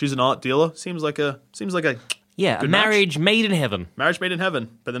art. She's an art dealer. Seems like a a marriage made in heaven. Marriage made in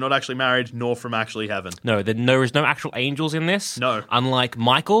heaven, but they're not actually married, nor from actually heaven. No, there is no actual angels in this. No. Unlike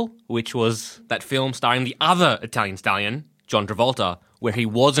Michael, which was that film starring the other Italian stallion, John Travolta, where he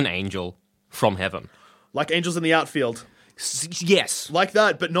was an angel from heaven. Like angels in the outfield. Yes. Like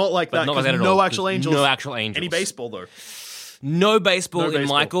that, but not like that. Not like that at no all. actual angels. No actual angels. Any baseball, though. No baseball in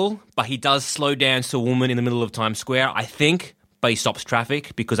baseball. Michael, but he does slow dance to a woman in the middle of Times Square, I think, but he stops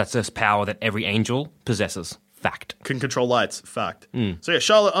traffic because that's this power that every angel possesses. Fact. Can control lights. Fact. So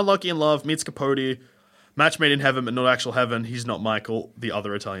Charlotte, unlucky in love, meets Capote. Match made in heaven, but not actual heaven. He's not Michael, the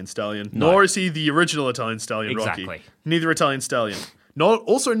other Italian stallion. No. Nor is he the original Italian stallion, Exactly. Rocky. Neither Italian stallion.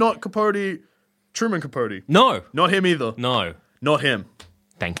 Also not Capote, Truman Capote. No. Not him either. No. Not him.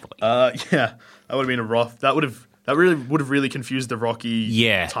 Thankfully. Yeah, that would have been a rough. That really would have really confused the Rocky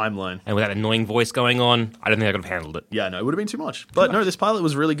timeline. And with that annoying voice going on, I don't think I could have handled it. Yeah, no, it would have been too much. But no, this pilot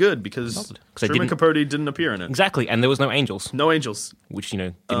was really good because Truman Capote didn't appear in it. Exactly, and there was no angels. No angels. Which,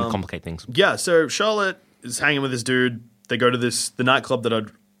 didn't complicate things. Yeah, so Charlotte is hanging with this dude. They go to the nightclub that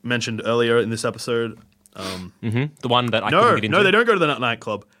I'd mentioned earlier in this episode. The one that I couldn't get into. No, they don't go to the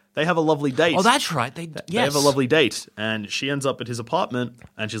nightclub. They have a lovely date. Oh, that's right. They have a lovely date, and she ends up at his apartment,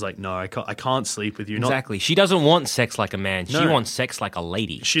 and she's like, "No, I can't sleep with you." Exactly. She doesn't want sex like a man. She No. wants sex like a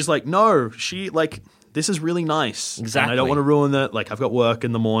lady. She's like, "No, this is really nice. Exactly. And I don't want to ruin that. Like, I've got work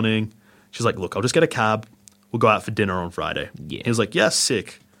in the morning." She's like, "Look, I'll just get a cab. We'll go out for dinner on Friday." Yeah. He was like, "Yeah,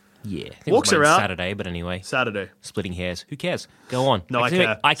 sick." Yeah. I think Walks it was her out. Saturday, but anyway. Saturday. Splitting hairs. Who cares? Go on. No, I Actually,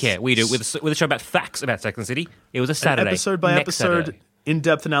 care. I care. We do. With a show about facts about Sex and the City, it was a Saturday. Episode by Next episode, Saturday.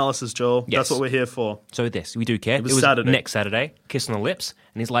 in-depth analysis, Joel. Yes. That's what we're here for. So we do care. It was Saturday. Next Saturday. Kiss on the lips.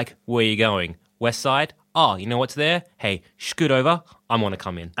 And he's like, where are you going? West Side? Oh, you know what's there? Hey, scoot over. I want to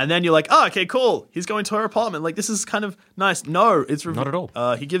come in. And then you're like, "Oh, okay, cool. He's going to her apartment. Like, this is kind of nice." No, it's Not at all.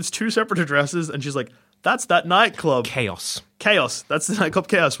 He gives 2 separate addresses, and she's like, "That's that nightclub." Chaos. Chaos. That's the nightclub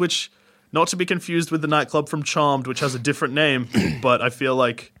Chaos, which, not to be confused with the nightclub from Charmed, which has a different name, but I feel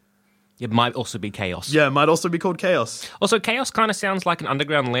like, It might also be chaos. yeah, it might also be called Chaos. Also, chaos kind of sounds like an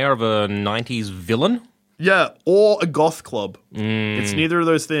underground lair of a 90s villain. Yeah, or a goth club. It's neither of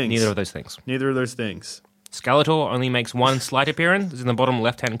those things. Neither of those things. Neither of those things. Skeletor only makes one slight appearance. It's in the bottom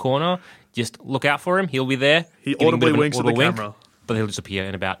left-hand corner. Just look out for him. He'll be there. He Giving a audibly bit of an winks at the audible wink, camera. but he'll disappear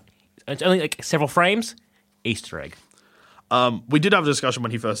in about... It's only like several frames. Easter egg. We did have a discussion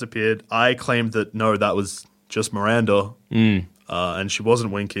when he first appeared. I claimed that, no, that was just Miranda, and she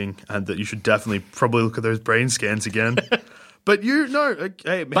wasn't winking, and that you should definitely probably look at those brain scans again. But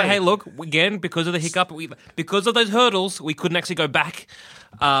But hey, look, again, because of the hiccup, because of those hurdles, we couldn't actually go back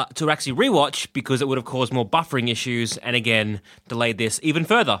to actually rewatch because it would have caused more buffering issues and again delayed this even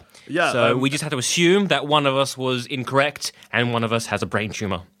further. Yeah, So we just had to assume that one of us was incorrect and one of us has a brain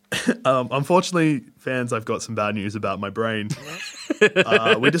tumor. Unfortunately, fans, I've got some bad news about my brain.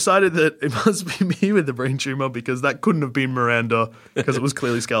 We decided that it must be me with the brain tumor because that couldn't have been Miranda because it was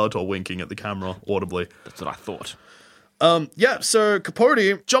clearly Skeletor winking at the camera audibly. That's what I thought. Yeah, so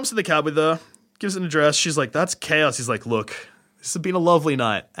Capote jumps in the cab with her, gives an address. She's like, "That's chaos." He's like, "Look, this has been a lovely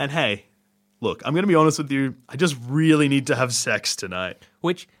night. And hey, look, I'm going to be honest with you. I just really need to have sex tonight."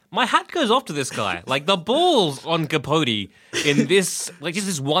 Which, my hat goes off to this guy. Like, the balls on Capote in this, like, just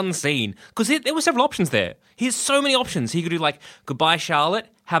this one scene. Because there were several options there. He has so many options. He could do, like, "Goodbye, Charlotte.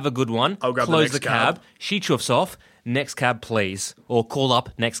 Have a good one." I'll grab the Close next the cab. cab. She chuffs off. "Next cab, please." Or call up,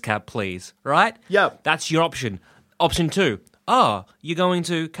 "Next cab, please." Right? Yeah. That's your option. Option 2. "Oh, you're going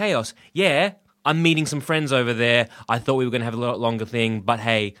to Chaos." "Yeah, I'm meeting some friends over there. I thought we were going to have a lot longer thing, but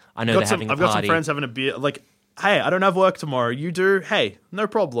hey, I know they're having a I've party." got some friends having a beer. Like, "Hey, I don't have work tomorrow. You do? Hey, no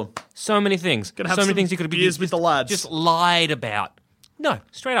problem." So many things. Gonna have So many some things you could have beers with the lads. Just lied about. No,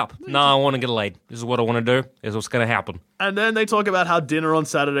 straight up. No, I want to get laid. This is what I want to do. This is what's going to happen. And then they talk about how dinner on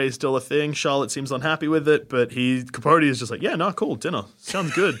Saturday is still a thing. Charlotte seems unhappy with it, but Capote is just like, "Yeah, no, cool, dinner.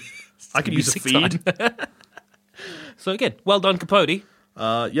 Sounds good. I could use a Music feed." So again, well done, Capote.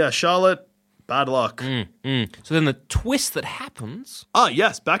 Yeah, Charlotte, bad luck. So then the twist that happens, Ah,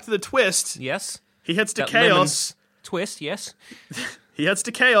 yes, back to the twist. yes. He heads to That Chaos. lemons twist, yes. He heads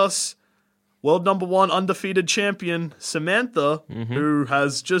to Chaos. World #1 undefeated champion Samantha, who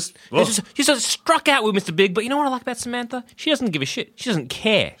has just, She's just struck out with Mr. Big, but you know what I like about Samantha? She doesn't give a shit. She doesn't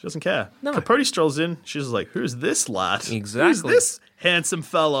care. she doesn't care. No. Capote strolls in. She's like, "Who's this lad? Who's Exactly. this handsome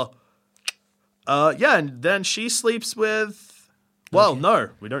fella?" Yeah, and then she sleeps with. Well, no,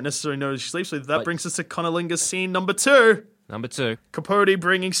 we don't necessarily know who she sleeps with. That brings us to Conolingus scene number 2. Number 2. Capote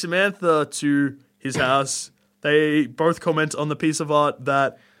bringing Samantha to his house. They both comment on the piece of art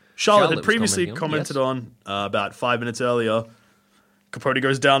that Charlotte had was previously commenting commented on about 5 minutes earlier. Capote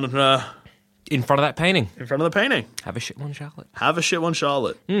goes down on her In front of that painting. in front of the painting. Have a shit one, Charlotte. Have a shit one,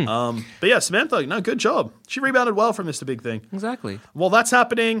 Charlotte. But yeah, Samantha, no, good job. She rebounded well from Mr. Big Thing. Exactly. While that's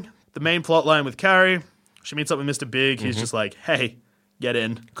happening, the main plot line with Carrie, she meets up with Mr. Big. He's just like, "Hey, get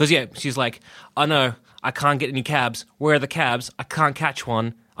in." Because, yeah, she's like, "Oh no, I can't get any cabs. Where are the cabs? I can't catch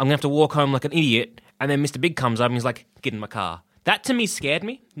one. I'm going to have to walk home like an idiot." And then Mr. Big comes up and he's like, "Get in my car." That to me scared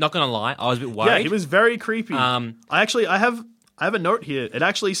me. Not going to lie. I was a bit worried. Yeah, he was very creepy. I have a note here. It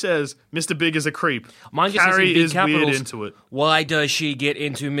actually says Mr. Big is a creep. Mine just says in Carrie big is capitals, weird into it. "Why does she get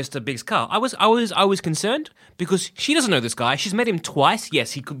into Mr. Big's car?" I was concerned because she doesn't know this guy. She's met him twice.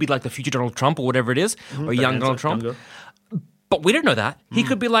 Yes, he could be like the future Donald Trump or whatever it is, or young Donald Trump. Younger. But we don't know that. He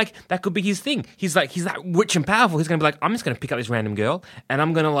could be like, that could be his thing. He's like, he's that rich and powerful. He's going to be like, "I'm just going to pick up this random girl and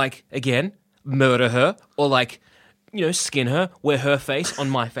I'm going to like, again, murder her or like, you know, skin her, wear her face on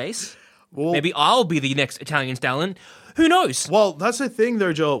my face. Well- Maybe I'll be the next Italian stallion. Who knows? Well, that's the thing,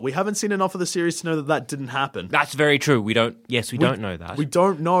 though, Joel. We haven't seen enough of the series to know that didn't happen. That's very true. We don't know that. We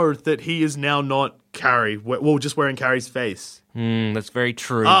don't know that he is now not Carrie. Well, just wearing Carrie's face. That's very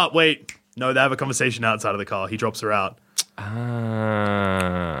true. Wait. No, they have a conversation outside of the car. He drops her out.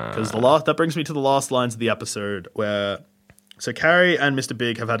 Because that brings me to the last lines of the episode where... So Carrie and Mr.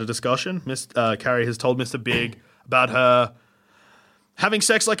 Big have had a discussion. Carrie has told Mr. Big about her having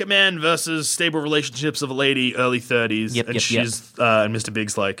sex like a man versus stable relationships of a lady, early 30s. And Mr.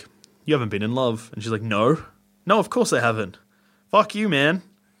 Big's like, you haven't been in love. And she's like, no. No, of course I haven't. Fuck you, man.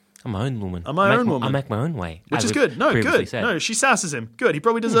 I'm my own woman. I'm my own woman. I make my own way. Which is good. No, good. Said. No, she sasses him. Good. He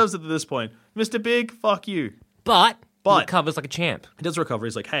probably deserves it at this point. Mr. Big, fuck you. But he recovers like a champ. He does recover.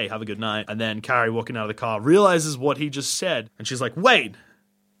 He's like, hey, have a good night. And then Carrie, walking out of the car, realizes what he just said. And she's like, wait,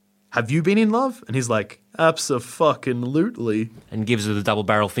 have you been in love? And he's like, abso-fucking-lutely. And gives her the double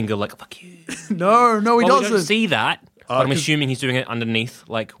barrel finger like, fuck you. No, he doesn't. We don't see that. But I'm assuming he's doing it underneath,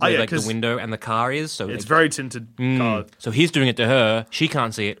 like where the window and the car is. So it's very tinted car. So he's doing it to her. She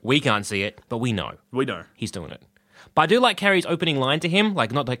can't see it. We can't see it. But we know. We know. He's doing it. But I do like Carrie's opening line to him,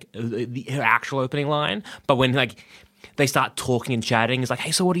 like not like her actual opening line, but when like they start talking and chatting, it's like,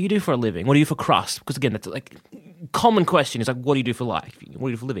 hey, so what do you do for a living? What do you do for crust? Because again, that's like common question. It's like, what do you do for life? What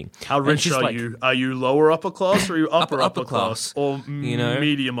do you do for a living? How rich are you? Are you lower upper class or are you upper class? Or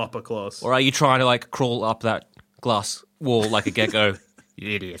medium upper class? Or are you trying to like crawl up that glass wall like a gecko?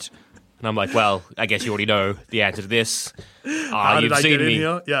 You idiot. And I'm like, well, I guess you already know the answer to this. How did I get in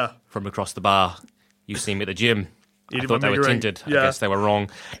here? Yeah. From across the bar. You've seen me at the gym. I thought they were tinted. Yeah. I guess they were wrong.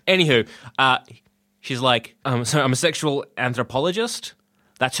 Anywho, she's like, so I'm a sexual anthropologist.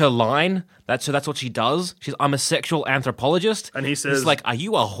 That's her line. That's what she does. I'm a sexual anthropologist. And he says... He's like, are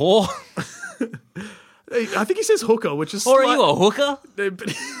you a whore? I think he says hooker, which is... Or are you a hooker?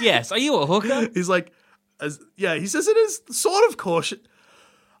 Yes, are you a hooker? He's like, he says it as sort of caution.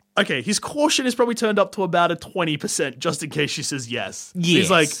 Okay, his caution is probably turned up to about a 20% just in case she says yes. Yes.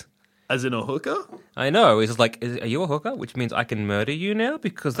 He's like... As in a hooker? I know. He's just like, are you a hooker? Which means I can murder you now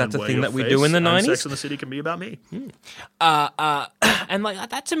because that's a thing that we do in the 90s. Sex in the City can be about me. And like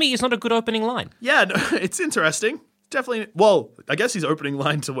that to me is not a good opening line. Yeah, no, it's interesting. Definitely. Well, I guess his opening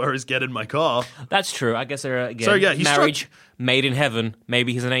line to where is get in my car. That's true. I guess they're again. So yeah, marriage made in heaven.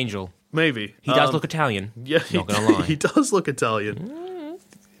 Maybe he's an angel. Maybe he does look Italian. Yeah, not gonna lie. He does look Italian.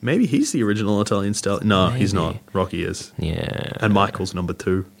 Maybe he's the original Italian stallion. No, he's not. Rocky is. Yeah. And Michael's number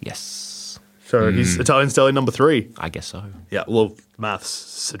 2. Yes. So he's Italian stallion number 3. I guess so. Yeah, well, maths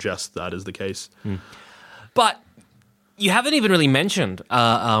suggests that is the case. But you haven't even really mentioned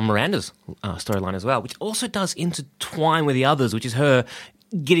Miranda's storyline as well, which also does intertwine with the others, which is her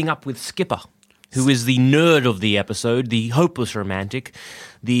getting up with Skipper, who is the nerd of the episode, the hopeless romantic,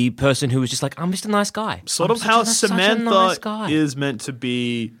 the person who was just like, I'm just a nice guy. Sort of how Samantha is meant to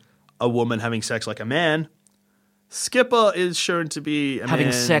be a woman having sex like a man. Skipper is shown to be a having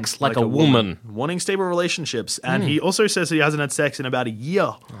man sex like a woman. Wanting stable relationships. And he also says that he hasn't had sex in about a year.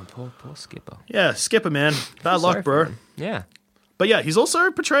 Oh, poor Skipper. Yeah, Skipper, man. Bad luck, bro. Yeah. But yeah, he's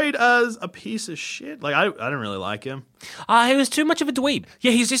also portrayed as a piece of shit. Like, I don't really like him. He was too much of a dweeb.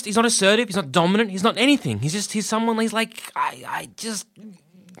 Yeah, he's not assertive, he's not dominant, he's not anything. He's someone, he's like, ugh.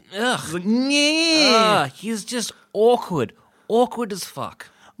 He's like, yeah. He's just awkward. Awkward as fuck.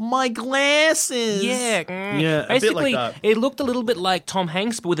 My glasses. Yeah. Yeah, basically, a bit like that. It looked a little bit like Tom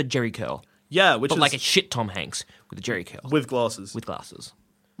Hanks, but with a jerry curl. Yeah, but like a shit Tom Hanks with a jerry curl. With glasses. With glasses.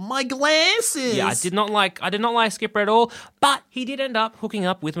 My glasses. Yeah, I did not like Skipper at all, but he did end up hooking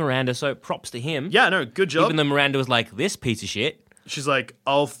up with Miranda, so props to him. Yeah, no, good job. Even though Miranda was like, this piece of shit. She's like,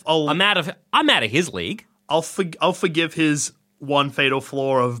 I'm out of his league. I'll forgive his one fatal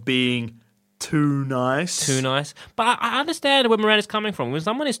flaw of being too nice. Too nice. But I understand where Miranda's coming from. When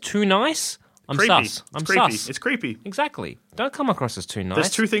someone is too nice, I'm creepy. sus. It's creepy. Exactly. Don't come across as too nice.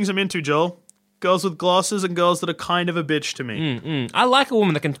 There's 2 things I'm into, Joel. Girls with glasses and girls that are kind of a bitch to me. I like a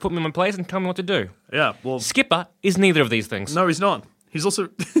woman that can put me in my place and tell me what to do. Yeah, well... Skipper is neither of these things. No, he's not. He's also...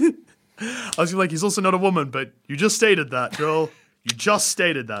 I was like, he's also not a woman, but you just stated that, Joel. You just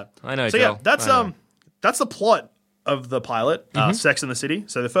stated that. I know, so, Joel. Yeah, that's the plot of the pilot, Sex and the City.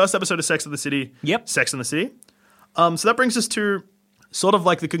 So the first episode of Sex and the City, Sex and the City. So that brings us to sort of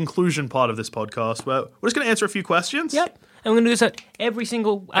like the conclusion part of this podcast, where we're just going to answer a few questions. Yep. And we're going to do this at every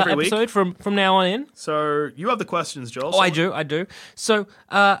single episode from now on in. So you have the questions, Joel. Oh, I do. So,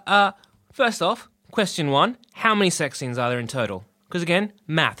 first off, question 1, how many sex scenes are there in total? Because again,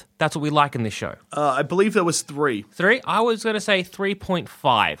 math. That's what we like in this show. I believe there was 3. 3? I was going to say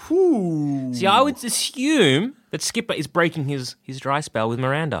 3.5. Ooh. See, I would assume that Skipper is breaking his dry spell with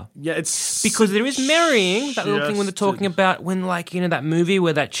Miranda. Yeah, it's... Because there is marrying, that little thing when they're Just- talking about when, like, you know, that movie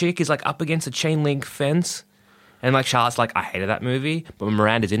where that chick is, like, up against a chain link fence. And, like, Charlotte's like, I hated that movie, but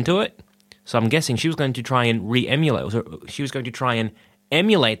Miranda's into it. So I'm guessing she was going to try and re-emulate. She was going to try and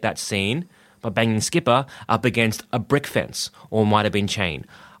emulate that scene by banging Skipper up against a brick fence, or might have been chain.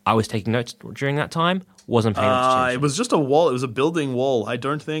 I was taking notes during that time, wasn't paying much attention. It was just a wall. It was a building wall. I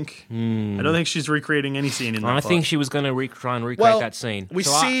don't think she's recreating any scene in that. I think she was going to try and recreate that scene. We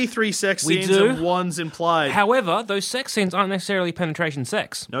So see 3 sex we scenes do. and one's implied. However, those sex scenes aren't necessarily penetration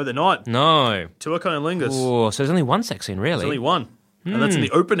sex. No, they're not. No. Two are cunnilingus. Oh, so there's only one sex scene, really. There's only one. And that's in the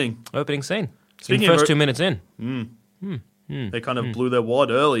opening. Opening scene. Speaking in the of first 2 minutes in. They kind of blew their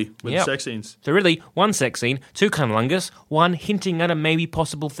wad early with Yep. sex scenes. So really, one sex scene, 2 cunnilingus, 1 hinting at a maybe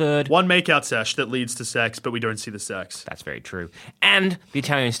possible third. One makeout sesh that leads to sex, but we don't see the sex. That's very true. And the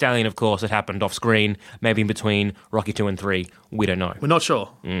Italian Stallion, of course, that happened off screen, maybe in between Rocky 2 and 3. We don't know. We're not sure.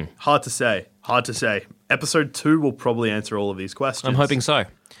 Hard to say. Hard to say. Episode 2 will probably answer all of these questions. I'm hoping so.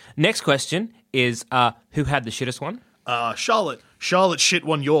 Next question is, who had the shittest one? Charlotte. Charlotte shit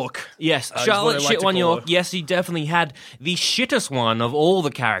one York. Yes, is what Charlotte I like shit to one call York. her. Yes, he definitely had the shittest one of all the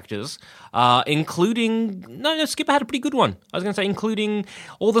characters, including... No, Skipper had a pretty good one. I was going to say including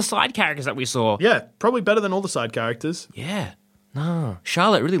all the side characters that we saw. Yeah, probably better than all the side characters. Yeah. No,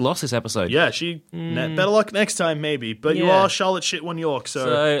 Charlotte really lost this episode. Yeah, she better luck next time, maybe. But you Yeah. are Charlotte shit one York, so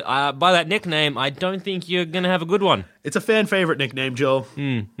So, by that nickname, I don't think you're going to have a good one. it's a fan favorite nickname, Joe.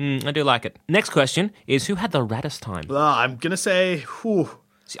 I do like it. Next question is, who had the raddest time? I'm gonna say, whew.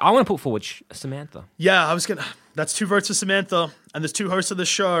 See, I want to put forward Samantha. Yeah, I was gonna. That's 2 votes for Samantha, and there's 2 hosts of this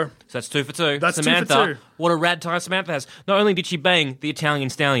show. So that's 2 for 2. That's 2 for Samantha, 2. what a rad time Samantha has. Not only did she bang the Italian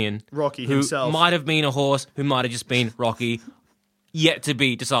Stallion, Rocky who himself. might have been a horse, who might have just been Rocky, yet to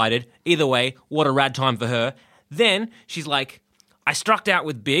be decided. Either way, what a rad time for her. Then she's like, I struck out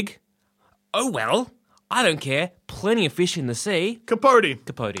with Big. Oh well, I don't care. Plenty of fish in the sea. Capote,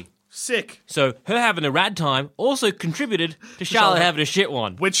 Sick. sick, So her having a rad time also contributed to Charlotte having a shit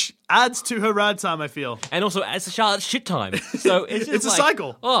one. which adds to her rad time. I feel And also adds to Charlotte's shit time. So it's just It's a like,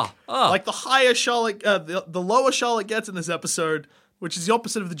 cycle. Oh. like the higher Charlotte, the lower Charlotte gets in this episode, which is the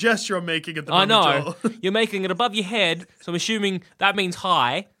opposite of the gesture I'm making at the I moment. know. Joel. You're making it above your head, so I'm assuming that means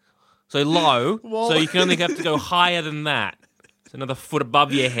high. So low. Well- So you can only have to go higher than that. So another foot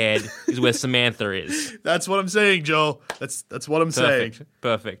above your head is where Samantha is. That's what I'm saying, Joel. That's what I'm saying.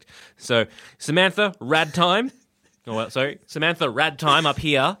 Perfect. So Samantha, rad time. Oh, well, sorry. Samantha, rad time up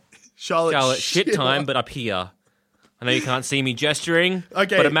here. Charlotte, shit time, but up here. I know you can't see me gesturing,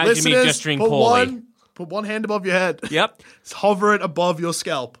 Okay, but imagine me listeners, gesturing poorly. Put one hand above your head. Yep. Hover it above your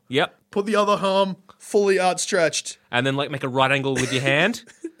scalp. Yep. Put the other arm fully outstretched. And then like make a right angle with your hand.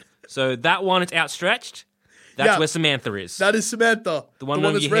 So that one is outstretched. That's Yeah. where Samantha is. That is Samantha. The one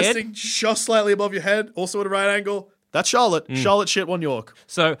over that's your head? resting just slightly above your head, also at a right angle. That's Charlotte. Charlotte shit one York.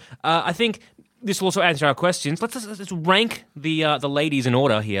 So I think this will also answer our questions. Let's rank the ladies in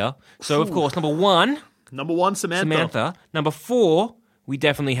order here. So of course, number 1, Number 1, Samantha. Number 4, we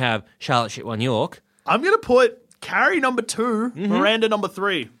definitely have Charlotte Shit One York. I'm going to put Carrie number 2, Mm-hmm. Miranda number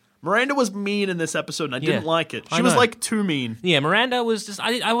 3. Miranda was mean in this episode, and I didn't like it. I She was know. like too mean. Yeah, Miranda was just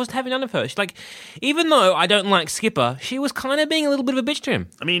I wasn't having none of her. She's like, even though I don't like Skipper, she was kind of being a little bit of a bitch to him.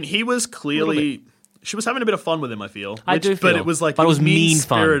 I mean, he was clearly... She was having a bit of fun with him, I feel. I do feel, But it was like... but it was mean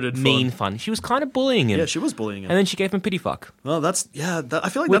mean-spirited fun. Mean fun. She was kind of bullying him. Yeah, she was bullying him. And then she gave him pity fuck. Well, that's... Yeah, I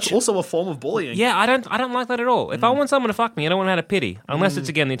feel like Which- that's also a form of bullying. Yeah, I don't like that at all. If I want someone to fuck me, I don't want to have pity. Unless it's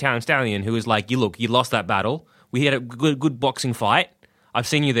again the Italian Stallion who is like, you lost that battle. We had a good boxing fight. I've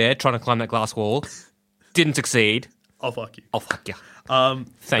seen you there trying to climb that glass wall. Didn't succeed. I'll fuck you. I'll fuck you. Thank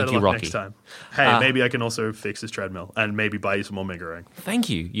Thank you, Rocky. Next time. Hey, maybe I can also fix this treadmill and maybe buy you some more Megarang. Thank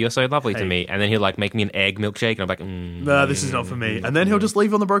you. You're so lovely to me. And then he'll like make me an egg milkshake, and I'm like, Nah, this is not for me. And then he'll just leave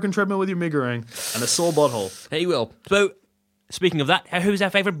you on the broken treadmill with your Megarang and a sore butthole. he will. So, speaking of that, who's our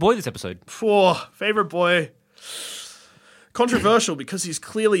favorite boy this episode? Favorite boy. Controversial because he's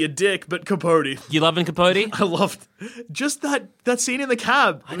clearly a dick, but Capote. You loving Capote? I loved just that scene in the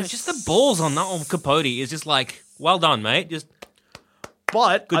cab. I know, just the balls on that one Capote is just like, well done, mate. Just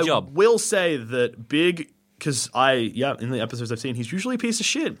But Good I job. will say that Big, because in the episodes I've seen, he's usually a piece of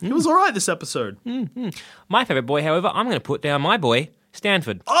shit. He was all right this episode. my favorite boy, however, I'm going to put down my boy,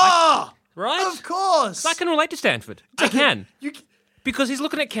 Stanford. Ah, Right? of course. I can relate to Stanford. I can. You, Because he's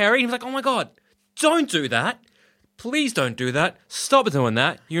looking at Carrie and he's like, oh my God, don't do that. Please don't do that. Stop doing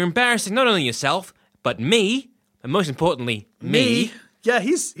that. You're embarrassing not only yourself, but me. and most importantly, me. Yeah,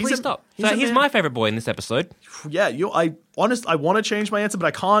 he's Please stop. He's, So he's my favourite boy in this episode. Yeah, I want to change my answer, but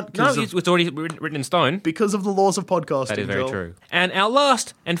I can't No, it's already written in stone. because of the laws of podcasting. That is very Joel. true. And our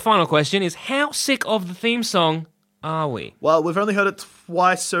last and final question is, how sick of the theme song are we? Well, we've only heard it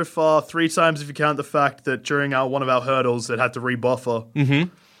twice so far, 3 times if you count the fact that during one of our hurdles it had to rebuffer.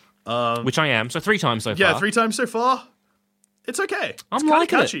 Which I am. So 3 times so far. Yeah, 3 times so far. It's okay. I'm It's kinda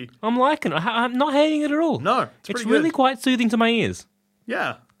liking catchy. it. I'm liking it. I'm not hating it at all. No, it's it's pretty really good. quite soothing to my ears.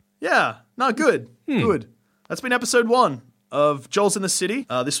 Yeah. No, good. Good. That's been episode 1 of Joel's in the City.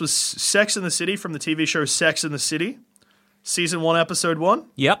 This was Sex in the City from the TV show Sex in the City. Season 1, episode 1.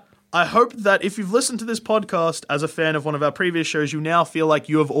 Yep. I hope that if you've listened to this podcast as a fan of one of our previous shows, you now feel like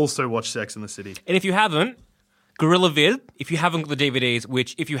you have also watched Sex in the City. And if you haven't, Gorilla Vid, if you haven't got the DVDs,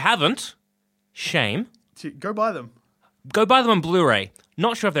 which if you haven't, shame, Go buy them. go buy them on Blu-ray.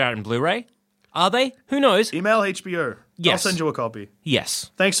 Not sure if they're out in Blu-ray. Are they? Who knows? Email HBO. Yes. I'll send you a copy.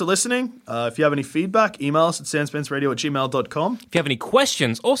 Yes. Thanks for listening. If you have any feedback, email us at sanspantsradio@gmail.com. If you have any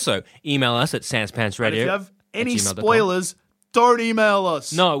questions, also email us at sanspantsradio. And if you have any @gmail.com. spoilers, don't email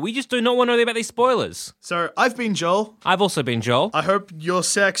us. No, we just do not want to know about these spoilers. So, I've been Joel. I've also been Joel. I hope your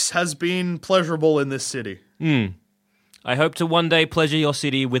sex has been pleasurable in this city. I hope to one day pleasure your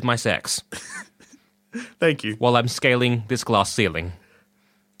city with my sex Thank you. while I'm scaling this glass ceiling.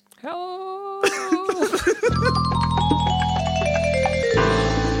 Hello.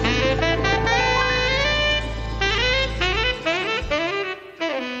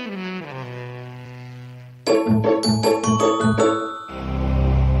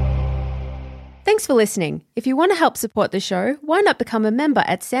 Thanks for listening. If you want to help support the show, why not become a member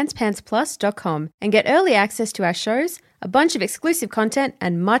at sanspantsplus.com and get early access to our shows, a bunch of exclusive content,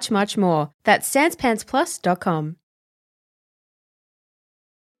 and much, much more. That's sanspantsplus.com.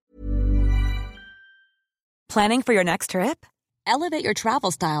 Planning for your next trip? Elevate your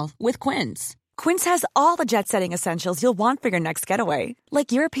travel style with Quince. Quince has all the jet-setting essentials you'll want for your next getaway,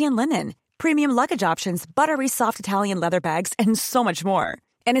 like European linen, premium luggage options, buttery soft Italian leather bags, and so much more.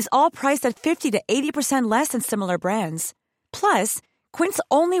 And is all priced at 50 to 80% less than similar brands. Plus, Quince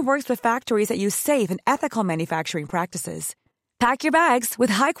only works with factories that use safe and ethical manufacturing practices. Pack your bags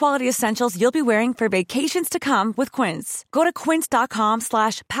with high-quality essentials you'll be wearing for vacations to come with Quince. Go to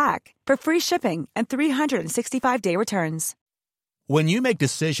quince.com/pack for free shipping and 365-day returns. When you make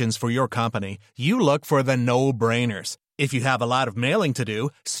decisions for your company, you look for the no-brainers. If you have a lot of mailing to do,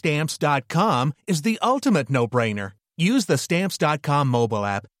 Stamps.com is the ultimate no-brainer. Use the Stamps.com mobile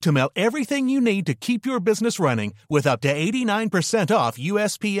app to mail everything you need to keep your business running with up to 89% off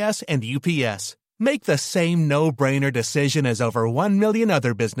USPS and UPS. Make the same no-brainer decision as over 1 million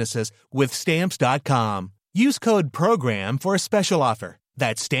other businesses with Stamps.com. Use code PROGRAM for a special offer.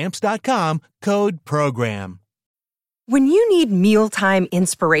 That's Stamps.com, code PROGRAM. When you need mealtime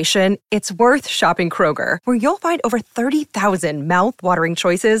inspiration, it's worth shopping Kroger, where you'll find over 30,000 mouth-watering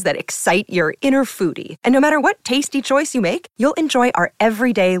choices that excite your inner foodie. And no matter what tasty choice you make, you'll enjoy our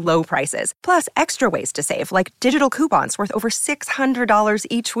everyday low prices, plus extra ways to save, like digital coupons worth over $600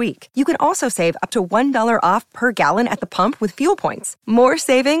 each week. You can also save up to $1 off per gallon at the pump with fuel points. More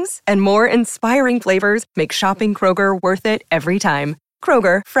savings and more inspiring flavors make shopping Kroger worth it every time.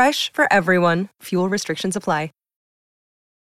 Kroger, fresh for everyone. Fuel restrictions apply.